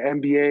hectic as the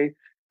NBA,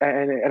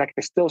 and I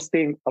can still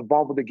stay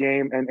involved with the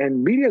game.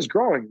 And media is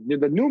growing.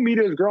 The new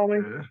media is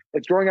growing. Yeah.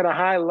 It's growing at a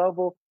high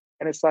level,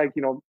 and it's like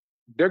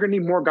they're gonna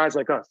need more guys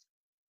like us.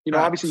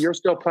 Obviously you're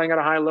still playing at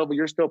a high level.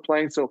 You're still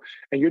playing. So,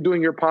 and you're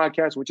doing your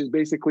podcast, which is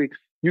basically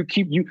you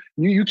keep your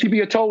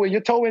toe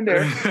in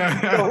there. so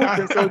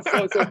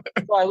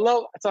I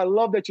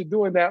love that you're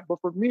doing that.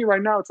 But for me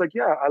right now, it's like,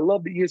 yeah, I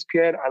love the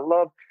ESPN. I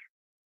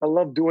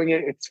love doing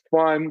it. It's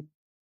fun.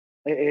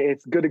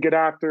 It's good to get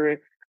after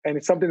it. And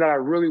it's something that I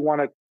really want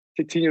to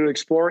continue to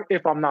explore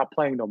if I'm not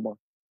playing no more.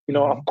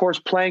 Of course,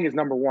 playing is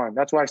number one.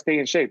 That's why I stay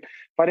in shape.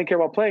 If I didn't care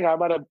about playing, I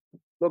might have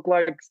look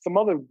like some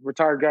other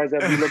retired guys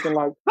that be looking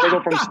like they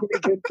go from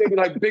they be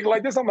like big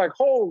like this. I'm like,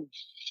 holy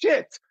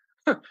shit.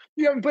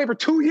 You haven't played for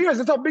 2 years.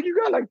 That's how big you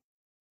got. Like,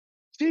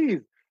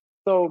 geez.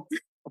 So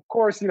of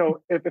course,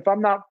 if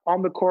I'm not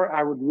on the court,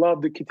 I would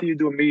love to continue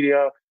doing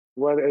media.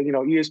 Whether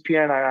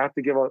ESPN, I have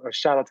to give a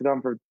shout out to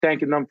them for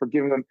thanking them for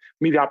giving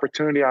me the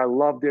opportunity. I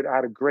loved it. I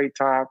had a great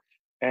time.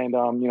 And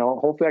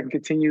hopefully I can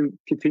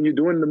continue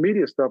doing the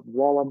media stuff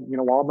while I'm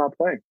not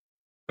playing.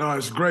 No,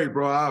 it's great,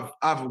 bro.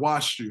 I've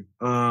watched you.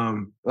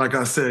 Like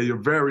I said, you're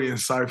very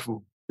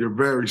insightful. You're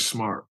very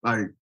smart.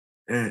 Like,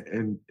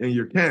 and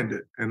you're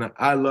candid, and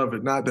I love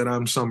it. Not that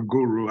I'm some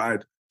guru. I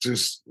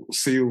just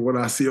see what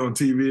I see on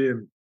TV,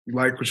 and you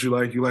like what you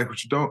like. You like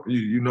what you don't.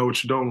 You know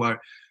what you don't like.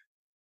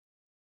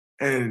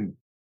 And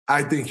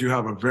I think you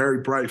have a very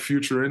bright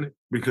future in it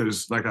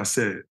because, like I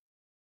said,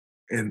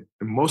 and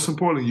most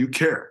importantly, you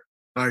care.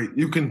 Like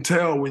you can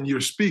tell when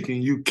you're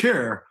speaking, you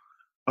care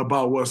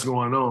about what's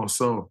going on.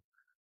 So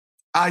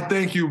I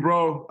thank you,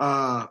 bro,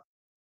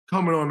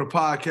 coming on the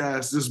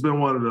podcast. This has been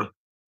one of the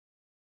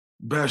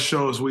best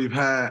shows we've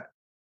had.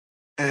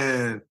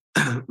 And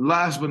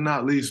last but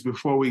not least,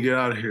 before we get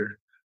out of here,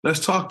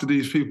 let's talk to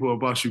these people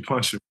about you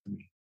punching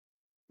me.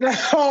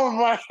 Oh,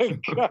 my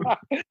God.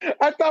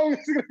 I thought we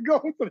was going to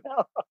go into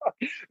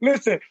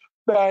that.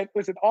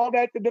 Listen, all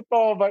that to the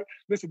phone, but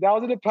listen, that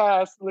was in the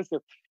past. Listen,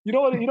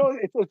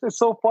 it's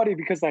so funny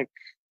because, like,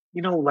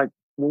 like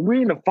when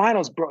we're in the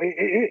finals, bro,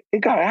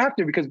 it got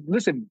after because,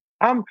 listen,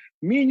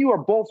 me and you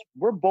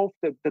we're both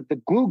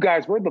the glue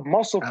guys. We're the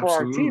muscle for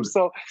Absolutely. Our team.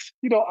 So,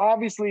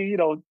 obviously,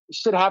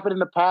 shit happened in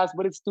the past,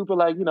 but it's stupid.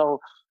 Like,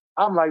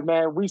 I'm like,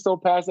 man, we so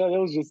past that.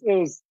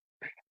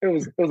 It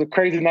was a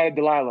crazy night at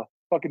Delilah.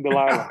 Fucking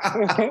Delilah.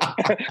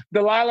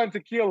 Delilah and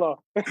tequila.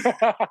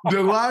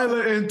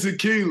 Delilah and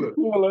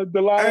tequila.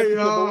 Delilah hey,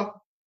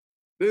 y'all.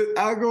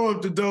 I go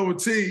up to Double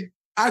T.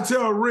 I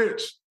tell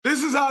Rich,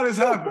 this is how this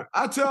happened.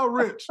 I tell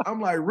Rich, I'm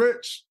like,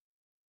 Rich,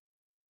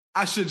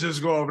 I should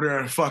just go over there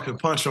and fucking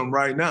punch him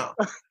right now.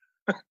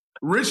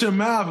 Rich and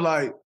Mav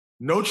like,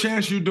 no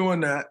chance you doing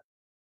that.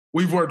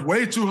 We've worked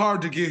way too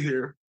hard to get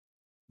here.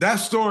 That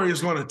story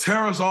is going to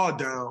tear us all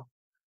down.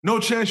 No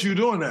chance you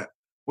doing that.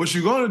 What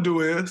you're going to do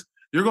is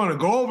you're going to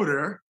go over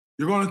there.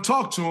 You're going to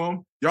talk to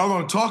him. Y'all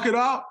going to talk it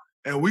out,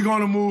 and we're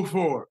going to move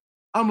forward.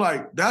 I'm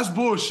like, that's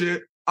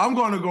bullshit. I'm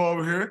going to go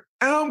over here,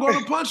 and I'm going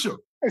to punch him.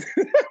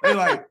 They're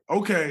like,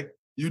 okay,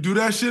 you do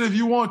that shit if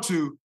you want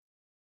to,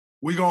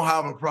 we gonna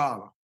have a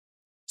problem.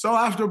 So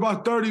after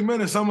about 30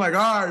 minutes, I'm like,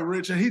 all right,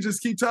 Rich. And he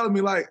just keep telling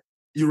me, like,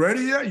 you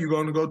ready yet? You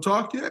gonna go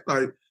talk yet?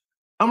 Like,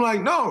 I'm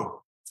like,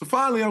 no. So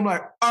finally, I'm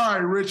like, all right,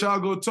 Rich, I'll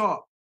go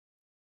talk.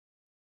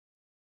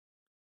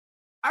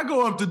 I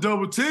go up to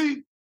Double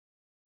T.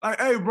 Like,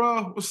 hey,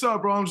 bro, what's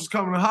up, bro? I'm just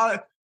coming to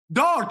holler.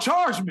 Dog,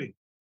 charge me.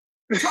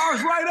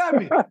 Charge right at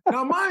me.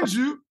 Now, mind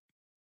you,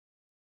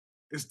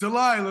 it's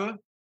Delilah,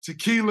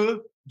 tequila,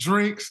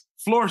 drinks,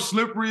 floor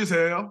slippery as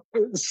hell.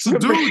 So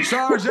dude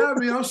charged at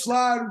me. I'm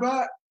sliding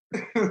back.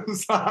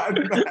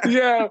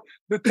 Yeah,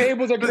 the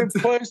tables are getting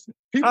pushed.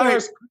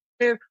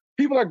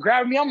 People are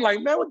grabbing me. I'm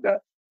like, man, what the?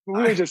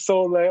 We were just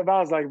so lame. I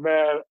was like,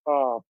 man.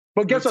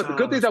 But guess what? The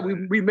good thing is that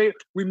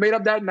we made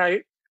up that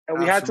night, and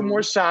we had some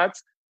more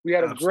shots. We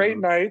had a great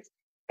night,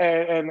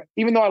 and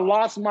even though I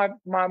lost my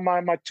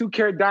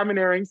 2-carat diamond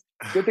earrings,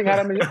 good thing I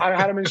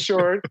had them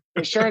insured.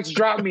 Insurance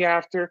dropped me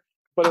after,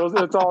 but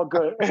it's all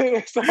good.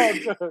 It's all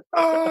good.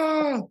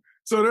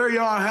 So there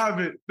y'all have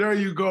it. There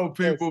you go,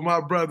 people. Yes.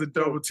 My brother,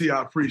 Double T,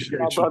 I appreciate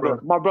you, brother.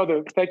 My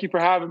brother, thank you for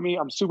having me.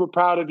 I'm super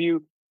proud of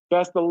you.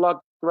 Best of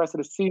luck the rest of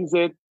the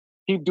season.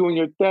 Keep doing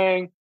your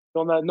thing.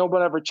 Don't let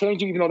nobody ever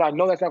change you, even though I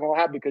know that's not going to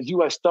happen because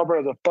you are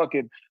stubborn as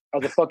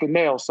a fucking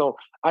nail. So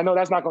I know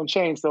that's not going to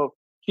change. So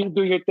keep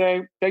doing your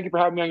thing. Thank you for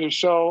having me on your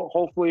show.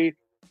 Hopefully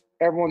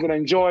everyone's going to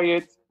enjoy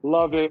it,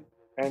 love it,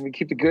 and we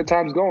keep the good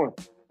times going.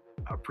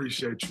 I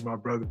appreciate you, my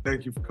brother.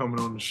 Thank you for coming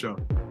on the show.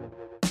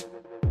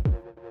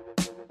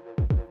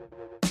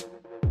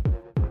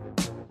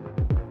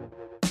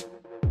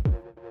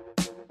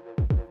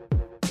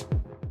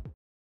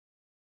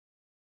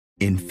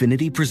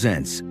 Infinity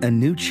presents a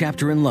new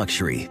chapter in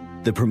luxury,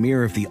 the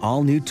premiere of the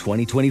all-new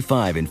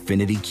 2025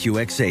 Infinity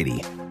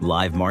QX80,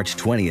 live March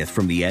 20th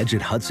from the Edge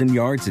at Hudson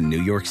Yards in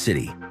New York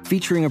City,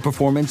 featuring a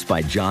performance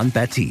by John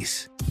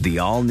Batiste. The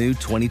all-new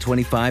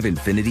 2025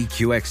 Infinity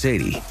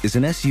QX80 is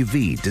an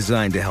SUV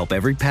designed to help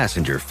every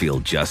passenger feel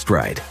just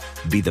right.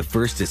 Be the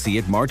first to see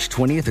it March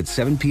 20th at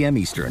 7 p.m.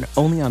 Eastern,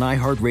 only on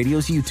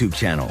iHeartRadio's YouTube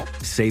channel.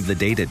 Save the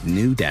date at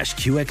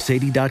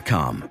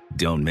new-QX80.com.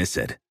 Don't miss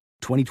it.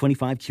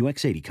 2025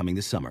 QX80 coming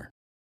this summer.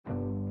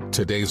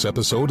 Today's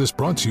episode is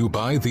brought to you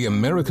by the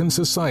American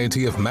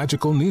Society of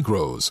Magical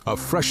Negroes, a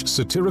fresh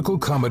satirical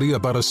comedy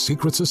about a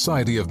secret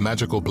society of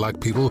magical black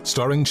people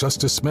starring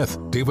Justice Smith,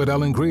 David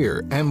Allen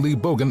Greer, Ann Lee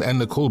Bogan, and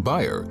Nicole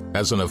Byer.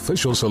 As an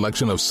official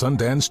selection of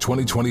Sundance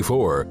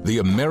 2024, the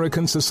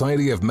American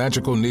Society of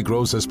Magical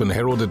Negroes has been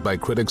heralded by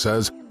critics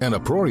as an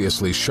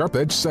uproariously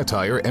sharp-edged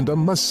satire and a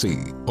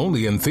must-see.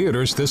 Only in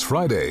theaters this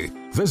Friday.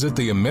 Visit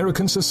the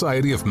American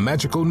Society of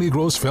Magical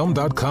Negroes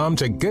Film.com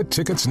to get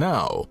tickets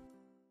now.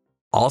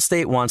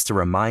 Allstate wants to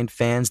remind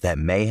fans that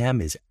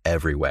mayhem is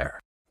everywhere.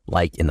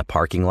 Like in the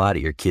parking lot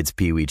at your kid's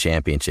Pee Wee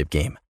Championship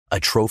game. A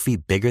trophy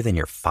bigger than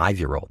your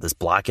 5-year-old is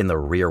blocking the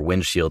rear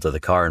windshield of the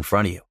car in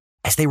front of you.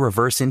 As they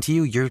reverse into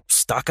you, you're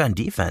stuck on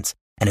defense.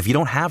 And if you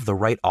don't have the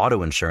right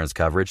auto insurance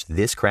coverage,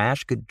 this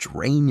crash could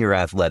drain your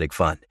athletic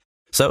fund.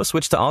 So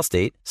switch to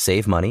Allstate,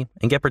 save money,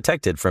 and get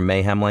protected from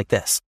mayhem like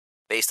this.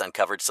 Based on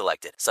coverage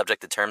selected,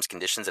 subject to terms,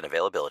 conditions, and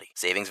availability.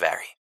 Savings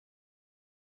vary.